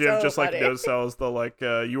way Shiv just like no sells the like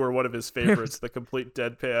you were one of his favorites, the complete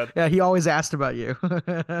deadpan. Yeah, he always asked about you.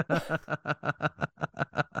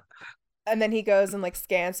 And then he goes and like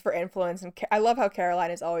scans for influence, and I love how Caroline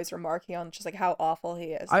is always remarking on just like how awful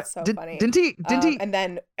he is. It's so funny. Didn't he? And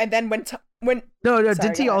then when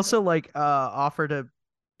didn't he also like offer to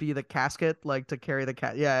be the casket, like to carry the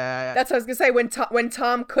cat? Yeah. That's what I was gonna say. When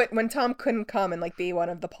Tom couldn't come and like be one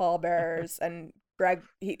of the pallbearers, and Greg,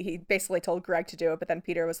 he basically told Greg to do it, but then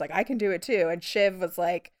Peter was like, I can do it too, and Shiv was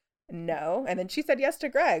like, no, and then she said yes to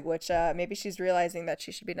Greg, which maybe she's realizing that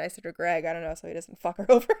she should be nicer to Greg. I don't know, so he doesn't fuck her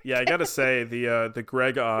over. Yeah, I gotta say the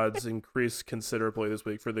Greg odds increased considerably this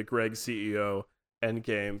week for the Greg CEO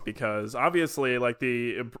endgame, because obviously like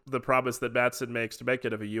the promise that Mattson makes to make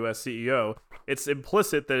it of a US CEO, it's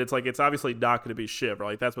implicit that it's like it's obviously not going to be Shiv, or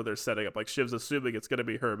like that's what they're setting up. Like Shiv's assuming it's going to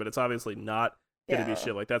be her, but it's obviously not going to be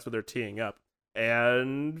Shiv. Like that's what they're teeing up.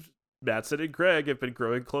 And Mattson and Greg have been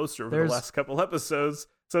growing closer over the last couple episodes.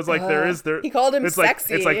 So it's like there. He called him it's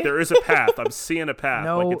sexy. It's like there is a path. I'm seeing a path.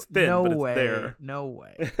 No, like it's thin, no but it's way, there. no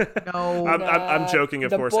way, no. I'm joking,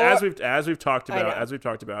 of course. As we've talked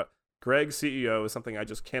about, Greg's CEO is something I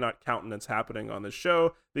just cannot countenance happening on this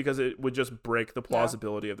show because it would just break the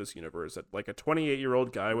plausibility of this universe. Like a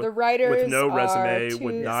 28-year-old guy with no resume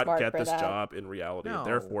would not get this job in reality. No.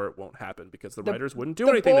 Therefore, it won't happen because the writers wouldn't do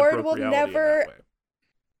anything to broke reality in that way.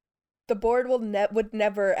 The board would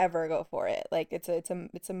never ever go for it. Like it's a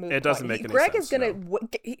move. It doesn't make any Greg sense. is gonna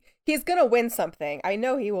he's gonna win something. I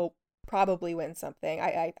know he will probably win something.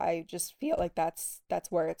 I just feel like that's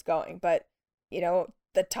where it's going. But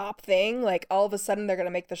the top thing, like all of a sudden they're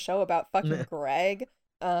gonna make the show about fucking Greg.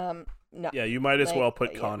 No. Yeah, you might as well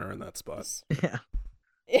put Connor in that spot. Yeah.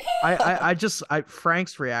 I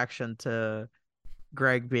Frank's reaction to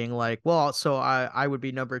Greg being like, well, so I would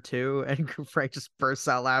be number 2, and Frank just bursts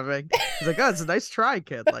out laughing. He's like, oh, it's a nice try,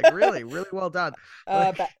 kid. Like, really, really well done.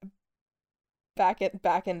 Back in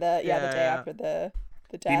the day after the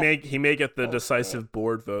death. He may get the decisive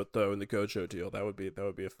board vote though in the Gojo deal. That would be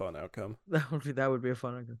a fun outcome. That would be a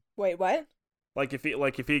fun outcome. Wait, what? Like if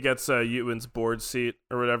he gets Ewan's board seat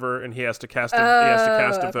or whatever, and he has to cast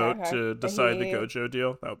a vote to decide the Gojo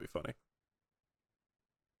deal, that would be funny.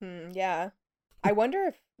 Yeah. I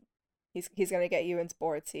wonder if he's gonna get Ewan's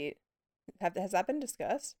board seat. Has that been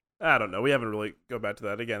discussed? I don't know. We haven't really go back to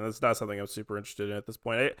that again. That's not something I'm super interested in at this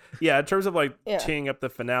point. In terms of teeing up the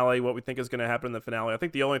finale, what we think is going to happen in the finale, I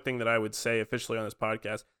think the only thing that I would say officially on this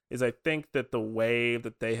podcast is I think that the way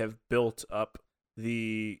that they have built up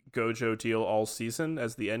the Gojo deal all season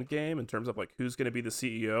as the end game in terms of like who's going to be the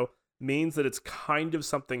CEO means that it's kind of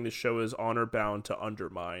something the show is honor bound to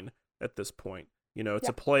undermine at this point.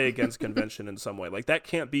 To play against convention in some way. Like that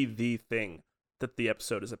can't be the thing that the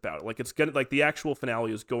episode is about. Like the actual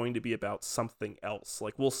finale is going to be about something else.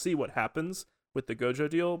 Like we'll see what happens with the Gojo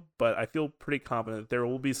deal, but I feel pretty confident that there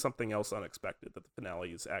will be something else unexpected that the finale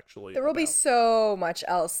is actually There will be so much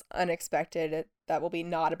else unexpected that will be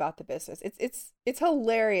not about the business. It's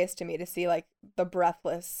hilarious to me to see like the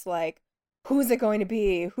breathless like who's it going to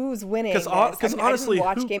be? Who's winning? Because honestly,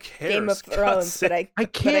 I didn't watch Game of Thrones, but I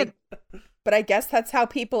can't. But I guess that's how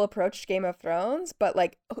people approached Game of Thrones. But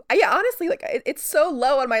like, yeah, honestly, like it's so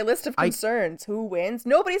low on my list of concerns. Who wins?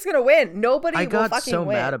 Nobody's gonna win. Nobody will fucking win. I got so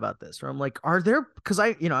mad about this. Where I'm like, are there? Because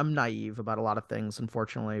I'm naive about a lot of things,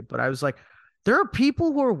 unfortunately. But I was like, there are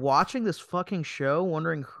people who are watching this fucking show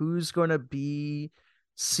wondering who's going to be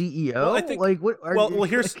CEO. Well, I think, like, what?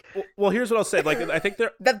 Here's what I'll say. Like, I think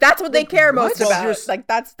that's what they care most about. Like,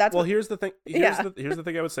 that's. Well, here's the thing. Here's the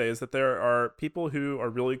thing I would say is that there are people who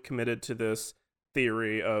are really committed to this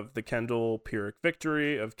theory of the Kendall Pyrrhic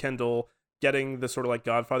victory, of Kendall getting the sort of like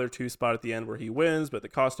Godfather 2 spot at the end where he wins, but at the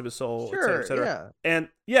cost of his soul, et cetera. Yeah. And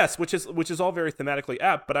yes, which is all very thematically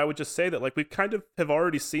apt, but I would just say that like we kind of have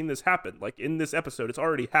already seen this happen. Like in this episode, it's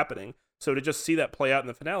already happening. So to just see that play out in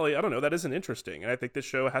the finale, I don't know, that isn't interesting. And I think this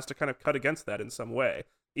show has to kind of cut against that in some way.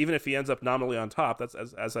 Even if he ends up nominally on top, that's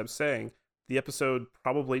as I'm saying, the episode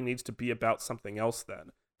probably needs to be about something else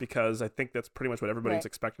then. Because I think that's pretty much what everybody's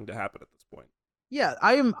expecting to happen at this point. Yeah,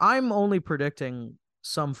 I'm only predicting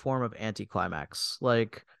some form of anticlimax.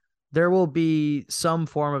 Like there will be some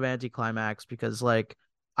form of anticlimax because like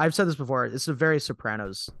I've said this before, it's a very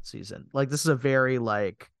Sopranos season. Like this is a very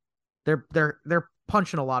like they're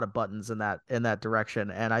punching a lot of buttons in that direction.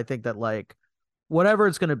 And I think that like whatever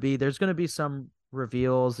it's gonna be, there's gonna be some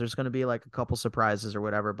reveals, there's gonna be like a couple surprises or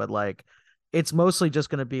whatever, but like it's mostly just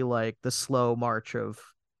gonna be like the slow march of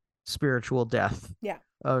spiritual death. Yeah.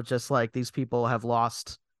 Of just like these people have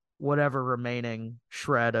lost whatever remaining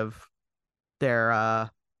shred of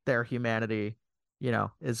their humanity,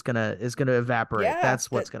 is gonna evaporate. Yeah,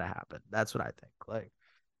 that's what's gonna happen. That's what I think. Like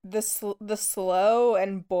the slow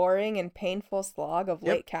and boring and painful slog of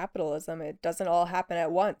late capitalism. It doesn't all happen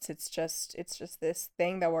at once. It's just this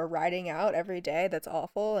thing that we're riding out every day. That's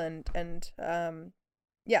awful and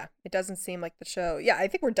yeah, it doesn't seem like the show. Yeah, I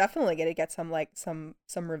think we're definitely gonna get some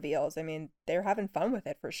reveals. I mean, they're having fun with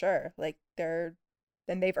it for sure. Like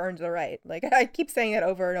they've earned the right. Like I keep saying it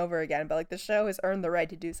over and over again, but like the show has earned the right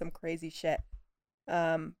to do some crazy shit.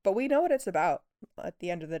 But we know what it's about at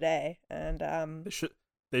the end of the day, and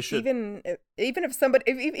they should even if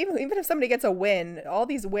somebody gets a win, all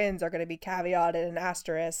these wins are going to be caveated and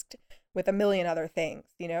asterisked with a million other things.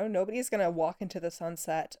 Nobody's going to walk into the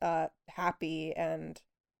sunset happy, and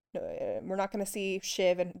we're not going to see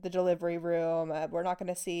Shiv in the delivery room. We're not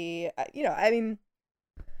going to see I mean,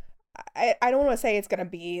 I don't want to say it's going to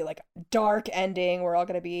be like dark ending. We're all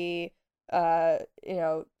going to be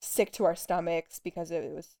sick to our stomachs because it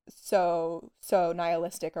was so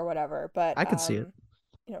nihilistic or whatever, but I could see it.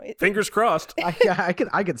 you know, Fingers crossed. I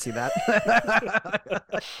can see that.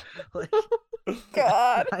 Like,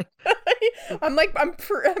 God, I'm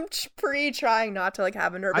trying not to like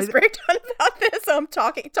have a nervous breakdown about this. So I'm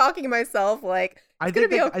talking to myself like it's gonna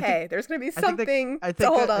be okay. There's gonna be something to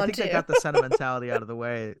hold on to. I think they got the sentimentality out of the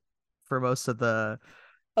way for most of the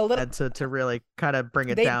and to really kind of bring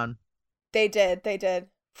it down. They did.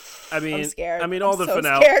 I'm scared. I mean, all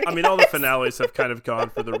the finales have kind of gone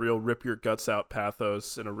for the real rip your guts out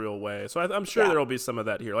pathos in a real way. So I'm sure there'll be some of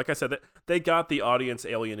that here. Like I said, they got the audience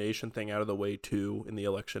alienation thing out of the way too in the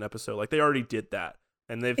election episode. Like they already did that,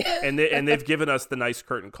 and they've given us the nice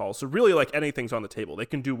curtain call. So really, like anything's on the table. They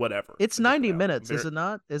can do whatever. It's 90 minutes, is it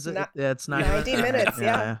not? Is it? Yeah, it's 90 minutes.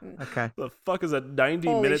 Yeah. Okay. The fuck is a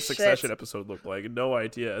 90-minute Succession episode look like? No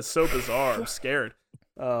idea. It's so bizarre. I'm scared.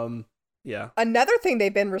 Yeah. Another thing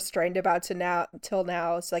they've been restrained about till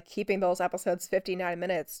now is like keeping those episodes 59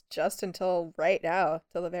 minutes just until right now,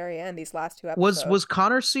 till the very end. These last two episodes. Was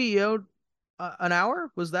Connor CEO an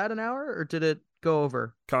hour? Was that an hour, or did it go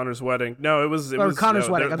over? Connor's wedding. No, it was Connor's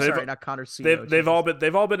wedding. I'm sorry, not Connor's CEO. They've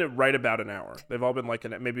all been at right about an hour. They've all been like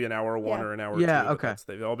maybe an hour one or an hour two. Yeah. Okay.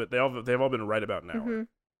 They've all been right about an hour. Mm-hmm.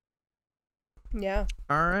 Yeah.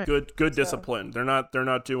 All right. Good discipline. They're not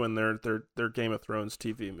doing their Game of Thrones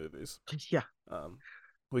TV movies. Yeah.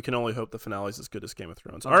 We can only hope the finale's as good as Game of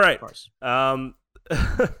Thrones. All right.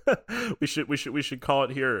 We should call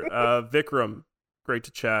it here. Vikram, great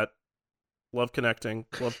to chat. Love connecting.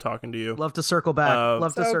 Love talking to you. Love to circle back.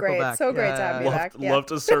 Love to circle back. So great to have you back. Love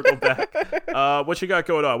to circle back. What you got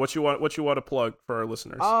going on? What you want to plug for our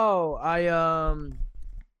listeners? Oh,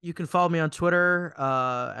 you can follow me on Twitter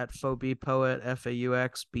at FauxBeatPoet,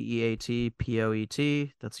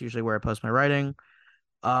 FAUXBEATPOET. That's usually where I post my writing.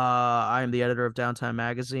 I am the editor of Downtime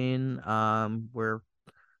Magazine. We're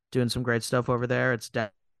doing some great stuff over there. It's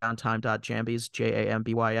downtime.jambys,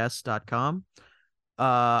 JAMBYS.com.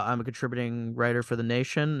 I'm a contributing writer for The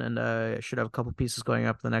Nation, and I should have a couple pieces going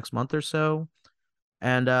up the next month or so.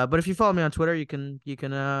 And but if you follow me on Twitter, you can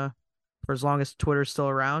for as long as Twitter's still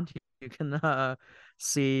around, you can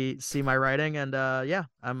see my writing. And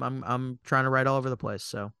I'm trying to write all over the place,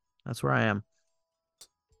 so that's where I am.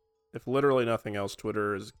 If literally nothing else,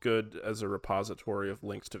 Twitter is good as a repository of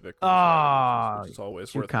links to Vikram's writing, which is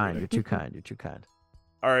always worth reading. You're too kind. You're too kind.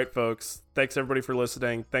 All right, folks. Thanks, everybody, for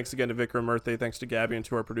listening. Thanks again to Vikram Murthi. Thanks to Gabby and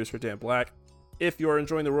to our producer, Dan Black. If you are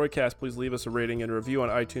enjoying the Roycast, please leave us a rating and a review on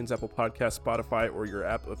iTunes, Apple Podcasts, Spotify, or your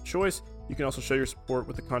app of choice. You can also show your support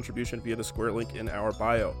with a contribution via the Square link in our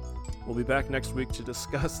bio. We'll be back next week to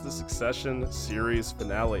discuss the Succession series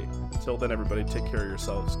finale. Until then, everybody, take care of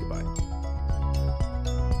yourselves. Goodbye.